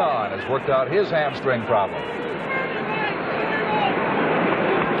obviously Leon has worked out his hamstring problem.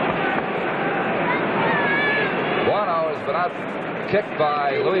 Buono has been out kicked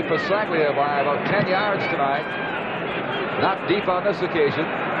by Louis Pasaglia by about 10 yards tonight. Not deep on this occasion.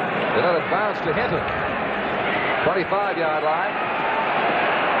 They let it bounce to Hinton. 25-yard line.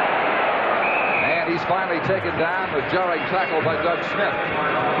 And he's finally taken down. The jarring tackle by Doug Smith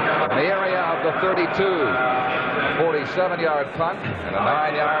in the area of the 32. A 47-yard punt and a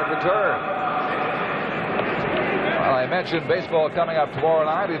 9-yard return. Well, I mentioned baseball coming up tomorrow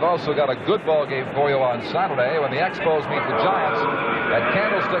night. We've also got a good ball game for you on Saturday when the Expos meet the Giants at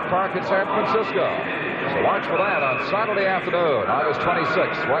Candlestick Park in San Francisco. So watch for that on Saturday afternoon, August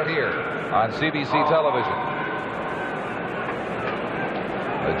 26th, right here on CBC television.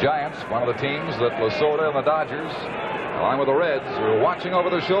 The Giants, one of the teams that Lasorda and the Dodgers, along with the Reds, are watching over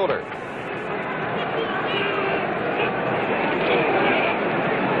their shoulder.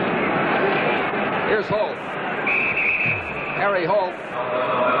 Here's Holt. Harry Holt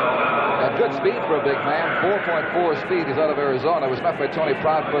had good speed for a big man. 4.4 speed. He's out of Arizona. Was met by Tony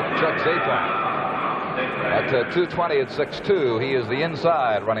Proudfoot and Chuck Zaton. At 220 at 6'2", he is the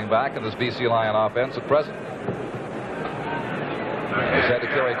inside running back in this BC Lion offense at present. He's had to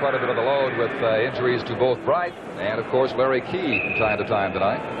carry quite a bit of the load with injuries to both Bright and, of course, Larry Key from time to time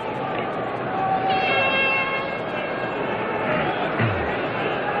tonight.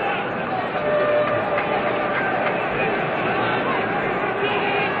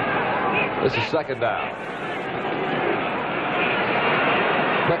 This is second down.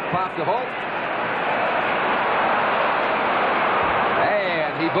 Quick pop to Holt.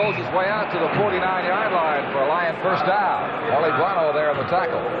 And he blows his way out to the 49-yard line for a Lion first down. Wally Guano there in the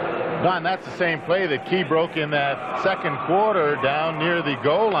tackle. Don, that's the same play that Key broke in that second quarter down near the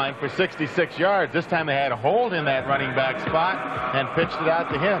goal line for 66 yards. This time they had a hold in that running back spot and pitched it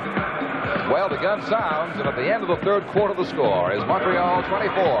out to him. Well, the gun sounds, and at the end of the third quarter, the score is Montreal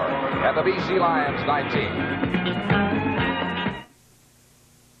 24 and the BC Lions 19.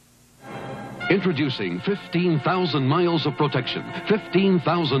 Introducing 15,000 miles of protection,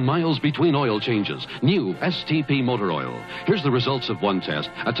 15,000 miles between oil changes. New STP motor oil. Here's the results of one test,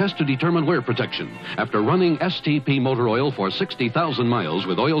 a test to determine wear protection. After running STP motor oil for 60,000 miles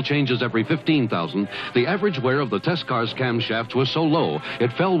with oil changes every 15,000, the average wear of the test car's camshaft was so low,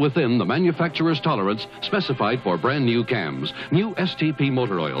 it fell within the manufacturer's tolerance specified for brand new cams. New STP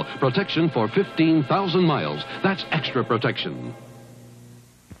motor oil, protection for 15,000 miles. That's extra protection.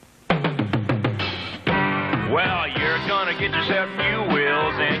 Well, you're gonna get yourself new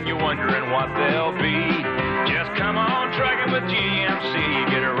wheels and you're wondering what they'll be. Just come on trucking with GMC.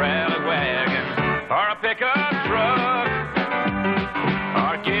 Get a rally wagon or a pickup truck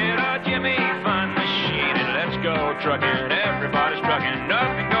or get a Jimmy Fun machine and let's go trucking. Everybody's trucking.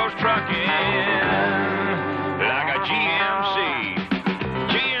 Nothing goes trucking like a GMC.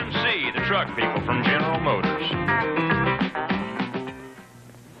 GMC, the truck people from General Motors.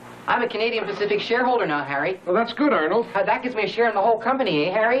 I'm a Canadian Pacific shareholder now, Harry. Well, that's good, Arnold. That gives me a share in the whole company,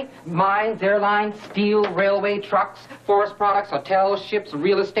 eh, Harry? Mines, airlines, steel, railway, trucks, forest products, hotels, ships,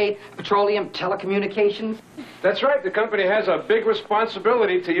 real estate, petroleum, telecommunications. That's right. The company has a big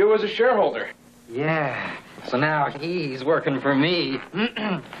responsibility to you as a shareholder. Yeah. So now he's working for me.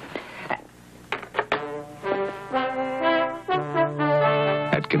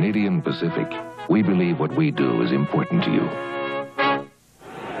 At Canadian Pacific, we believe what we do is important to you.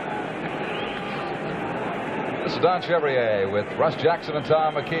 This is Don Chevrier with Russ Jackson and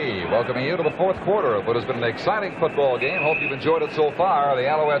Tom McKee, welcoming you to the fourth quarter of what has been an exciting football game. Hope you've enjoyed it so far. The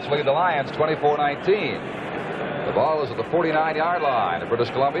Alouettes lead the Lions 24-19. The ball is at the 49-yard line of British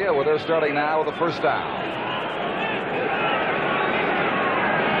Columbia, where they're starting now with the first down.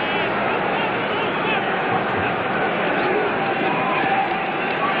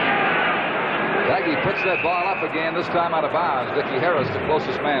 Daggy puts that ball up again, this time out of bounds. Dickie Harris, the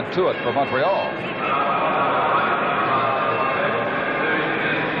closest man to it for Montreal.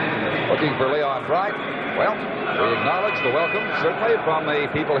 Looking for Leon Bright. Well, we acknowledge the welcome, certainly, from the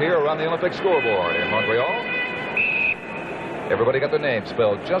people here around the Olympic scoreboard in Montreal. Everybody got their name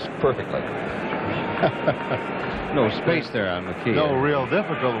spelled just perfectly. No space there on McKee. No real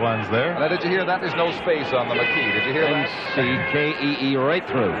difficult ones there. Now, did you hear that? There's no space on the McKee. Did you hear that? M-C-K-E-E right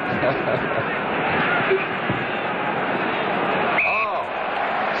through. Oh,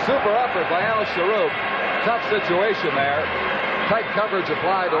 super effort by Al Sharuk. Tough situation there. Tight coverage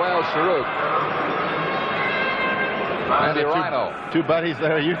applied to Al Sharuk. And the Rhino. Two buddies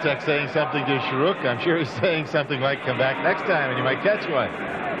there at UTEC saying something to Sharuk. I'm sure he's saying something like, come back next time and you might catch one.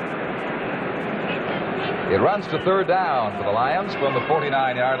 It runs to third down for the Lions from the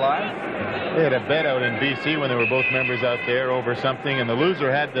 49-yard line. They had a bet out in BC when they were both members out there over something, and the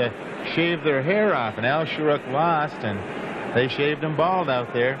loser had to shave their hair off, and Al Sharuk lost, and they shaved him bald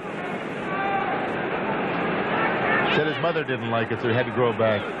out there. Said his mother didn't like it, so he had to grow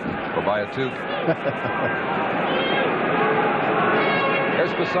back. Or buy a toque.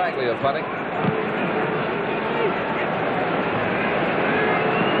 Here's Pasaglia punting.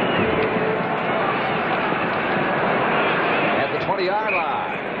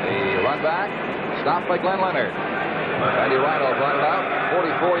 by Glenn Leonard. Randy Rhino brought it out.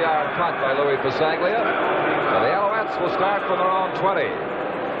 44-yard punt by Louis Pasaglia. So the Alouettes will start from their own 20.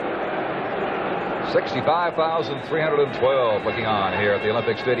 65,312 looking on here at the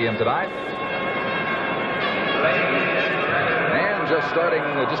Olympic Stadium tonight. And just starting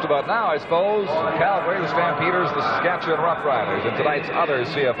just about now, I suppose, Calgary, the Stampeders, the Saskatchewan Roughriders in tonight's other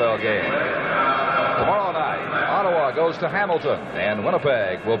CFL game. Tomorrow night, Ottawa goes to Hamilton, and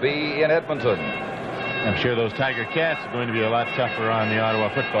Winnipeg will be in Edmonton. I'm sure those Tiger Cats are going to be a lot tougher on the Ottawa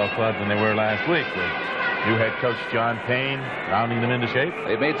Football Club than they were last week with new head coach John Payne rounding them into shape.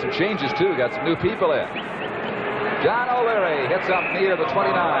 They've made some changes, too. Got some new people in. John O'Leary hits up near the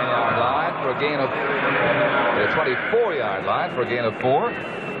 29-yard line for a gain of the 24-yard line for a gain of 4.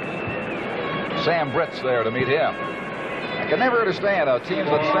 Sam Britt's there to meet him. I can never understand how teams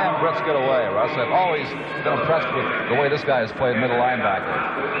let Sam Britt's get away, Russ. I've always been impressed with the way this guy has played middle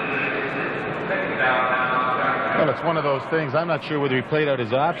linebacker. Well, it's one of those things. I'm not sure whether he played out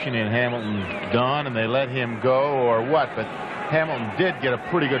his option in Hamilton, Don, and they let him go or what, but Hamilton did get a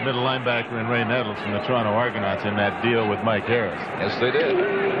pretty good middle linebacker in Ray Nettles from the Toronto Argonauts in that deal with Mike Harris. Yes, they did. Lines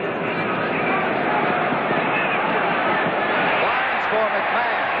for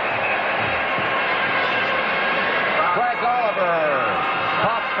McMahon. Frank Oliver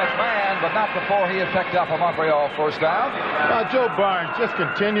pops McMahon, but not before he had picked up a Montreal first down. Joe Barnes just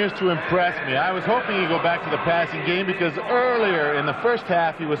continues to impress me. I was hoping he'd go back to the passing game because earlier in the first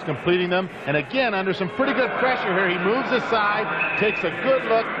half he was completing them. And again, under some pretty good pressure here, he moves aside, takes a good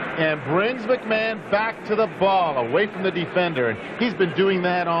look, and brings McMahon back to the ball, away from the defender. And he's been doing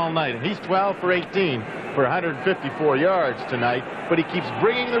that all night. And he's 12 for 18 for 154 yards tonight. But he keeps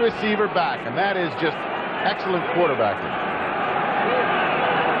bringing the receiver back, and that is just excellent quarterbacking.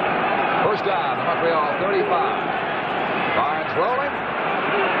 First down, the Montreal 35. Barnes rolling.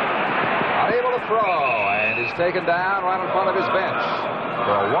 Unable to throw, and is taken down right in front of his bench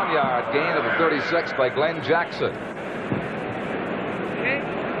for a 1-yard gain of the 36 by Glenn Jackson.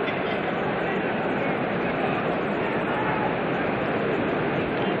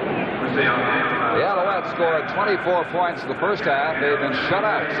 The Alouettes scored 24 points in the first half. They've been shut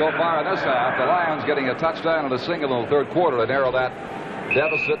out so far in this half. The Lions getting a touchdown and a single in the third quarter to narrow that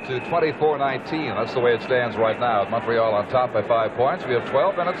deficit to 24-19. That's the way it stands right now. Montreal on top by 5 points. We have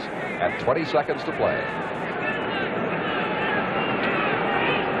 12 minutes and 20 seconds to play.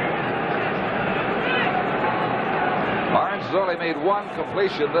 Barnes has only made 1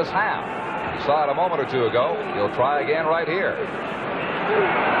 completion this half. You saw it a moment or two ago. He'll try again right here.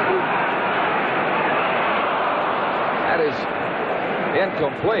 That is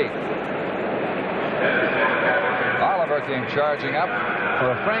incomplete. Oliver came charging up.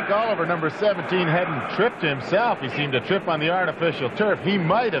 Well, Frank Oliver, number 17, hadn't tripped himself. He seemed to trip on the artificial turf. He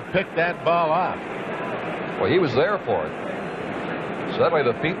might have picked that ball off. Well, he was there for it. Suddenly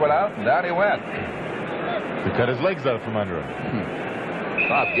the feet went out, and down he went. To cut his legs out from under him.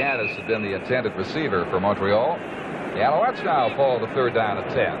 Bob Gaddis had been the intended receiver for Montreal. The Alouettes now fall to third down at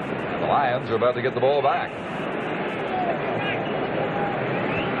 10. And the Lions are about to get the ball back.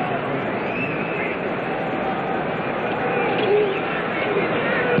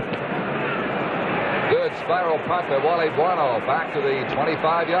 Spiral punt by Wally Bueno back to the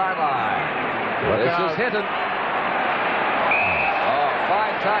 25-yard line. This is Hinton. Oh,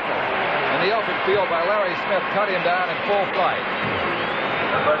 fine tackle in the open field by Larry Smith. Cut him down in full flight.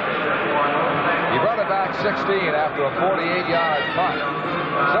 He brought it back 16 after a 48-yard punt.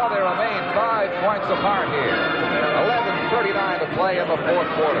 So they remain 5 points apart here. 11:39 to play in the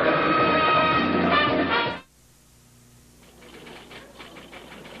fourth quarter.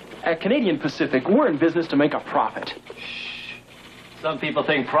 At Canadian Pacific, we're in business to make a profit. Some people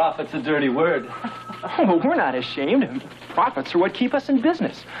think profit's a dirty word. Oh, but we're not ashamed. Profits are what keep us in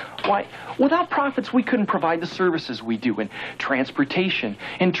business. Why, without profits, we couldn't provide the services we do in transportation,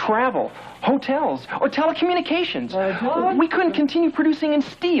 in travel, hotels, or telecommunications. We couldn't continue producing in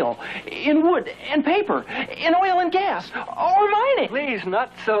steel, in wood and paper, in oil and gas, or mining. Please,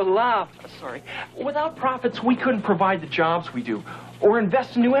 not so loud. Sorry. Without profits, we couldn't provide the jobs we do, or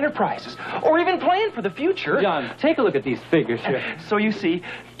invest in new enterprises, or even plan for the future. John, take a look at these figures here. So you see,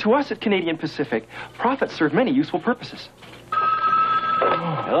 to us at Canadian Pacific, profits serve many useful purposes.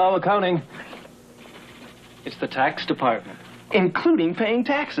 Hello, accounting. It's the tax department. Including paying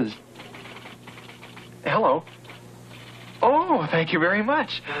taxes. Hello. Oh, thank you very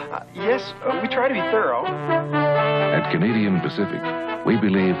much. Yes, we try to be thorough. At Canadian Pacific, we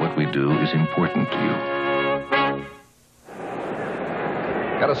believe what we do is important to you.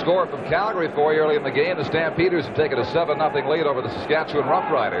 Got a score from Calgary for you early in the game. The Stampeders have taken a 7-0 lead over the Saskatchewan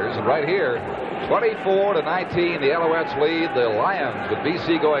Roughriders. And right here, 24-19, the Alouettes lead the Lions, with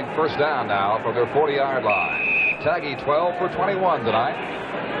BC going first down now from their 40-yard line. Taggy 12 for 21 tonight.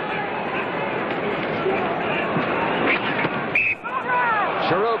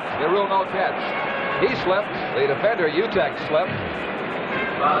 Sharuk, they rule no catch. He slipped. The defender, Utek, slipped.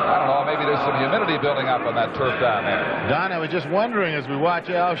 I don't know, maybe there's some humidity building up on that turf down there. Don, I was just wondering, as we watch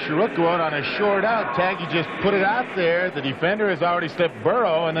Al Sharuk go out on a short out, Taggy just put it out there. The defender has already slipped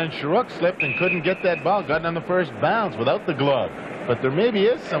Burrow, and then Sharuk slipped and couldn't get that ball, gotten on the first bounce without the glove. But there maybe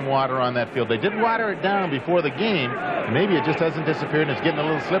is some water on that field. They did water it down before the game. Maybe it just hasn't disappeared, and it's getting a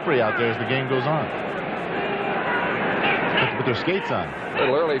little slippery out there as the game goes on. With their skates on. A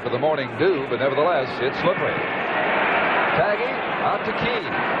little early for the morning dew, but nevertheless, it's slippery. Taggy out to Key.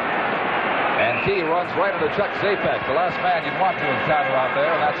 And Key runs right into Chuck Zapek, the last man you'd want to encounter out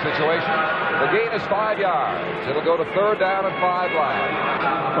there in that situation. The gain is 5 yards. It'll go to third down and 5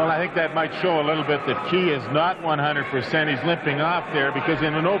 lines. Well, I think that might show a little bit that Key is not 100%. He's limping off there because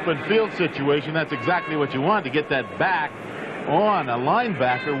in an open field situation, that's exactly what you want, to get that back on a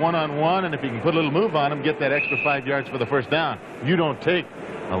linebacker one-on-one, and if you can put a little move on him, get that extra 5 yards for the first down. You don't take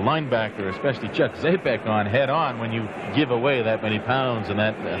a linebacker, especially Chuck Zapek, on head-on when you give away that many pounds and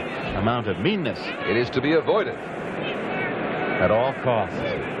that amount of meanness. It is to be avoided at all costs.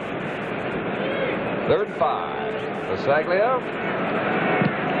 3rd and 5. Pasaglia.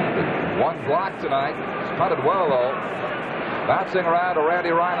 One block tonight. It's punted well, though. Bouncing around to Randy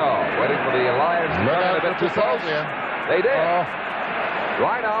Rhino, waiting for the Lions to run a bit too close. They did.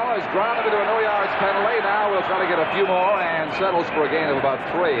 Rhino is grounded into a no-yards penalty. Now we'll try to get a few more and settles for a gain of about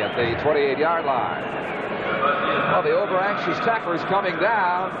 3 at the 28-yard line. Well, the over-anxious tacklers coming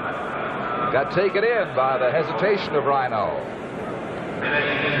down got taken in by the hesitation of Rhino.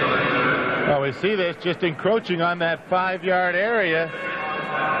 Well, we see this just encroaching on that 5-yard area.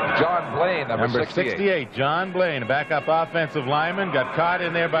 John Blaine, number 68. John Blaine, a backup offensive lineman, got caught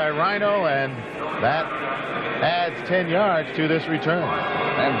in there by Rhino, and that adds 10 yards to this return.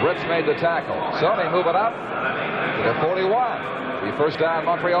 And Brits made the tackle. Sony moving up to the 41. The first down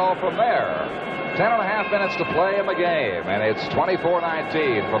Montreal from there. 10.5 minutes to play in the game, and it's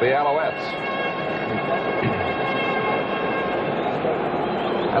 24-19 for the Alouettes.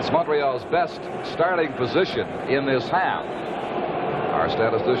 That's Montreal's best starting position in this half. Our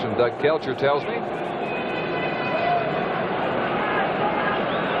statistician Doug Kelcher tells me.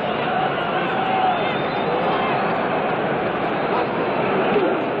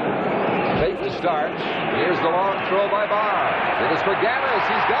 Take the start. Here's the long throw by Barnes. It is for Gaddis.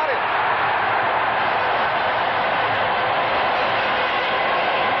 He's got it.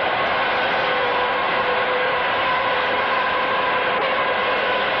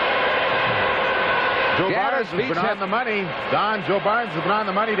 Joe Barnes has been on the money. Joe Barnes has been on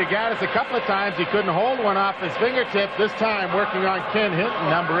the money to Gaddis a couple of times. He couldn't hold one off his fingertip. This time working on Ken Hinton,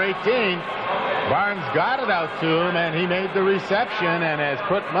 number 18. Barnes got it out to him, and he made the reception and has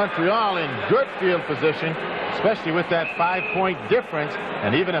put Montreal in good field position, especially with that 5-point difference.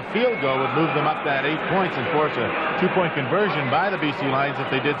 And even a field goal would move them up that 8 points and force a 2-point conversion by the BC Lions if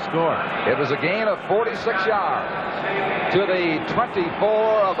they did score. It was a gain of 46 yards to the 24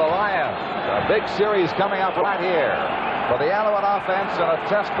 of the Lions. A big series coming up right here for the Alouette offense and a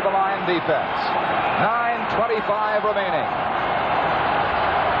test for the Lion defense. 9:25 remaining.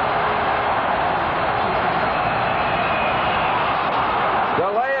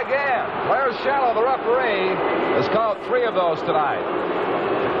 Delay again. Blair Shallow, the referee, has called 3 of those tonight.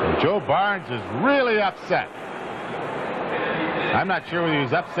 And Joe Barnes is really upset. I'm not sure whether he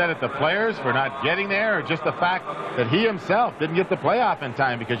was upset at the players for not getting there or just the fact that he himself didn't get the playoff in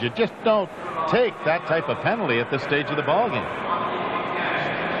time, because you just don't take that type of penalty at this stage of the ballgame.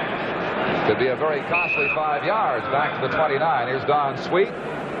 Could be a very costly 5 yards back to the 29. Here's Don Sweet.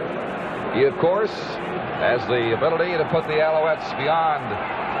 He, of course, has the ability to put the Alouettes beyond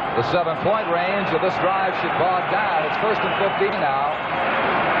the 7-point range, and this drive should bog down. It's 1st and 15 now.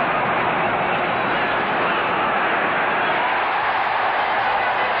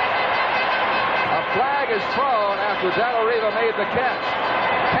 Flag is thrown after Della Riva made the catch.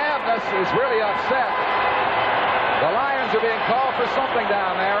 Cavness is really upset. The Lions are being called for something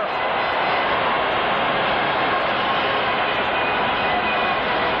down there.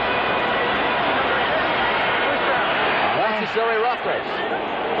 Unnecessary roughness.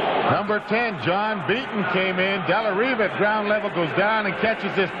 Number 10, John Beaton came in. Della Riva at ground level goes down and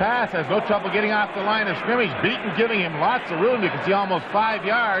catches this pass. Has no trouble getting off the line of scrimmage. Beaton giving him lots of room. You can see almost 5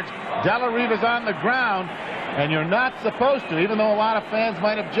 yards. Della Riva's on the ground. and you're not supposed to, even though a lot of fans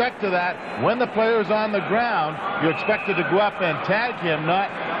might object to that. When the player's on the ground, you're expected to go up and tag him, not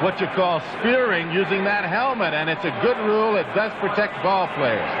what you call spearing using that helmet, and it's a good rule. It does protect ball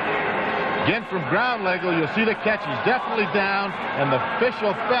players. Again, from ground level, you'll see the catch. He's definitely down, and the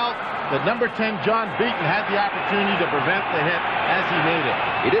official felt that number 10, John Beaton, had the opportunity to prevent the hit as he made it.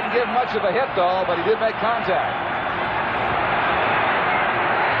 He didn't give much of a hit, though, but he did make contact.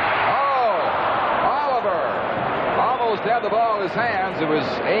 Had the ball in his hands. It was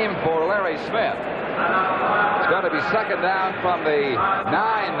aimed for Larry Smith. It's going to be second down from the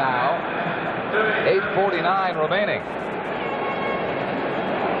 9 now. 8:49 remaining.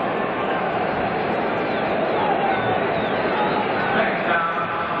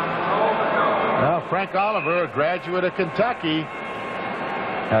 Well, Frank Oliver, a graduate of Kentucky,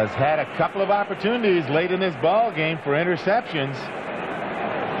 has had a couple of opportunities late in this ball game for interceptions.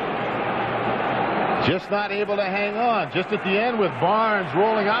 Just not able to hang on. Just at the end with Barnes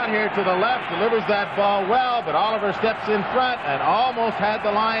rolling out here to the left, delivers that ball well, but Oliver steps in front and almost had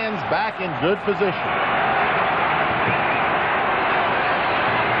the Lions back in good position.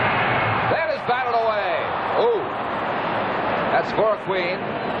 That is batted away. Ooh. That score queen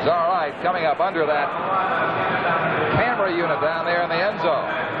is all right, coming up under that camera unit down there in the end zone.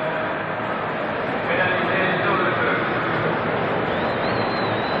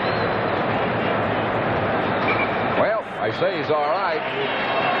 I say he's all right.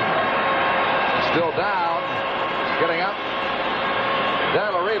 Still down. Getting up.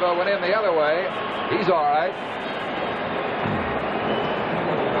 De La Riva went in the other way. He's all right.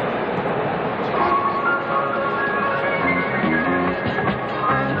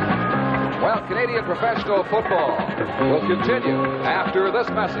 Well, Canadian professional football will continue after this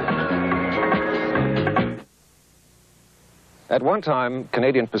message. At one time,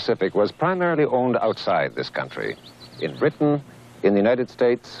 Canadian Pacific was primarily owned outside this country. In Britain, in the United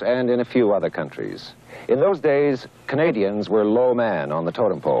States, and in a few other countries. In those days, Canadians were low man on the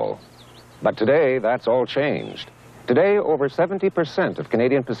totem pole. But today, that's all changed. Today, over 70% of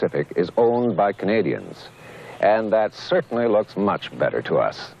Canadian Pacific is owned by Canadians. And that certainly looks much better to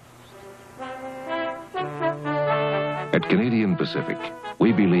us. At Canadian Pacific,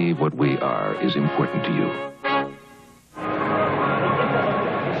 we believe what we are is important to you.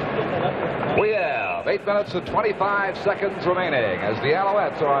 We have 8 minutes and 25 seconds remaining as the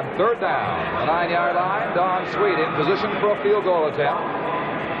Alouettes are on third down. The 9-yard line, Don Sweet in position for a field goal attempt.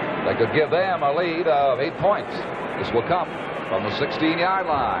 That could give them a lead of 8 points. This will come from the 16-yard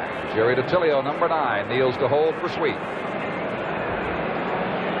line. Jerry DiTilio, number 9, kneels to hold for Sweet.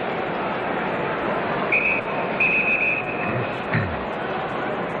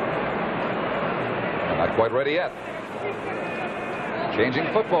 Not quite ready yet. Changing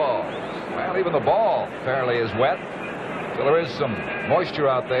football. Well, even the ball fairly is wet. So there is some moisture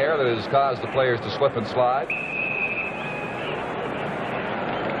out there that has caused the players to slip and slide.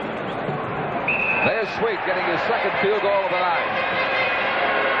 There's Sweet getting his second field goal of the night.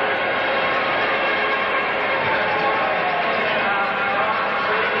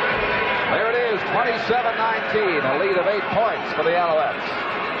 There it is, 27-19, a lead of 8 points for the Alouettes.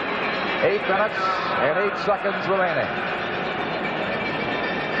 8 minutes and 8 seconds remaining.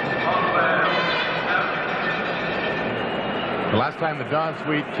 The last time that Don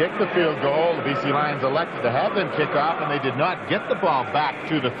Sweet kicked the field goal, the BC Lions elected to have them kick off, and they did not get the ball back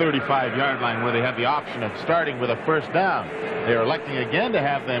to the 35-yard line where they had the option of starting with a first down. They are electing again to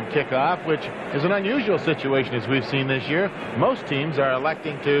have them kick off, which is an unusual situation as we've seen this year. Most teams are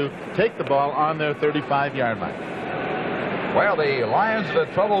electing to take the ball on their 35-yard line. Well, the Lions have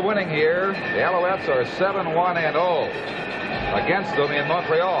had trouble winning here. The Alouettes are 7-1-0 against them in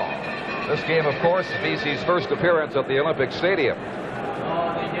Montreal. This game, of course, is BC's first appearance at the Olympic Stadium.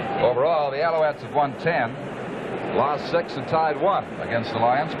 Overall, the Alouettes have won 10, lost 6, and tied 1 against the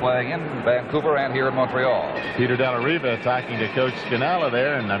Lions, playing in Vancouver and here in Montreal. Peter De La Riva talking to Coach Scannella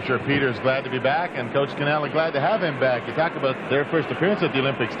there, and I'm sure Peter's glad to be back, and Coach Scannella glad to have him back. You talk about their first appearance at the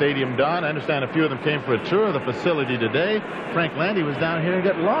Olympic Stadium, Don. I understand a few of them came for a tour of the facility today. Frank Landy was down here and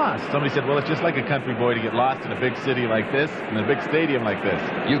got lost. Somebody said, well, it's just like a country boy to get lost in a big city like this, in a big stadium like this.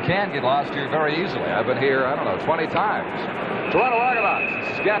 You can get lost here very easily. I've been here, I don't know, 20 times. Toronto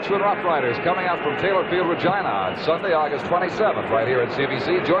Argonauts, Saskatchewan Roughriders coming up from Taylor Field, Regina on Sunday, August 27th, right here at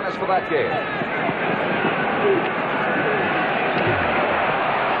CBC. Join us for that game.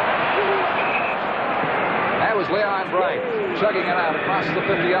 That was Leon Bright chugging it out across the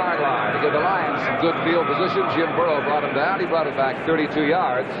 50-yard line to give the Lions some good field position. Jim Burrow brought him down. He brought it back 32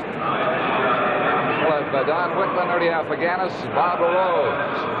 yards. Led by Don Wickland, Ernie Afaganis, Bob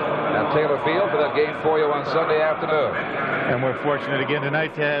LaRose. at Taylor Field for that game for you on Sunday afternoon. And we're fortunate again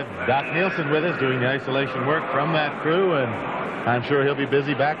tonight to have Doc Nielsen with us doing the isolation work from that crew, and I'm sure he'll be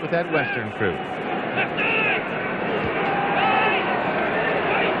busy back with that Western crew.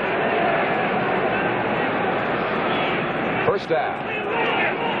 First down.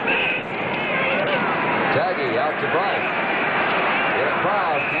 Taggy out to Bright. In a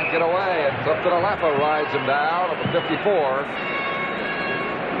crowd, can't get away, and Clifton Alapa rides him down at the 54.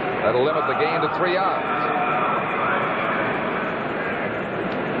 That'll limit the gain to 3 yards.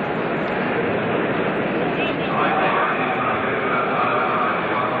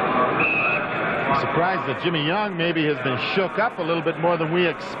 Surprised that Jimmy Young maybe has been shook up a little bit more than we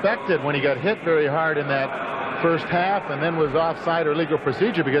expected when he got hit very hard in that first half and then was offside or legal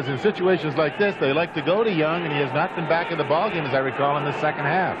procedure, because in situations like this they like to go to Young, and he has not been back in the ballgame, as I recall, in the second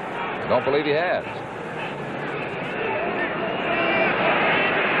half. I don't believe he has.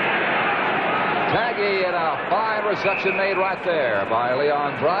 Taggy, and a fine reception made right there by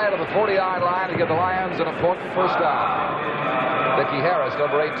Leon Bryant at the 40-yard line to give the Lions an important first down. Vicki Harris,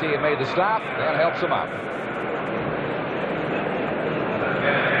 number 18, made the stop and helps him out.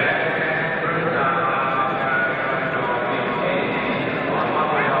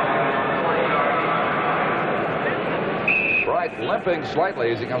 Bright limping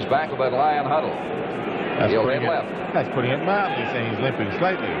slightly as he comes back with that Lion huddle. He'll hit left. That's putting it mildly, saying he's limping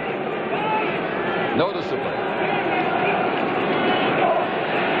slightly. Noticeably.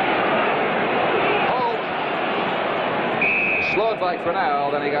 Slowed by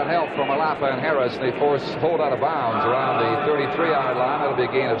Cornell, then he got help from Alapa and Harris, and they forced hold out of bounds around the 33-yard line. That'll be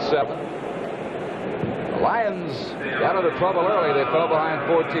a gain of 7. The Lions got into trouble early. They fell behind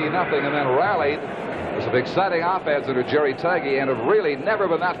 14-0 and then rallied. It was an exciting offense under Jerry Taggy, and have really never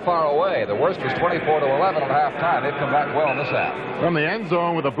been that far away. The worst was 24-11 at halftime. They've come back well in this half. From the end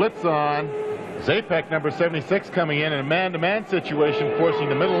zone with a blitz on, Zapek, number 76, coming in a man-to-man situation, forcing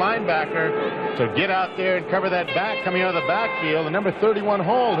the middle linebacker to get out there and cover that back coming out of the backfield. The number 31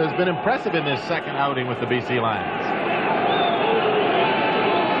 Hold has been impressive in this second outing with the BC Lions.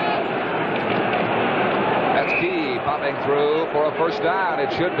 That's Key popping through for a first down.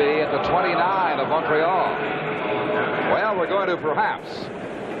 It should be at the 29 of Montreal. Well, we're going to perhaps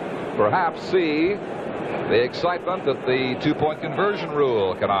see the excitement that the two-point conversion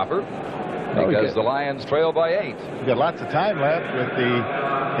rule can offer. Because the Lions trail by 8. We've got lots of time left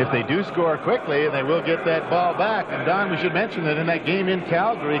if they do score quickly, and they will get that ball back. And Don, we should mention that in that game in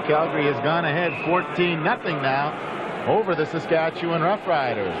Calgary, Calgary has gone ahead 14-0 now over the Saskatchewan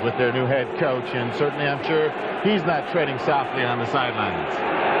Roughriders with their new head coach, and certainly I'm sure he's not treading softly on the sidelines.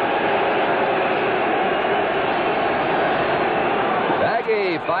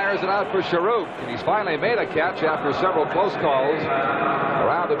 Taggy fires it out for Sharuk, and he's finally made a catch after several close calls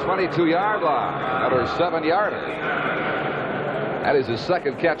around the 22-yard line. Another 7-yarder. That is his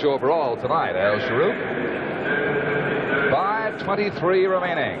second catch overall tonight, Al Sharuk. 5:23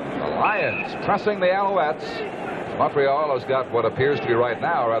 remaining. The Lions pressing the Alouettes. Montreal has got what appears to be right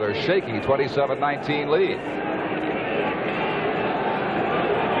now a rather shaky 27-19 lead.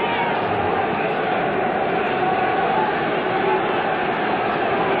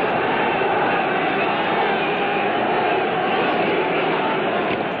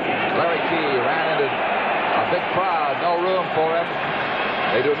 For him.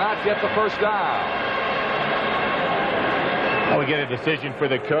 They do not get the first down. Well, we get a decision for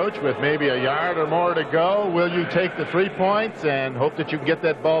the coach with maybe a yard or more to go. Will you take the 3 points and hope that you can get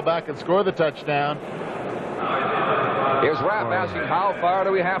that ball back and score the touchdown? Here's Rapp asking, how far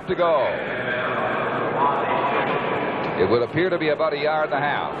do we have to go? It would appear to be about a yard and a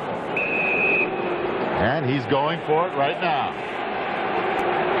half. And he's going for it right now.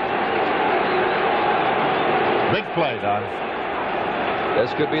 Big play, Don.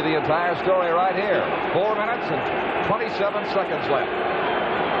 This could be the entire story right here. 4 minutes and 27 seconds left.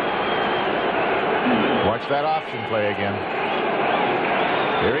 Watch that option play again.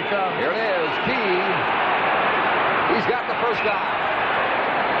 Here he comes. Here it is. Key. He's got the first down.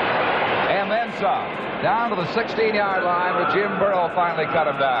 And then some. Down to the 16-yard line where Jim Burrow finally cut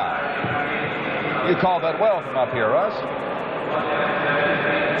him down. You called that well from up here, Russ.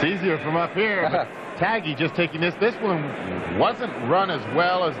 It's easier from up here, but Taggy just taking this. This one wasn't run as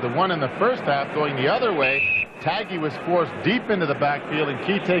well as the one in the first half going the other way. Taggy was forced deep into the backfield, and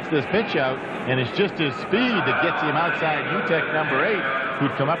Key takes this pitch out, and it's just his speed that gets him outside UTEC number 8,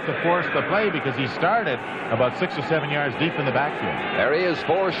 who'd come up to force the play because he started about 6 or 7 yards deep in the backfield. There he is,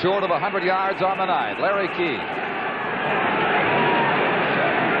 4 short of 100 yards on the night. Larry Key.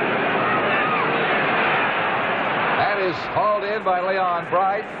 And is hauled in by Leon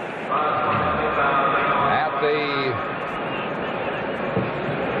Bright at the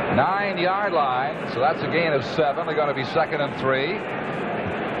 9-yard line. So that's a gain of 7. They're going to be 2nd and 3.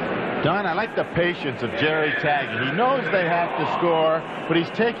 Don, I like the patience of Jerry Taggy. He knows they have to score, but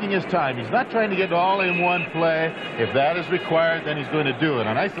he's taking his time. He's not trying to get all in one play. If that is required, then he's going to do it.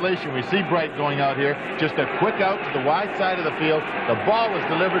 On isolation, we see Bright going out here. Just a quick out to the wide side of the field. The ball was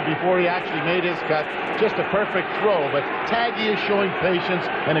delivered before he actually made his cut. Just a perfect throw, but Taggy is showing patience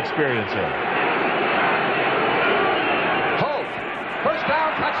and experience here. Holt, first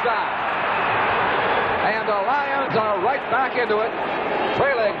down, touchdown. And the Lions are right back into it,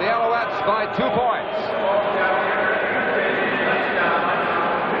 trailing the Alouettes by 2 points.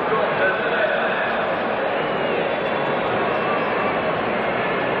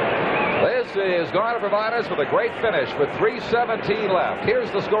 This is going to provide us with a great finish with 3:17 left. Here's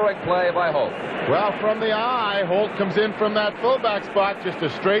the scoring play by Holt. Well, from the eye, Holt comes in from that fullback spot, just a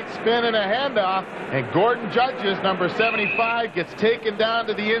straight spin and a handoff, and Gordon Judges, number 75, gets taken down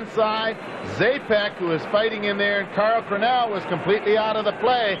to the inside. Zapek, who was fighting in there, and Carl Cornell was completely out of the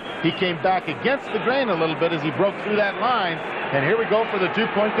play. He came back against the grain a little bit as he broke through that line, and here we go for the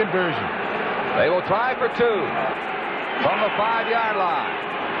 2-point conversion. They will try for 2 from the 5-yard line.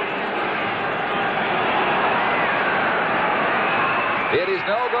 It is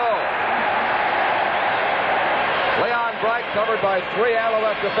no go. Leon Bright covered by 3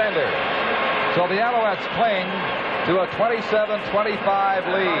 Alouette defenders. So the Alouettes cling to a 27-25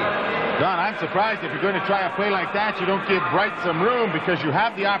 lead. Don, I'm surprised if you're going to try a play like that, you don't give Bright some room, because you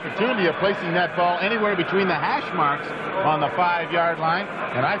have the opportunity of placing that ball anywhere between the hash marks on the 5-yard line.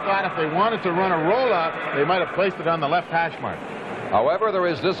 And I thought if they wanted to run a rollout, they might have placed it on the left hash mark. However, there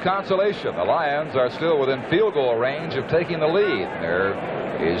is this consolation. The Lions are still within field goal range of taking the lead. There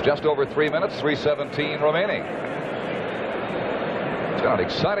is just over 3 minutes, 3:17 remaining. It's been an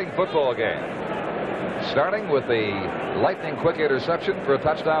exciting football game. Starting with the lightning-quick interception for a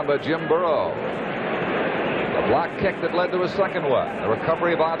touchdown by Jim Burrow. The block kick that led to a second one. The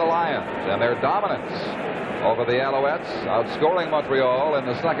recovery by the Lions and their dominance over the Alouettes, outscoring Montreal in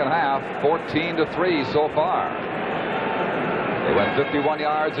the second half, 14-3 so far. They went 51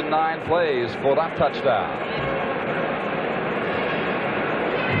 yards in 9 plays for that touchdown.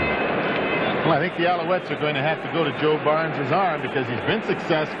 Well, I think the Alouettes are going to have to go to Joe Barnes' arm, because he's been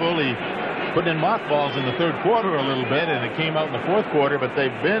successful. He put in mothballs in the 3rd quarter a little bit, and it came out in the 4th quarter, but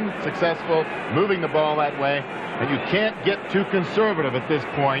they've been successful moving the ball that way, and you can't get too conservative at this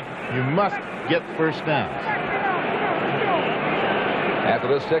point. You must get first downs. After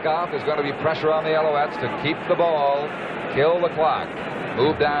this kickoff, there's going to be pressure on the Alouettes to keep the ball, kill the clock,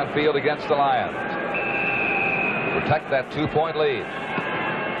 move downfield against the Lions, protect that 2-point lead.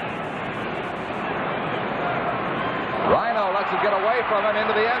 Rhino lets it get away from him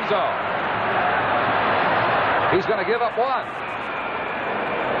into the end zone. He's going to give up 1.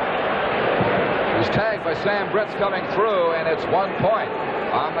 He's tagged by Sam Britz coming through, and it's 1 point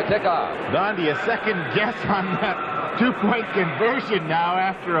on the kickoff. Don, do you second guess on that 2-point conversion now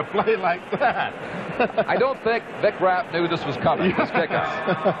after a play like that? I don't think Vic Rapp knew this was coming, this kickoff.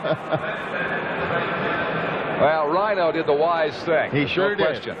 Well, Rhino did the wise thing. He sure did.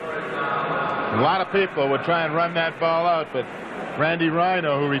 Question. A lot of people would try and run that ball out, but Randy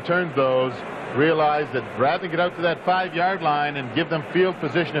Rhino, who returns those, realized that rather than get out to that 5-yard line and give them field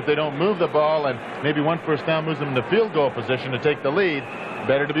position if they don't move the ball, and maybe 1 first down moves them into field goal position to take the lead,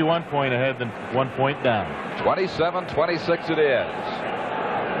 better to be 1 point ahead than 1 point down. 27-26 it is.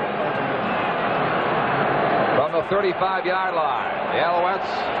 From the 35-yard line, the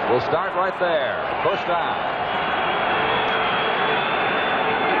Alouettes will start right there. First down.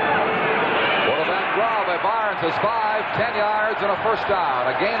 Quarterback draw by Barnes is 5, 10 yards, and a first down.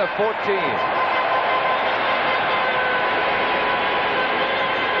 A gain of 14.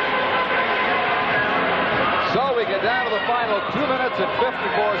 So we get down to the final 2 minutes and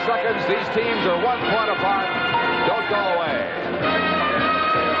 54 seconds. These teams are 1 point apart. Don't go away.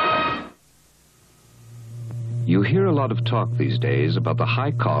 You hear a lot of talk these days about the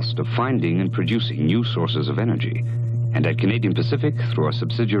high cost of finding and producing new sources of energy. And at Canadian Pacific, through our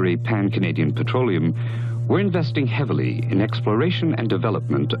subsidiary Pan-Canadian Petroleum, we're investing heavily in exploration and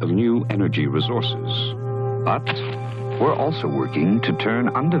development of new energy resources. But we're also working to turn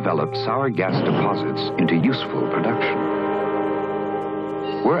undeveloped sour gas deposits into useful production.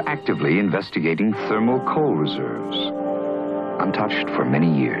 We're actively investigating thermal coal reserves, untouched for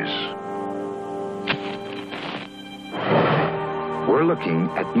many years. We're looking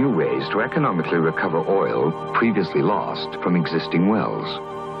at new ways to economically recover oil previously lost from existing wells.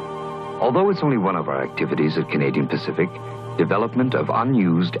 Although it's only one of our activities at Canadian Pacific, development of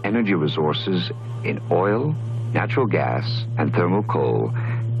unused energy resources in oil, natural gas, and thermal coal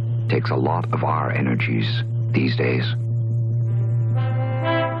takes a lot of our energies these days.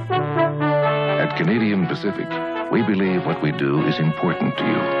 At Canadian Pacific, we believe what we do is important to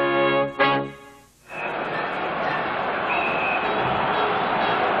you.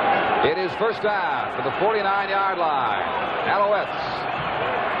 It is first down for the 49-yard line. Alouettes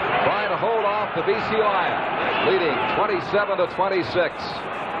trying to hold off the BC Lions, leading 27-26.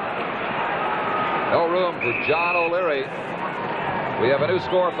 No room for John O'Leary. We have a new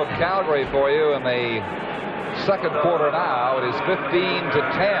score from Calgary for you in the second quarter now. It is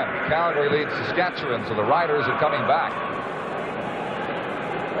 15-10. Calgary leads Saskatchewan, so the Riders are coming back.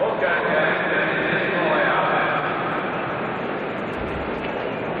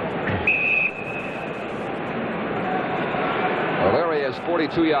 O'Leary has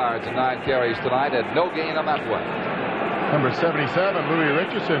 42 yards and 9 carries tonight, and no gain on that one. Number 77, Louis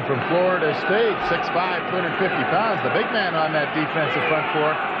Richardson from Florida State, 6'5", 250 pounds. The big man on that defensive front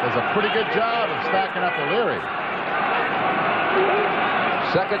four does a pretty good job of stacking up O'Leary.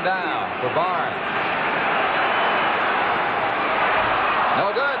 Second down for Barnes.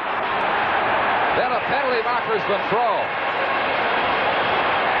 No good. Then a penalty marker's been thrown.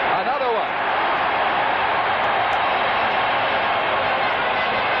 Another one.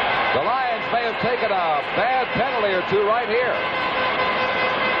 The Lions may have taken a bad penalty or two right here.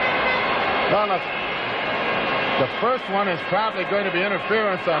 Well, the first one is probably going to be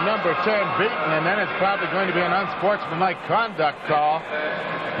interference on number 10, Beaton, and then it's probably going to be an unsportsmanlike conduct call.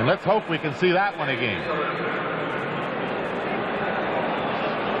 And let's hope we can see that one again.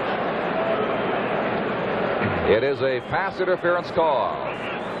 It is a pass interference call.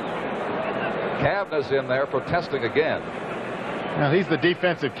 Kavanagh's in there protesting again. Now, he's the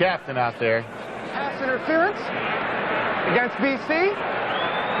defensive captain out there. Pass interference against BC.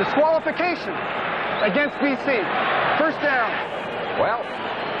 Disqualification against BC. First down. Well,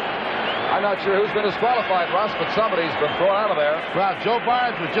 I'm not sure who's been disqualified, Russ, but somebody's been thrown out of there. Well, Joe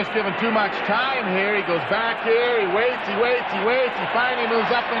Barnes was just given too much time here. He goes back here. He waits, he waits, he waits. He finally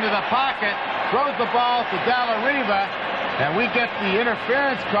moves up into the pocket, throws the ball to Dalla Riva, and we get the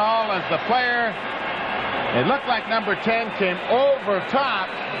interference call as the player. It looked like number 10 came over top,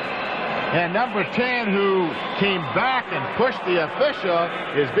 and number 10, who came back and pushed the official,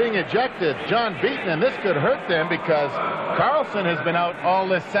 is being ejected, John Beaton, and this could hurt them because Carlson has been out all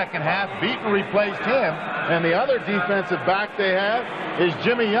this second half. Beaton replaced him, and the other defensive back they have is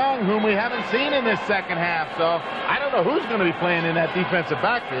Jimmy Young, whom we haven't seen in this second half. So I don't know who's going to be playing in that defensive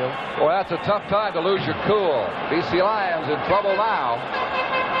backfield. Well, that's a tough time to lose your cool. BC Lions in trouble now.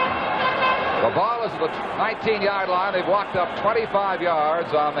 The ball is at the 19-yard line. They've walked up 25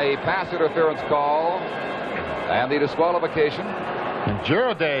 yards on the pass interference call and the disqualification. And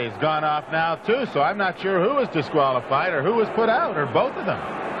Giroday has gone off now, too, so I'm not sure who was disqualified or who was put out, or both of them.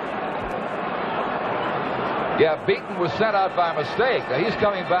 Yeah, Beaton was sent out by mistake. Now, he's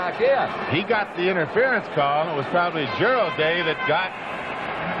coming back in. He got the interference call, and it was probably Giroday that got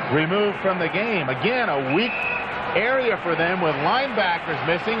removed from the game. Again, a weak area for them with linebackers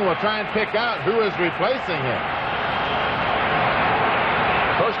missing. We'll try and pick out who is replacing him.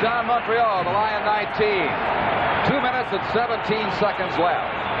 First down, Montreal, the Lion 19. 2 minutes and 17 seconds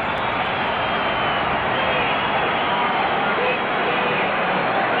left.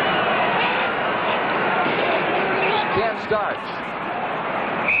 Ken starts.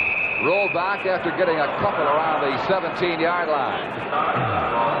 Rolled back after getting a couple around the 17-yard line.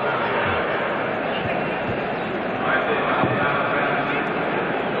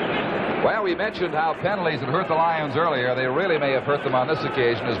 Well, we mentioned how penalties had hurt the Lions earlier. They really may have hurt them on this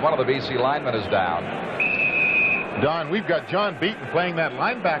occasion as one of the BC linemen is down. Don, we've got John Beaton playing that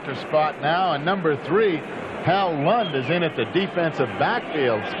linebacker spot now, and number 3, Hal Lund, is in at the defensive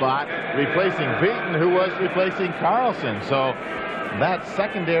backfield spot, replacing Beaton, who was replacing Carlson. So that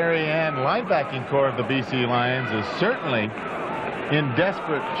secondary and linebacking core of the BC Lions is certainly in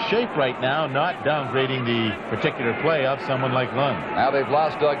desperate shape right now, not downgrading the particular play of someone like Lund. Now they've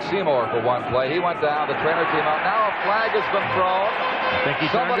lost Doug Seymour for one play. He went down. The trainer came out. Now a flag has been thrown. I think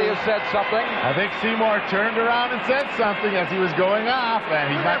somebody has said something. I think Seymour turned around and said something as he was going off,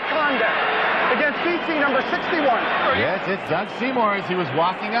 and he might conduct against BC number 61. Yes, it's Doug Seymour as he was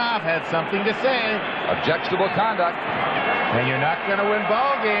walking off had something to say. Objectionable conduct. And you're not going to win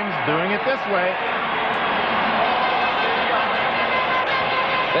ball games doing it this way.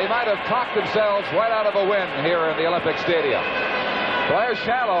 They might have talked themselves right out of a win here in the Olympic Stadium. Blair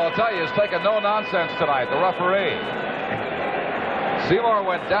Shallow, I'll tell you, has taken no nonsense tonight, the referee. Seymour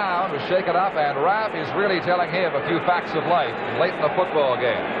went down, was shaken up, and Rapp is really telling him a few facts of life late in the football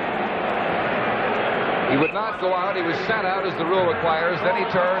game. He would not go out. He was sent out as the rule requires. Then he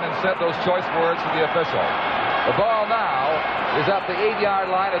turned and said those choice words to the official. The ball now is at the 8-yard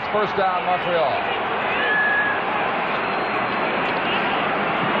line. It's first down, Montreal.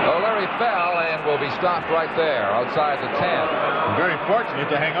 O'Leary fell and will be stopped right there outside the 10. Very fortunate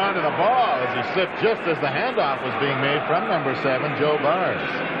to hang on to the ball as he slipped just as the handoff was being made from number 7, Joe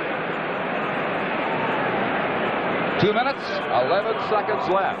Barnes. 2 minutes, 11 seconds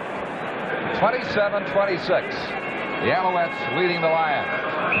left. 27-26. The Alouettes leading the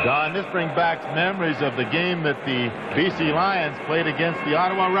Lions. Don, this brings back memories of the game that the BC Lions played against the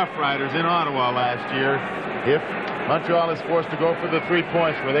Ottawa Rough Riders in Ottawa last year. If Montreal is forced to go for the 3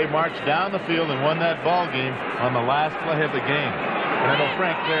 points, where they marched down the field and won that ball game on the last play of the game. And I know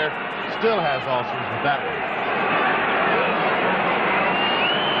Frank Clare still has ulcers with that one.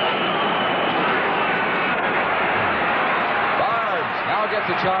 Barnes now gets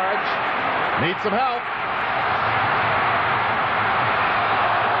a charge. Needs some help.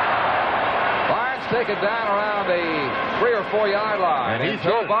 Barnes taken down around the 3 or 4 yard line. And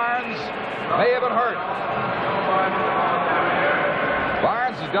Joe Barnes may have been hurt.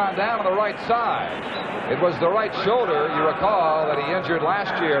 Barnes has gone down on the right side. It was the right shoulder, you recall, that he injured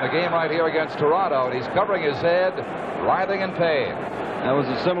last year in a game right here against Toronto, and he's covering his head, writhing in pain. That was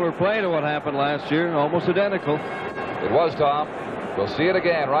a similar play to what happened last year, almost identical. It was, Tom. We'll see it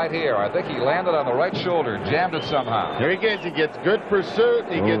again right here. I think he landed on the right shoulder, jammed it somehow. There he gets. He gets good pursuit.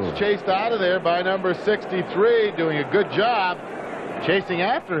 He gets chased out of there by number 63, doing a good job chasing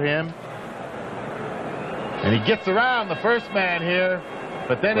after him. And he gets around the first man here.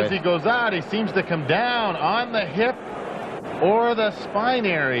 But then as he goes out, he seems to come down on the hip or the spine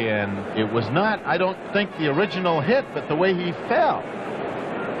area. And it was not, I don't think, the original hit, but the way he fell.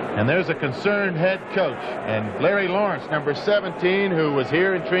 And there's a concerned head coach. And Larry Lawrence, number 17, who was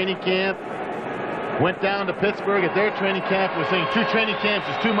here in training camp, went down to Pittsburgh at their training camp, was saying 2 training camps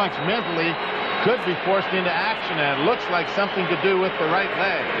is too much mentally, could be forced into action, and it looks like something to do with the right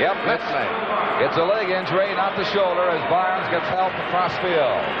leg. Yep, left leg. It's a leg injury, not the shoulder, as Barnes gets help across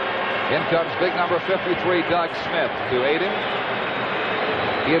field. In comes big number 53, Doug Smith, to aid him.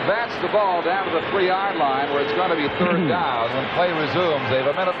 He advanced the ball down to the 3-yard line where it's going to be third down when play resumes. They have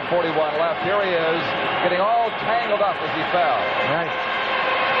a minute and 41 left. Here he is, getting all tangled up as he fell. Right.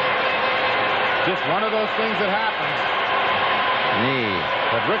 Just one of those things that happens.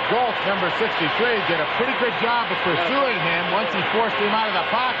 But Rick Golf, number 63, did a pretty good job of pursuing him once he forced him out of the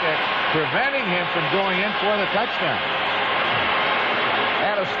pocket, preventing him from going in for the touchdown.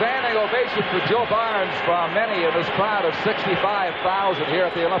 And a standing ovation for Joe Barnes from many in this crowd of 65,000 here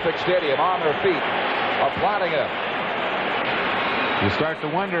at the Olympic Stadium on their feet, applauding him. You start to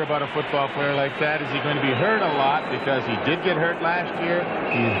wonder about a football player like that. Is he going to be hurt a lot? Because he did get hurt last year.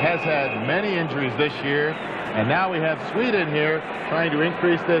 He has had many injuries this year. And now we have Sweden here trying to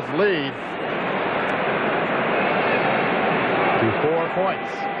increase this lead to 4 points.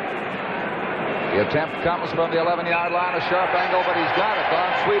 The attempt comes from the 11-yard line, a sharp angle, but he's got it.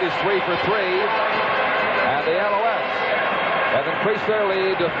 Don Sweet is 3 for 3. And the Alouettes have increased their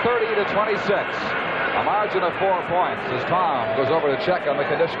lead to 30-26. A margin of 4 points as Tom goes over to check on the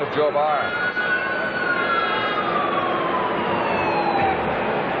condition of Joe Barnes.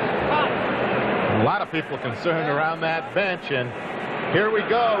 A lot of people concerned around that bench, and here we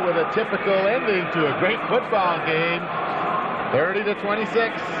go with a typical ending to a great football game.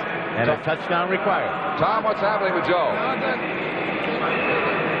 30-26, and a touchdown required. Tom, what's happening with Joe?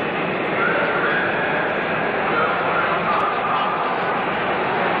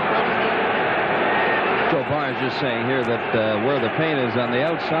 Joe Barnes just saying here that where the pain is on the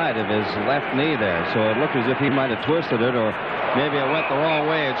outside of his left knee there, so it looked as if he might have twisted it, or maybe it went the wrong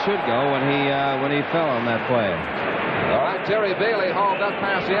way it should go when he fell on that play. All right, Terry Bailey hauled that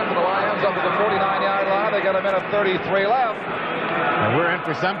pass in for the Lions up at the 49-yard line. They got a minute 33 left. And we're in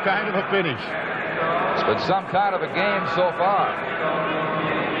for some kind of a finish. It's been some kind of a game so far.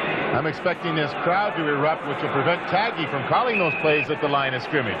 I'm expecting this crowd to erupt, which will prevent Taggy from calling those plays at the line of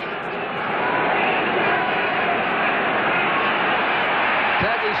scrimmage.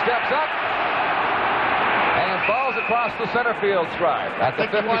 Taggy steps up and falls across the center field stripe at the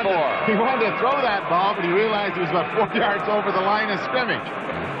 54. He wanted to throw that ball, but he realized he was about 4 yards over the line of scrimmage.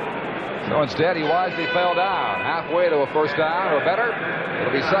 So instead, he wisely fell down halfway to a first down or better.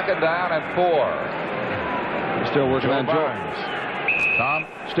 It'll be second down and 4. We're still working on Barnes. Tom?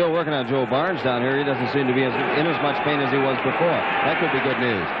 Still working on Joe Barnes down here. He doesn't seem to be in as much pain as he was before. That could be good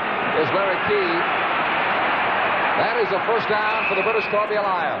news. There's Larry Key. That is a first down for the British Columbia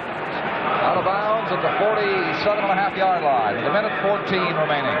Lions. Out of bounds at the 47.5-yard line with a minute 14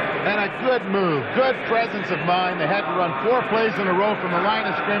 remaining. And a good move, good presence of mind. They had to run 4 plays in a row from the line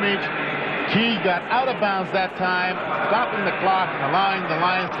of scrimmage. Key got out of bounds that time, stopping the clock and allowing the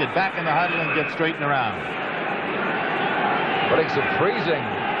Lions to get back in the huddle and get straightened around. Putting some freezing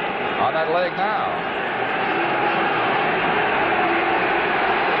on that leg now.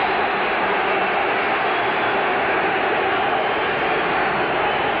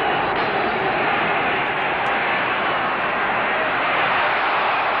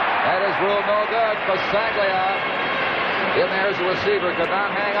 Ruled no good. Pasaglia in there as a receiver. Could not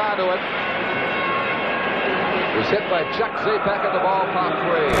hang on to it. Was hit by Chuck Zapek and the ball popped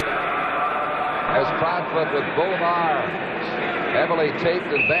free. As Proudfoot with both arms. Heavily taped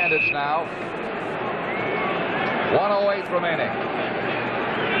and bandaged now. 1:08 remaining.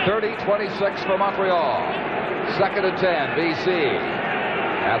 30-26 for Montreal. 2nd and 10, BC.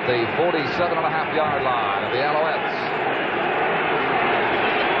 At the 47.5-yard line of the Alouettes.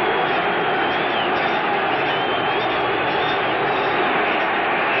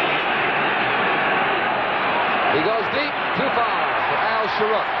 He goes deep, too far for Al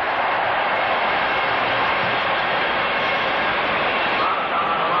Sharuk.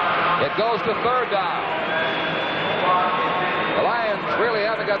 It goes to 3rd down. The Lions really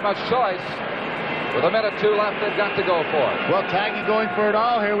haven't got much choice. With a minute 2 left, they've got to go for it. Well, Taggy going for it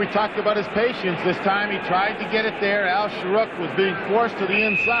all here. We talked about his patience. This time he tried to get it there. Al Sharuk was being forced to the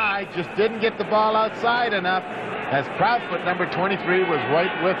inside, just didn't get the ball outside enough, as Proudfoot, number 23, was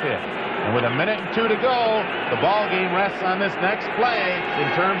right with him. And with a minute and 2 to go, the ball game rests on this next play in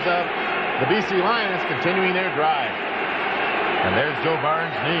terms of the BC Lions continuing their drive. And there's Joe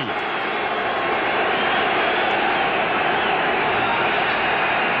Barnes' knee.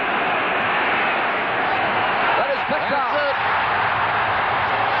 That is picked out.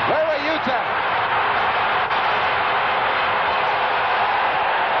 Larry Utek.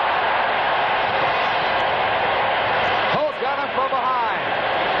 Holt got him from behind.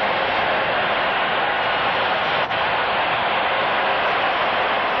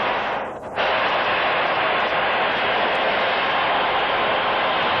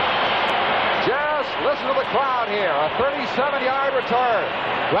 Listen to the crowd here. A 37-yard return.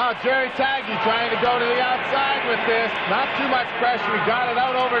 Well, Jerry Taggy trying to go to the outside with this. Not too much pressure. He got it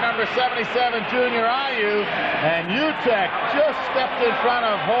out over number 77, Junior Ayu. And Utek just stepped in front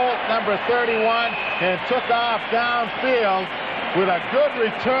of Holt, number 31, and took off downfield with a good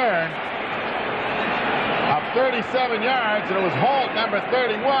return of 37 yards. And it was Holt, number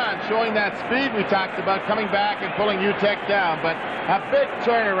 31, showing that speed we talked about, coming back and pulling Utek down. But a big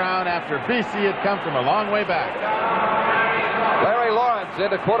turnaround after BC had come from a long way back. Larry Lawrence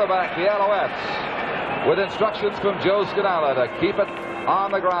into quarterback the Alouettes with instructions from Joe Scannella to keep it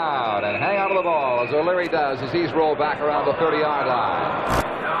on the ground and hang on to the ball, as O'Leary does as he's rolled back around the 30-yard line.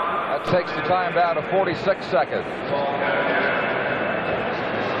 That takes the time down to 46 seconds.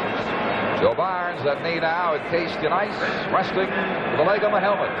 Joe Barnes, that knee now encased in ice, resting with a leg on the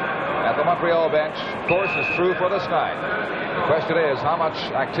helmet at the Montreal bench. Of course, is true for this night. The question is, how much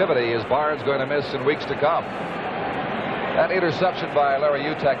activity is Barnes going to miss in weeks to come? That interception by Larry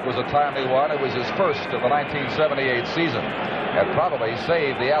Utek was a timely one. It was his first of the 1978 season and probably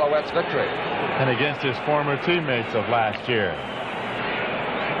saved the Alouettes' victory. And against his former teammates of last year.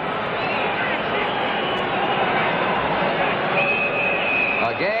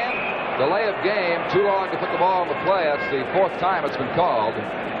 Again, delay of game, too long to put the ball in the play. That's the 4th time it's been called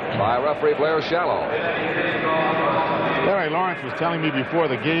by referee Blair Shallow. Larry Lawrence was telling me before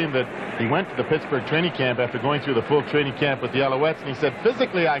the game that he went to the Pittsburgh training camp after going through the full training camp with the Alouettes, and he said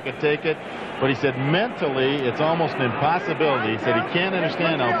physically I could take it, but he said mentally it's almost an impossibility. He said he can't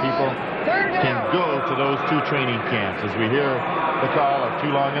understand how people can go to those 2 training camps, as we hear the call of too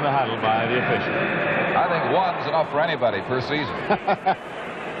long in the huddle by the official. I think one's enough for anybody per season.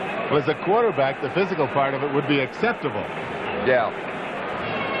 Well, as a quarterback, the physical part of it would be acceptable. Yeah.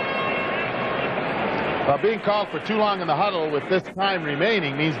 Being called for too long in the huddle with this time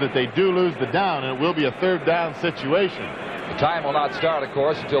remaining means that they do lose the down, and it will be a 3rd down situation. The time will not start, of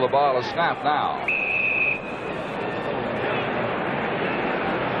course, until the ball is snapped now.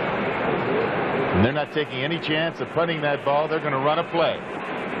 And they're not taking any chance of punting that ball. They're going to run a play.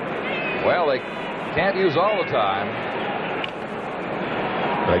 Well, they can't use all the time.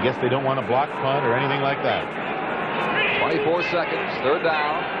 But I guess they don't want to block punt or anything like that. 24 seconds, 3rd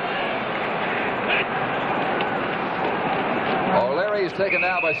down. O'Leary is taken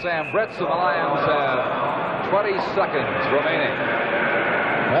now by Sam Britz, and the Lions have 20 seconds remaining.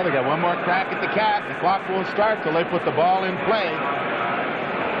 Well, they got one more crack at the cat. The clock won't start till they put the ball in play.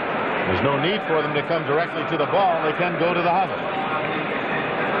 There's no need for them to come directly to the ball. They can go to the huddle.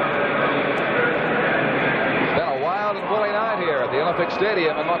 It's been a wild and woolly night here at the Olympic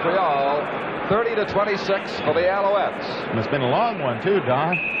Stadium in Montreal. 30-26 for the Alouettes. And it's been a long one, too,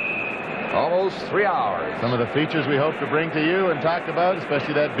 Don. Almost 3 hours. Some of the features we hope to bring to you and talk about,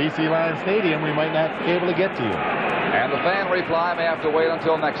 especially that BC Lions Stadium, we might not be able to get to you. And the fan reply may have to wait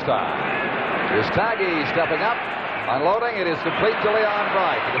until next time. Here's Taggy stepping up, unloading. It is complete to Leon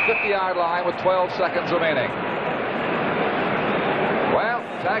Bright to the 50-yard line with 12 seconds remaining. Well,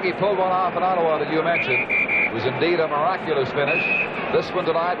 Taggy pulled one off in Ottawa that you mentioned. It was indeed a miraculous finish. This one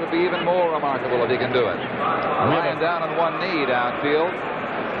tonight would be even more remarkable if he can do it. Lying down on one knee downfield.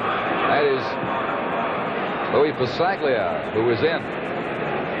 That is Louis Pasaglia, who was in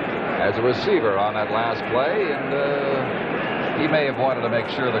as a receiver on that last play, and he may have wanted to make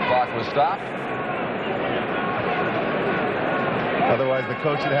sure the clock was stopped. Otherwise, the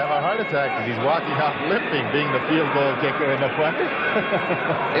coach would have a heart attack because he's walking off limping, being the field goal kicker and the punter.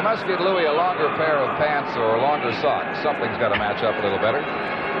 He must get Louis a longer pair of pants or longer socks. Something's got to match up a little better.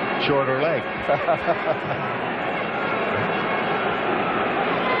 Shorter leg.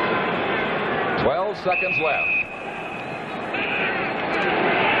 12 seconds left.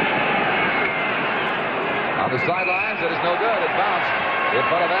 On the sidelines, it is no good. It bounced in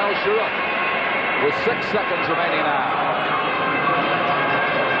front of Al Sharuk with 6 seconds remaining now.